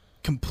Rapper,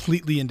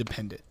 completely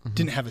independent.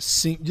 Didn't have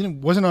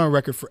wasn't on a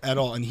record for at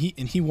all, and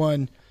he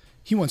won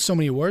so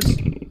many awards.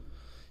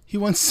 He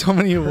won so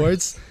many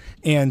awards.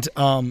 And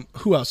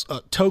who else?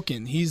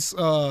 Token. He's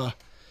a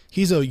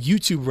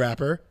YouTube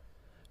rapper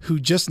who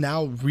just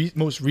now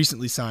most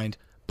recently signed,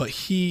 but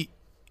he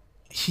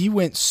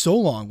went so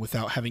long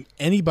without having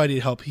anybody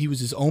to help. He was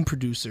his own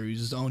producer. He was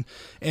his own,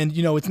 and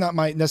it's not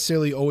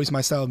necessarily always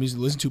my style of music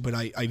to listen to, but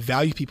I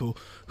value people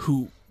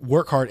who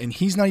work hard. And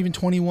he's not even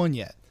 21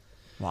 yet.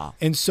 Wow.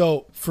 And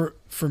so for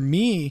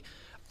me,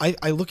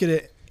 I look at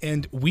it,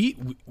 and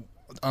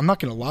I'm not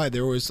going to lie,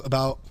 there was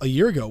about a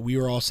year ago, we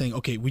were all saying,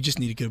 okay, we just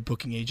need to get a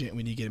booking agent and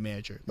we need to get a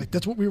manager. Like,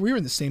 that's what we were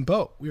in the same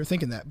boat. We were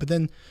thinking that. But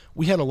then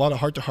we had a lot of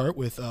heart-to-heart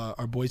with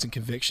our boys in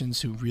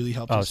Convictions who really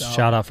helped us out.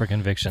 Shout out for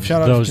Convictions.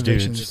 Shout out Those for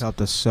Convictions. dudes.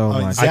 Helped us so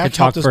much. Zach I could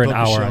talk helped us for an book the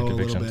hour show on a little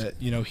Convictions.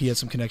 bit. He had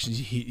some connections.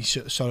 He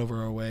shot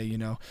over our way,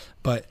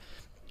 But,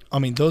 I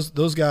mean, those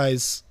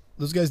guys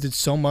did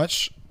so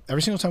much.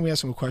 Every single time we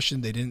asked them a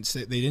question, they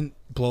didn't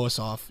blow us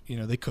off.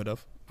 They could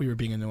have. We were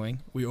being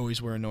annoying. We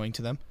always were annoying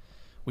to them.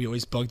 We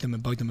always bugged them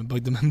and bugged them and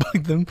bugged them and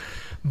bugged them.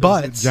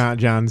 But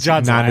John's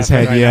John's nodding his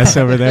laughing head right yes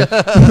over there.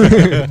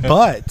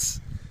 but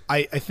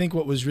I think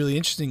what was really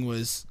interesting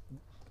was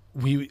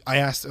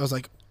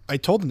I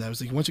told them that. I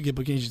was like, once you get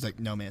booking, he's like,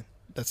 no, man,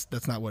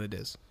 that's not what it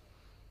is.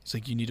 It's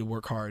like, you need to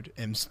work hard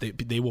and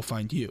they will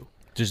find you.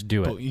 Just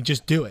do it. But you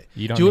just do it.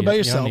 You don't do it need by it.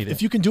 You don't yourself. need it.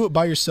 If you can do it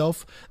by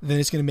yourself, then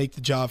it's going to make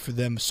the job for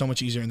them so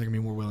much easier, and they're going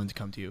to be more willing to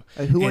come to you.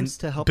 Who And wants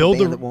to help build a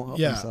band a- that won't help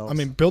yeah, themselves? I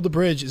mean, build the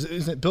bridge.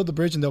 Isn't it build the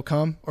bridge and they'll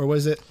come, or what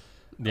is it?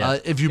 Yeah.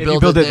 If you If build, you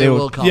build it, it, they they will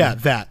will- come. Yeah,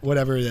 that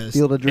whatever it is.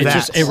 Field of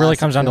Dreams. it really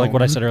comes down to like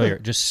what I Classic said film. earlier.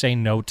 Just say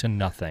no to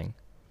nothing.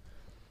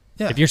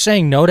 Yeah. If you're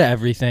saying no to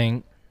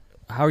everything,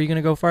 how are you going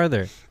to go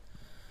farther?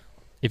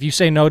 If you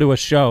say no to a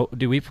show,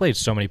 dude, we played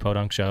so many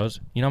Podunk shows.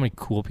 You know how many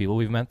cool people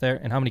we've met there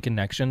and how many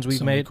connections we've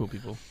So many made? cool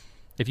people.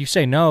 If you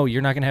say no,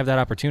 you're not going to have that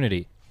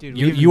opportunity. Dude,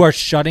 You are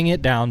shutting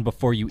it down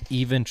before you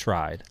even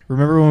tried.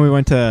 Remember when we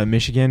went to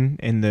Michigan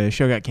and the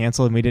show got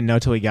canceled and we didn't know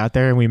till we got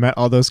there and we met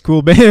all those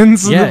cool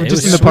bands Yeah, it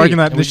just was in the parking sweet,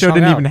 lot. and The we show hung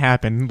didn't out. even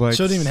happen. Like,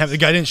 So didn't even have the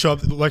guy didn't show up.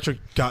 The electric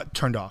got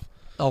turned off.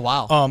 Oh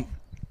wow.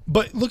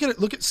 But look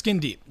at Skin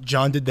Deep.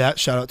 John did that.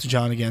 Shout out to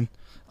John again.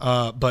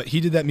 But he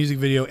did that music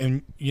video,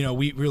 and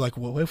we were like,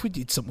 well, what if we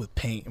did something with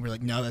paint? And we're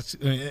like, no, that's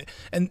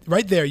and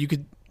right there you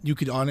could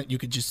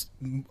just.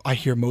 I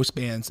hear most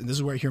bands, and this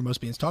is where I hear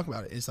most bands talk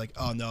about it. It's like,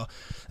 oh no,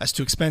 that's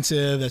too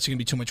expensive. That's gonna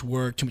be too much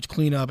work, too much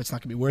cleanup. It's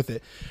not gonna be worth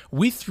it.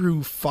 We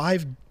through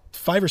five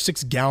or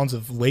 6 gallons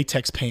of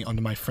latex paint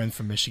onto my friend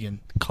from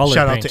Michigan. Colored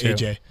Shout out paint, to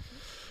too. AJ.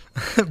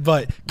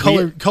 But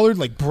colored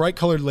like bright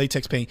colored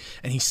latex paint,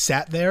 and he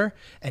sat there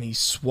and he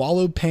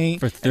swallowed paint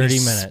For and 30 he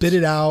minutes. spit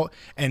it out,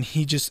 and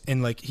he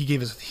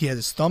had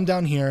his thumb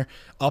down here,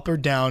 up or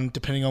down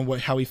depending on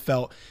how he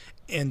felt,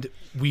 and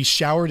we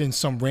showered in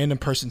some random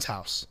person's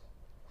house.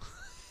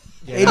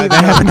 They didn't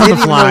that happened on the even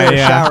know fly. they were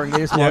Yeah, showering. They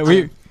just walked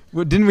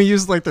in. didn't we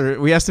use like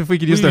we asked if we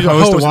could use We their used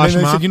a hose to wash and then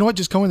them they off. said, you know what,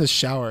 just go in the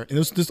shower. And it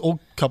was this old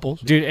couple,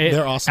 Dude,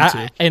 they're awesome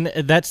too. And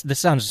this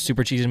sounds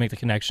super cheesy to make the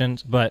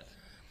connections, but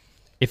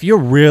if you're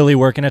really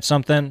working at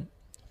something,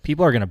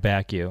 people are going to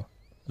back you.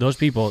 Those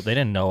people, they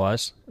didn't know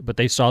us, but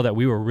they saw that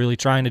we were really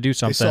trying to do They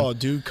something. saw a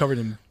dude covered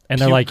in And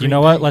they're puke like, you green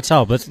know what? paint. Let's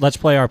help. Let's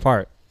play our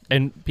part.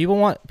 And people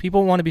want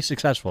to be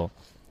successful.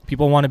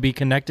 People want to be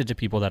connected to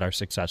people that are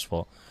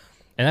successful.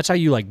 And that's how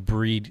you like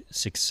breed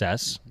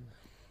success.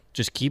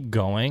 Just keep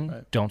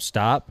going. Don't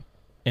stop.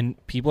 And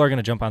people are going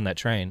to jump on that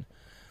train.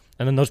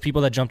 And then those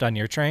people that jumped on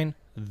your train,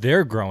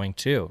 they're growing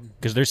too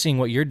because they're seeing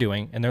what you're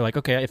doing and they're like,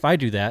 okay, if I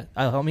do that,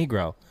 that'll help me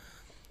grow.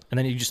 And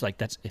then you just like,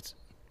 it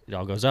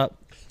all goes up.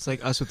 It's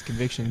like us with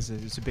Convictions.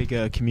 It's a big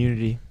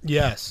community.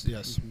 Yes.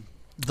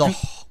 Go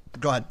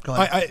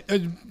ahead.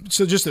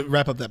 So just to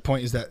wrap up that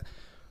point is that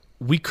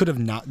we could have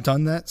not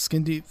done that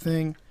Skin Deep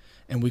thing,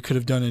 and we could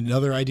have done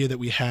another idea that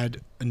we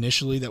had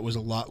initially that was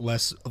a lot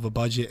less of a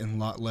budget and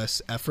a lot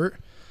less effort.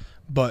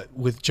 But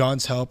with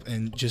John's help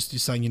and just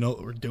deciding,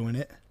 we're doing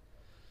it,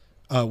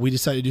 we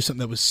decided to do something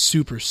that was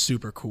super,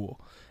 super cool.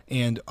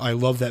 And I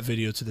love that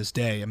video to this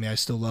day. I mean, I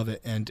still love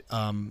it. And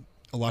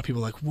a lot of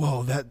people are like,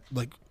 whoa,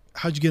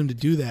 how'd you get him to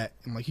do that?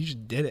 I'm like, he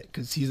just did it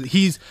because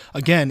he's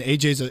again,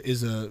 AJ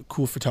is a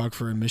cool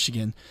photographer in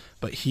Michigan,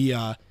 but he's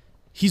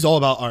all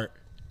about art.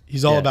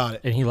 He's all Yeah. about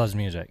it, And he loves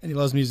music. and he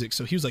loves music.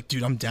 So he was like,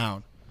 dude, I'm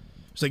down.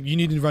 It's like, you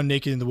need to run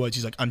naked in the woods.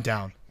 He's like, I'm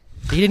down.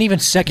 He didn't even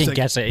He's second like,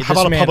 guess it. how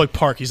This about man- a public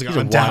park? He's like, He's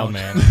I'm a down, wild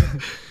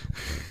man.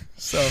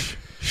 So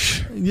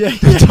yeah.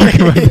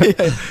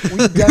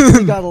 We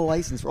definitely got a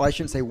license. Well, I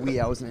shouldn't say we.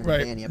 I wasn't in the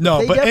band Right. yet. No,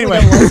 they but definitely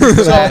anyway. got a license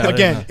for So that.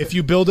 again, if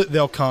you build it,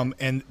 they'll come,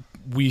 and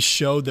we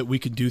showed that we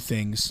could do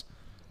things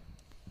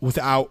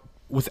without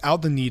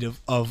the need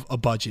of a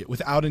budget,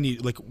 without a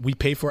need, like we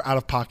pay for it out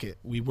of pocket.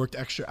 We worked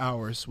extra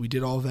hours. We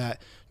did all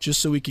that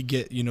just so we could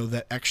get,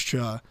 that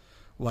extra,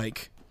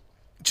 like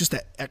just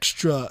that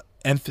extra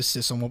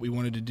emphasis on what we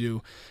wanted to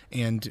do.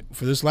 And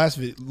for this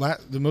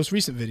the most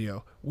recent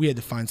video, we had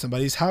to find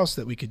somebody's house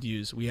that we could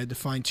use. We had to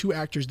find 2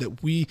 actors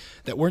that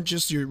weren't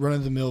just your run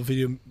of the mill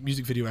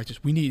music video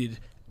actors. We needed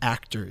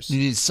actors. You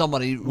need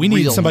somebody. We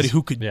needed somebody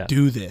who could Yeah.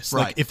 do this.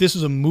 Right. Like if this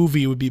was a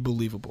movie, it would be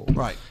believable.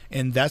 Right.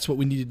 And that's what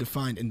we needed to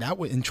find.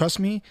 And trust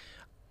me,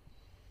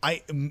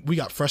 we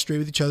got frustrated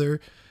with each other.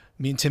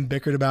 Me and Tim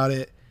bickered about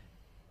it.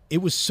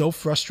 It was so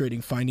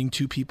frustrating finding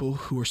two people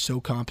who were so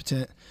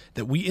competent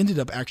that we ended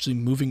up actually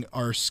moving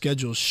our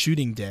scheduled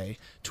shooting day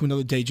to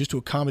another day just to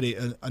accommodate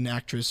an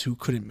actress who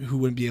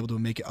wouldn't be able to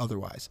make it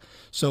otherwise.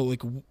 So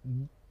like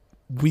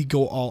we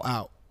go all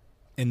out,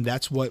 and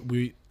that's what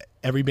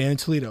every band in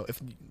Toledo. If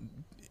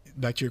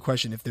back to your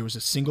question, if there was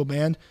a single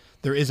band,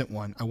 there isn't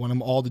one. I want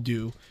them all to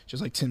do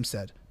just like Tim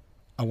said.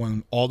 I want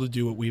them all to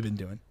do what we've been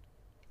doing.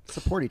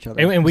 Support each other.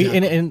 And we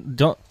Exactly. and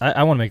don't.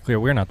 I want to make clear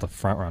we're not the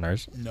front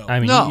runners. No. I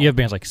mean, No. you have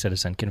bands like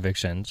Citizen,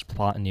 Convictions,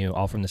 Plot and You,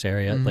 all from this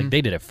area. Like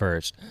they did it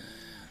first,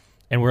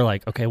 and we're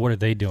like, okay, what are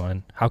they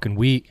doing? How can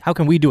we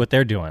do what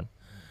they're doing?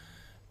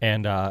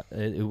 And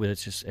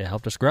it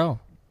helped us grow.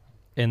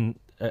 And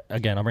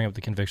again, I'll bring up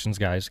the Convictions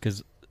guys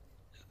because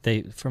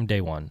they from day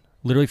one,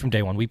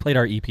 we played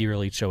our EP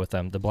release show with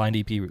them, the Blind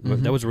EP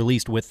that was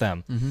released with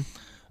them.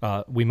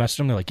 We messaged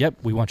them. They're like,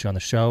 "Yep, we want you on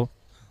the show.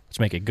 Let's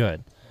make it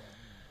good."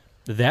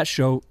 That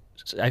show,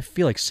 I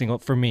feel like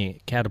for me,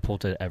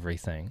 catapulted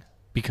everything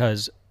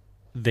because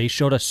they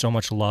showed us so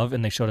much love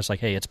and they showed us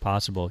like, hey, it's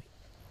possible.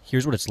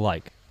 Here's what it's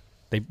like.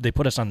 They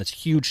put us on this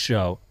huge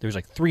show. There was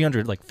like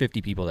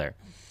 350 people there.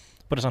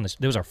 Put us on this.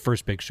 That was our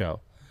first big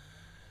show.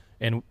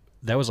 And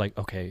that was like,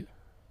 okay,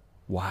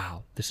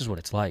 wow, this is what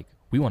it's like.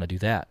 We want to do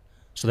that.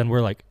 So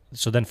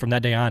then from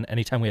that day on,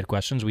 anytime we had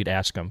questions, we'd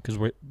ask them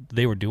because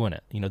they were doing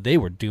it. They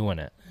were doing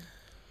it.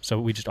 So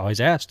we just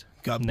always asked.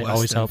 God And they bless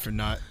always them helped. for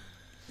not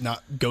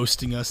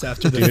ghosting us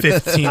after the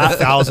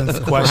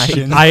 15,000th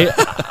question.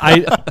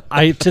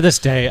 I to this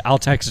day I'll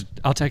text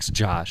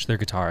Josh, their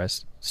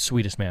guitarist,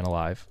 sweetest man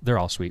alive. They're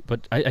all sweet,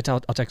 but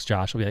I'll text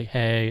Josh. I'll be like,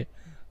 hey,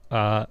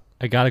 I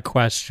got a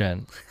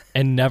question,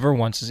 and never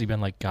once has he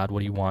been like, God, what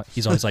do you want?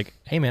 He's always like,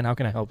 hey man, how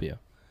can I help you?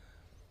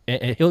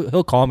 And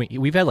he'll call me.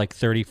 We've had like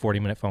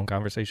 30-40 minute phone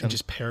conversations. And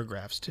just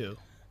paragraphs too.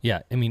 Yeah,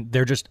 I mean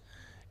they're just,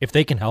 if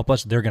they can help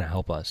us, they're gonna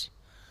help us.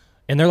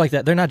 And they're like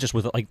that. They're not just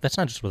with that's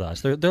not just with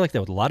us. They're like that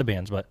with a lot of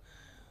bands, but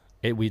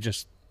they're great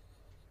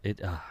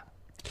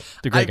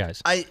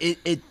guys.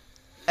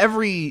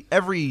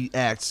 Every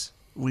act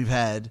we've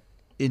had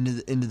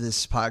into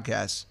this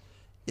podcast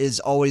is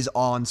always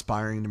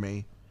awe-inspiring to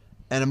me,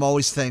 and I'm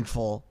always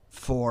thankful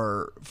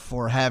for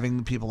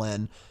having people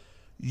in.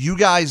 You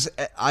guys,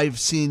 I've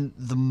seen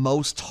the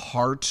most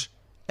heart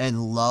and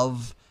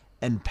love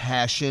and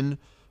passion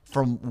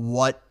from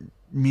what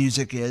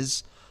music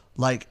is.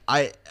 Like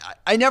I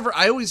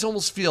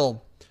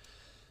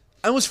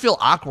always feel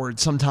awkward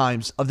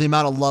sometimes of the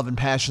amount of love and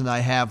passion that I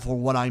have for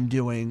what I'm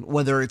doing,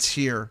 whether it's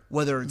here,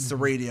 whether it's the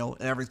radio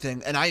and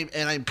everything. And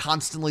I'm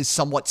constantly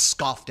somewhat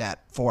scoffed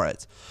at for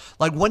it.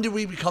 Like, when did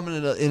we become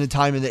in a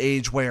time in the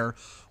age where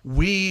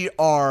we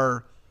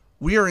are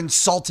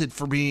insulted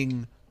for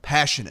being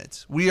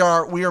passionate? We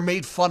are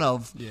made fun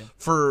of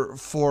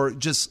for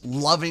just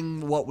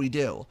loving what we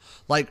do.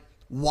 Like,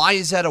 why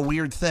is that a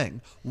weird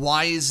thing?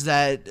 Why is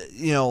that,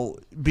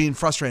 being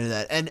frustrated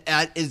at? And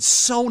it's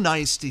so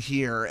nice to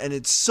hear, and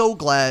it's so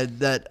glad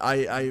that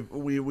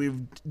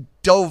we've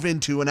dove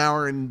into an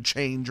hour and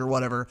change or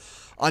whatever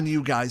on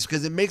you guys,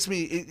 because it makes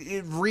me,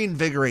 it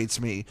reinvigorates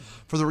me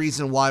for the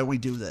reason why we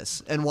do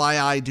this and why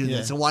I do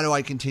this and why do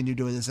I continue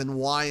doing this and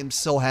why I'm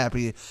so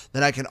happy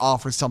that I can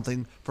offer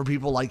something for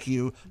people like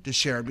you to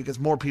share, because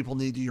more people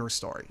need your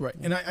story. Right.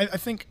 And I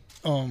think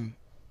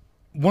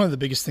one of the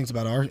biggest things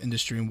about our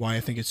industry and why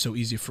I think it's so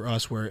easy for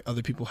us where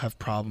other people have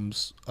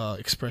problems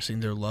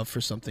expressing their love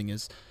for something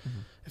is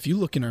if you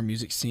look in our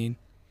music scene,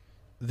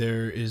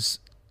 there is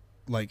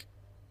like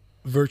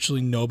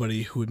virtually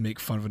nobody who would make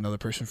fun of another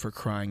person for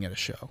crying at a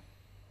show.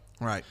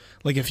 Right.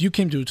 Like, if you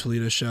came to a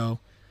Toledo show,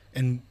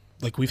 and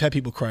like we've had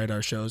people cry at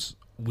our shows,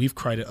 we've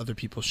cried at other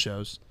people's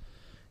shows,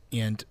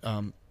 and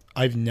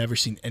I've never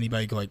seen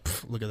anybody go like,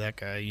 look at that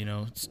guy,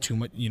 it's too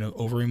much,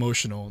 over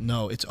emotional.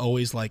 No, it's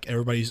always like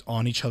everybody's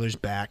on each other's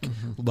back,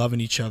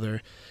 loving each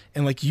other.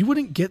 And like, you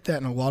wouldn't get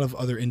that in a lot of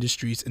other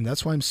industries. And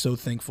that's why I'm so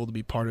thankful to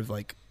be part of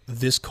like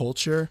this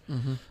culture.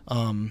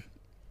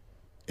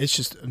 It's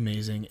just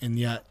amazing. And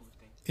yet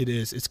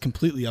it's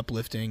completely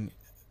uplifting.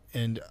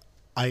 And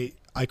I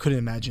couldn't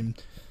imagine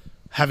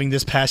having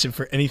this passion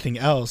for anything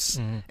else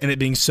and it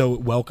being so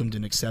welcomed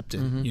and accepted,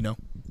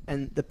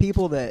 And the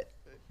people that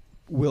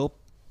will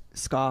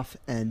scoff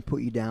and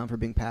put you down for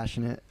being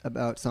passionate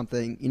about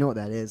something, you know what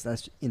that is?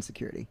 That's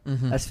insecurity.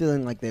 That's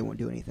feeling like they won't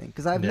do anything.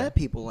 Because I've met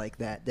people like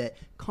that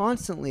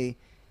constantly,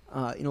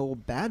 will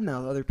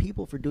badmouth other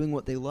people for doing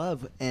what they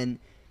love, and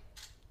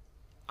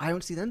I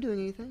don't see them doing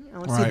anything. I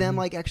don't see them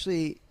like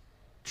actually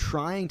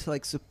trying to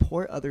like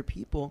support other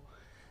people,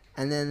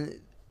 and then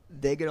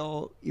they get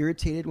all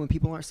irritated when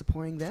people aren't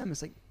supporting them.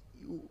 It's like,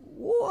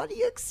 what do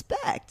you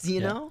expect?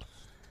 You know?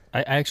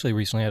 I actually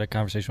recently had a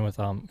conversation with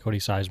Cody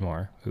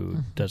Sizemore, who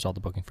does all the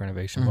booking for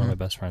Innovation, one of my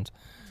best friends.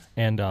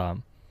 And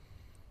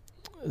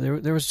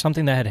there was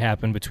something that had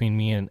happened between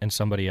me and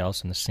somebody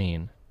else in the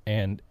scene.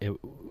 And it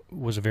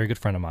was a very good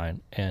friend of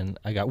mine. And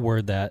I got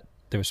word that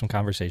there was some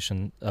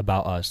conversation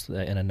about us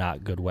in a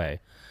not good way.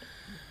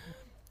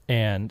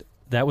 And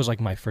that was like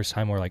my first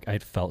time where like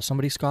I'd felt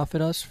somebody scoff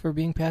at us for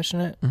being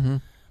passionate. Mm-hmm.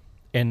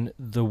 And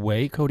the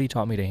way Cody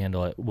taught me to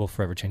handle it will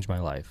forever change my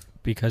life.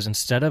 Because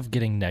instead of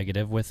getting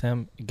negative with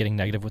him, getting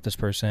negative with this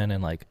person,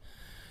 and like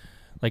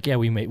yeah,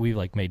 we made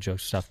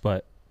jokes and stuff,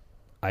 but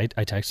I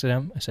texted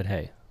him. I said,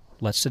 hey,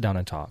 let's sit down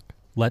and talk.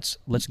 Let's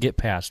get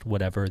past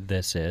whatever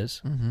this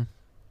is,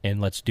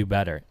 and let's do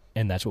better.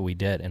 And that's what we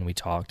did. And we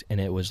talked, and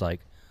it was like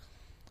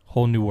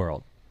whole new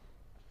world.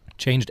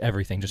 Changed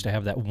everything just to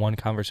have that one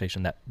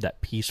conversation,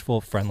 that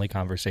peaceful, friendly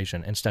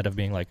conversation, instead of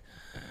being like,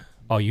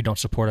 oh, you don't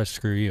support us,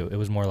 screw you. It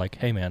was more like,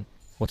 hey, man,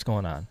 what's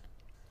going on?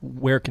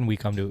 Where can we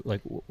come to?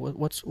 Like,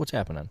 what's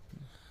happening?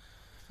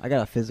 I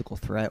got a physical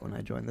threat when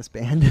I joined this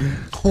band.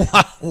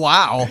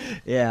 Wow.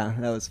 Yeah,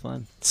 that was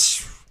fun.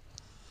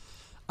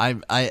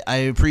 I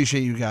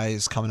appreciate you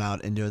guys coming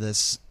out and doing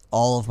this.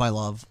 All of my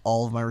love,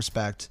 all of my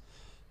respect.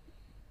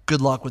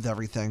 Good luck with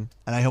everything,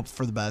 and I hope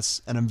for the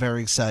best. And I'm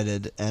very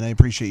excited, and I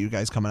appreciate you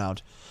guys coming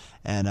out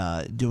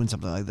and doing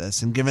something like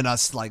this and giving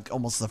us like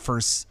almost the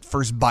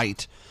first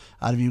bite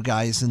out of you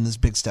guys in this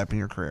big step in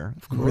your career.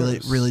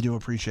 Really do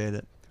appreciate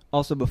it.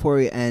 Also, before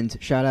we end,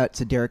 shout out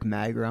to Derek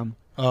Magrum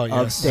Oh, of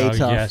yes. Stay Oh,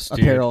 Tough yes, dude.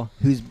 Apparel,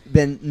 who's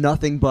been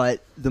nothing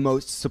but the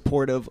most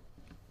supportive,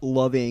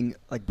 loving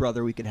like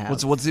brother we could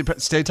have. What's the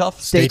Stay Tough?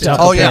 Stay Tough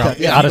Oh, Apparel.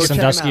 yeah. Out of Go check 'em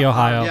Sandusky, out.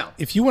 Ohio. Yeah.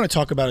 If you want to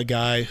talk about a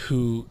guy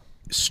who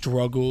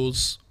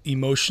struggles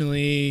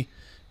emotionally,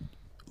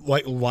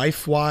 like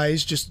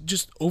life-wise,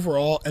 just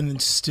overall, and then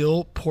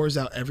still pours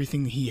out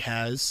everything he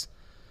has,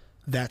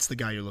 that's the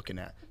guy you're looking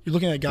at. You're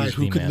looking at a guy He's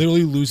who the could man.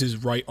 literally lose his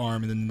right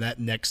arm, and then that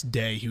next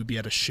day he would be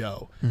at a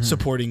show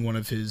supporting one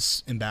of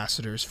his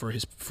ambassadors for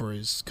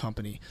his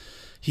company.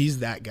 He's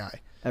that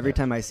guy. Every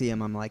time I see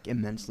him, I'm like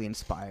immensely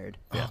inspired.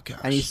 Oh gosh.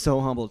 And he's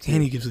so humble too.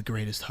 And he gives the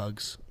greatest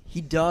hugs.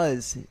 He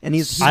does, and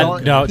he's I- all,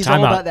 no, he's time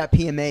all out. about that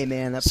PMA,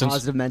 man. That Since-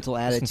 positive mental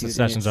attitude. Since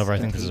the and session's it's over, I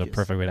think this is a contagious.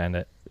 perfect way to end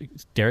it.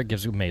 Derek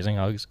gives amazing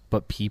hugs,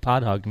 but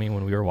Peapod hugged me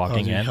when we were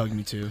walking He in. hugged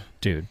me too.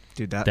 Dude,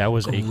 Dude, that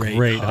was a Great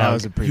great hug. that hug.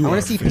 was a pretty. You I are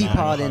want to see phenomenal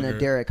Peapod in a hugger.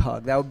 Derek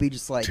hug. That would be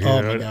just like. Dude,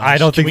 Oh my gosh. I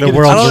don't Can think we the get a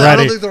world's touch? I don't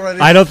ready. think they're ready.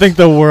 I don't think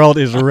the world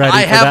is ready.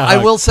 I for have. that I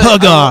hug. will say.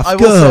 Hug off, I will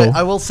go. say.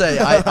 I will say.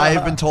 I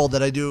have been told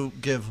that I do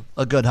give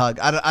a good hug.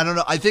 I don't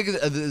know. I think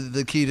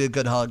the key to a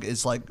good hug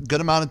is like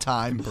good amount of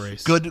time,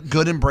 Embrace.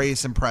 good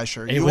embrace and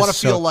pressure. It You was want to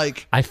so- feel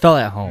like I felt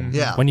at home.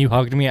 Yeah. When you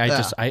hugged me, I Yeah.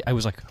 just I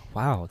was like,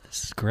 wow,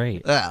 this is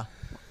great. yeah.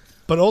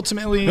 But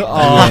ultimately,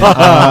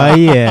 Oh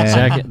yeah.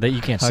 Zach, that you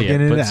can't see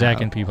Hugging it, it but Zach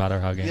out. and Peapod are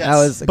hugging. Yeah. That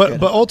was. A but good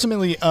but hug.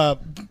 ultimately,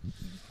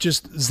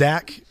 just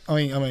Zach.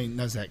 I mean,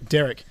 not Zach.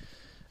 Derek.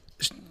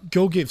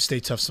 Go give Stay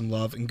Tough some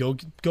love and go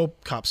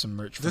cop some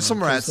merch. from There's them,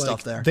 some rad 'cause, like,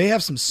 stuff there. They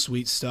have some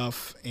sweet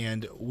stuff,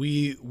 and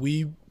we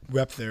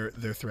rep their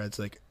threads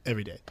like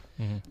every day.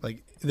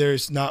 Like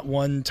there's not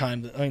one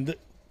time that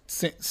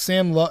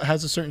Sam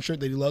has a certain shirt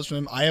that he loves from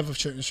them. I have a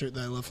certain shirt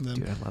that I love from them.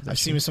 Dude, I love that I've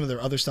seen some of their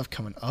other stuff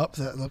coming up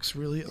that looks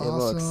really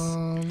looks-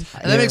 awesome. And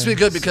that makes me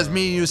good because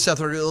me and you,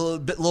 Seth, are a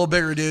little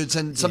bigger dudes,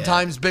 and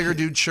sometimes bigger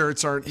dude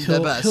shirts aren't the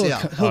best.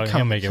 Yeah.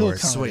 He'll make it work.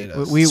 Sweet. accommodate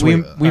us. We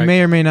Sweet.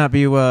 may or may not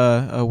be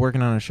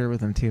working on a shirt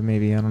with him too.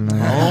 Maybe I don't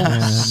know.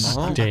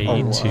 Stay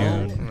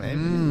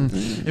tuned.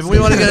 If we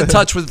want to get in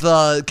touch with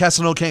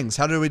Castle No Kings,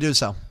 how do we do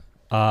so?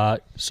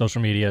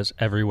 Social medias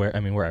everywhere.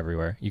 I mean, we're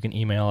everywhere. You can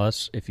email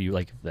us if you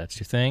like. If that's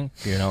your thing.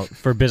 You know,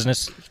 for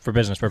business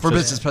purposes. For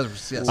business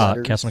purposes, yes.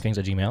 Letters.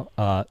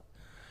 CastleNoKings@gmail.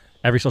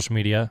 Every social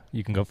media,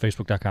 you can go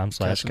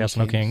facebook.com/CastleNoKings. Castle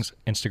No Kings.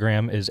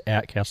 Instagram is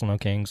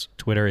 @CastleNoKings.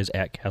 Twitter is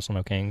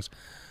 @CastleNoKings.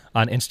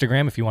 On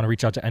Instagram, if you want to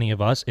reach out to any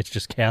of us, it's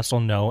just Castle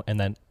No and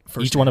then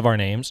First each one of our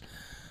names.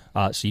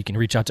 So you can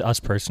reach out to us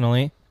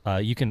personally.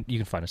 You can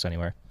find us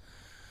anywhere.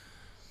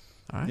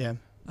 Yeah.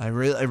 I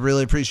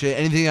really appreciate it.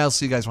 Anything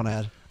else you guys want to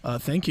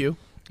add? Thank you.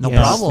 No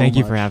Yes, problem. Thank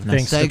you for having us.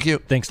 Thanks. Thank you.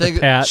 Thanks Thank to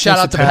you. Pat. Shout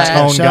out to Thanks Pat.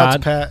 Tone Shout out God. to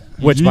Pat.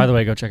 Which, by the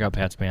way, go check out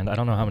Pat's band. I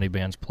don't know how many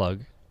bands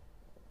plug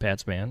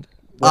Pat's band.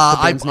 What's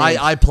the band's name?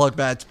 I plug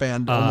Bat's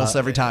band almost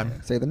every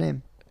time. Say the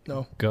name.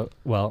 No.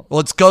 Well, Well,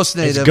 it's Ghost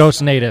Native. it's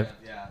Ghost Native.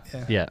 Yeah.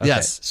 Yeah. Okay.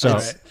 Yes. So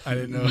It's- I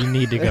didn't know. you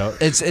need to go.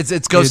 It's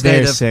Dude, Ghost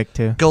they're Native. sick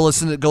too. Go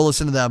listen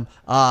to them.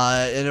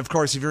 And of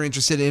course, if you're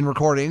interested in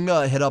recording,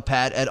 hit up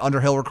Pat at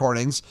Underhill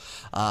Recordings.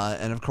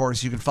 And of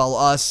course, you can follow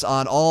us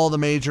on all the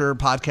major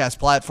podcast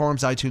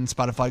platforms: iTunes,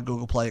 Spotify,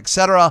 Google Play,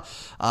 etc.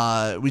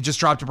 We just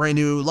dropped a brand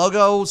new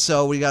logo,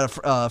 so we got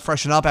to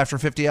freshen up after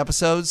 50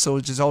 episodes, so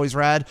which is always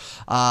rad.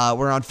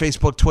 We're on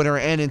Facebook, Twitter,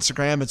 and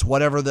Instagram. It's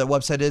whatever the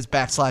website is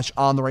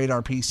 /On the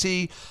Radar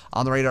PC,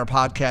 On the Radar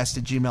Podcast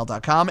at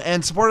gmail.com,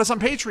 and support us on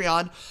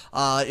Patreon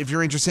if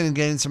you're interested in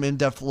getting some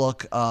in-depth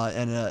look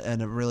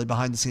and a really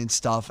behind-the-scenes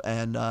stuff,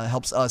 and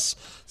helps us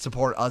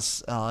support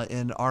us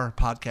in our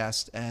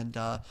podcast. And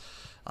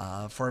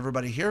for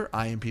everybody here,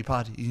 I am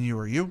Peapod. You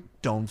are you.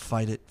 Don't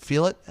fight it,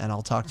 feel it. And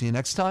I'll talk to you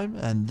next time.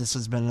 And this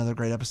has been another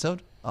great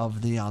episode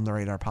of the On the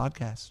Radar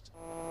podcast.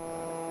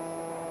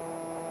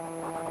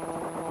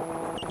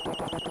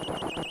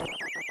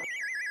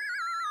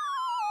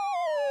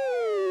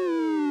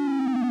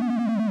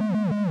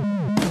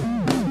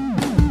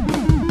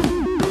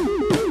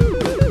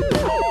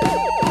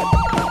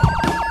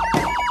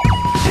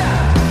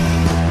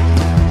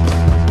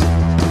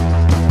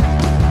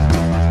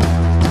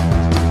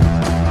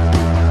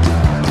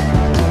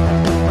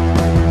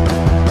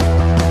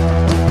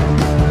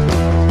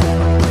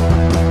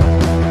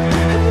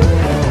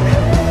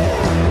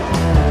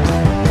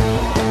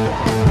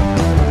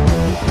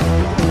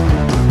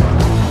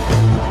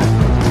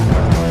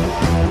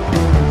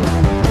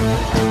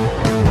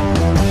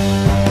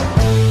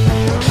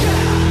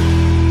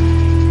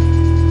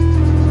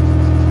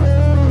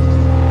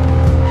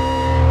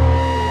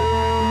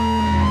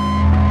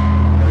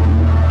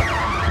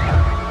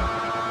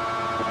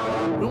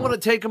 We want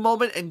to take a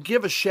moment and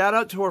give a shout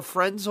out to our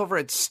friends over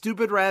at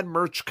Stupid Rad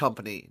Merch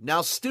Company.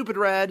 Now, Stupid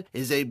Rad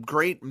is a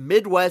great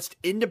Midwest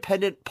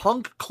independent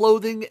punk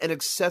clothing and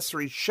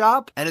accessory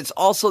shop, and it's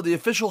also the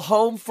official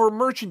home for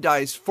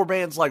merchandise for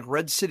bands like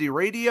Red City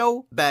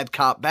Radio, Bad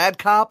Cop,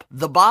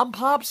 The Bomb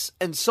Pops,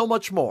 and so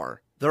much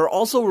more. They're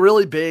also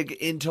really big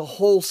into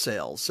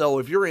wholesale, so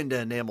if you're into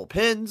enamel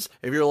pins,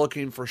 if you're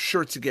looking for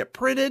shirts to get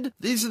printed,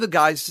 these are the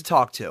guys to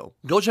talk to.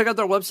 Go check out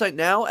their website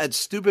now at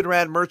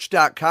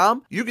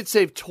stupidradmerch.com. You can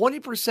save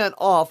 20%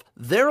 off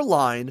their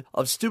line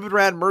of Stupid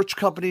Rad Merch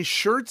Company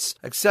shirts,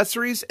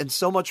 accessories, and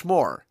so much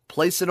more.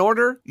 Place an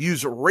order,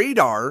 use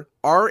RADAR,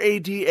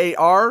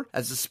 R-A-D-A-R,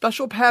 as a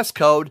special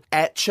passcode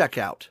at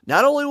checkout.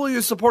 Not only will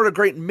you support a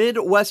great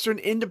Midwestern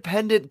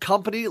independent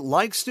company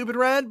like Stupid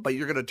Rad, but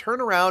you're going to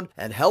turn around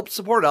and help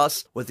support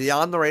us with the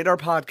On the Radar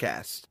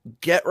podcast.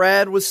 Get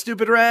rad with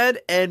Stupid Rad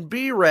and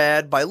be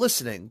rad by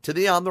listening to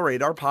the On the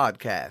Radar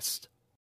podcast.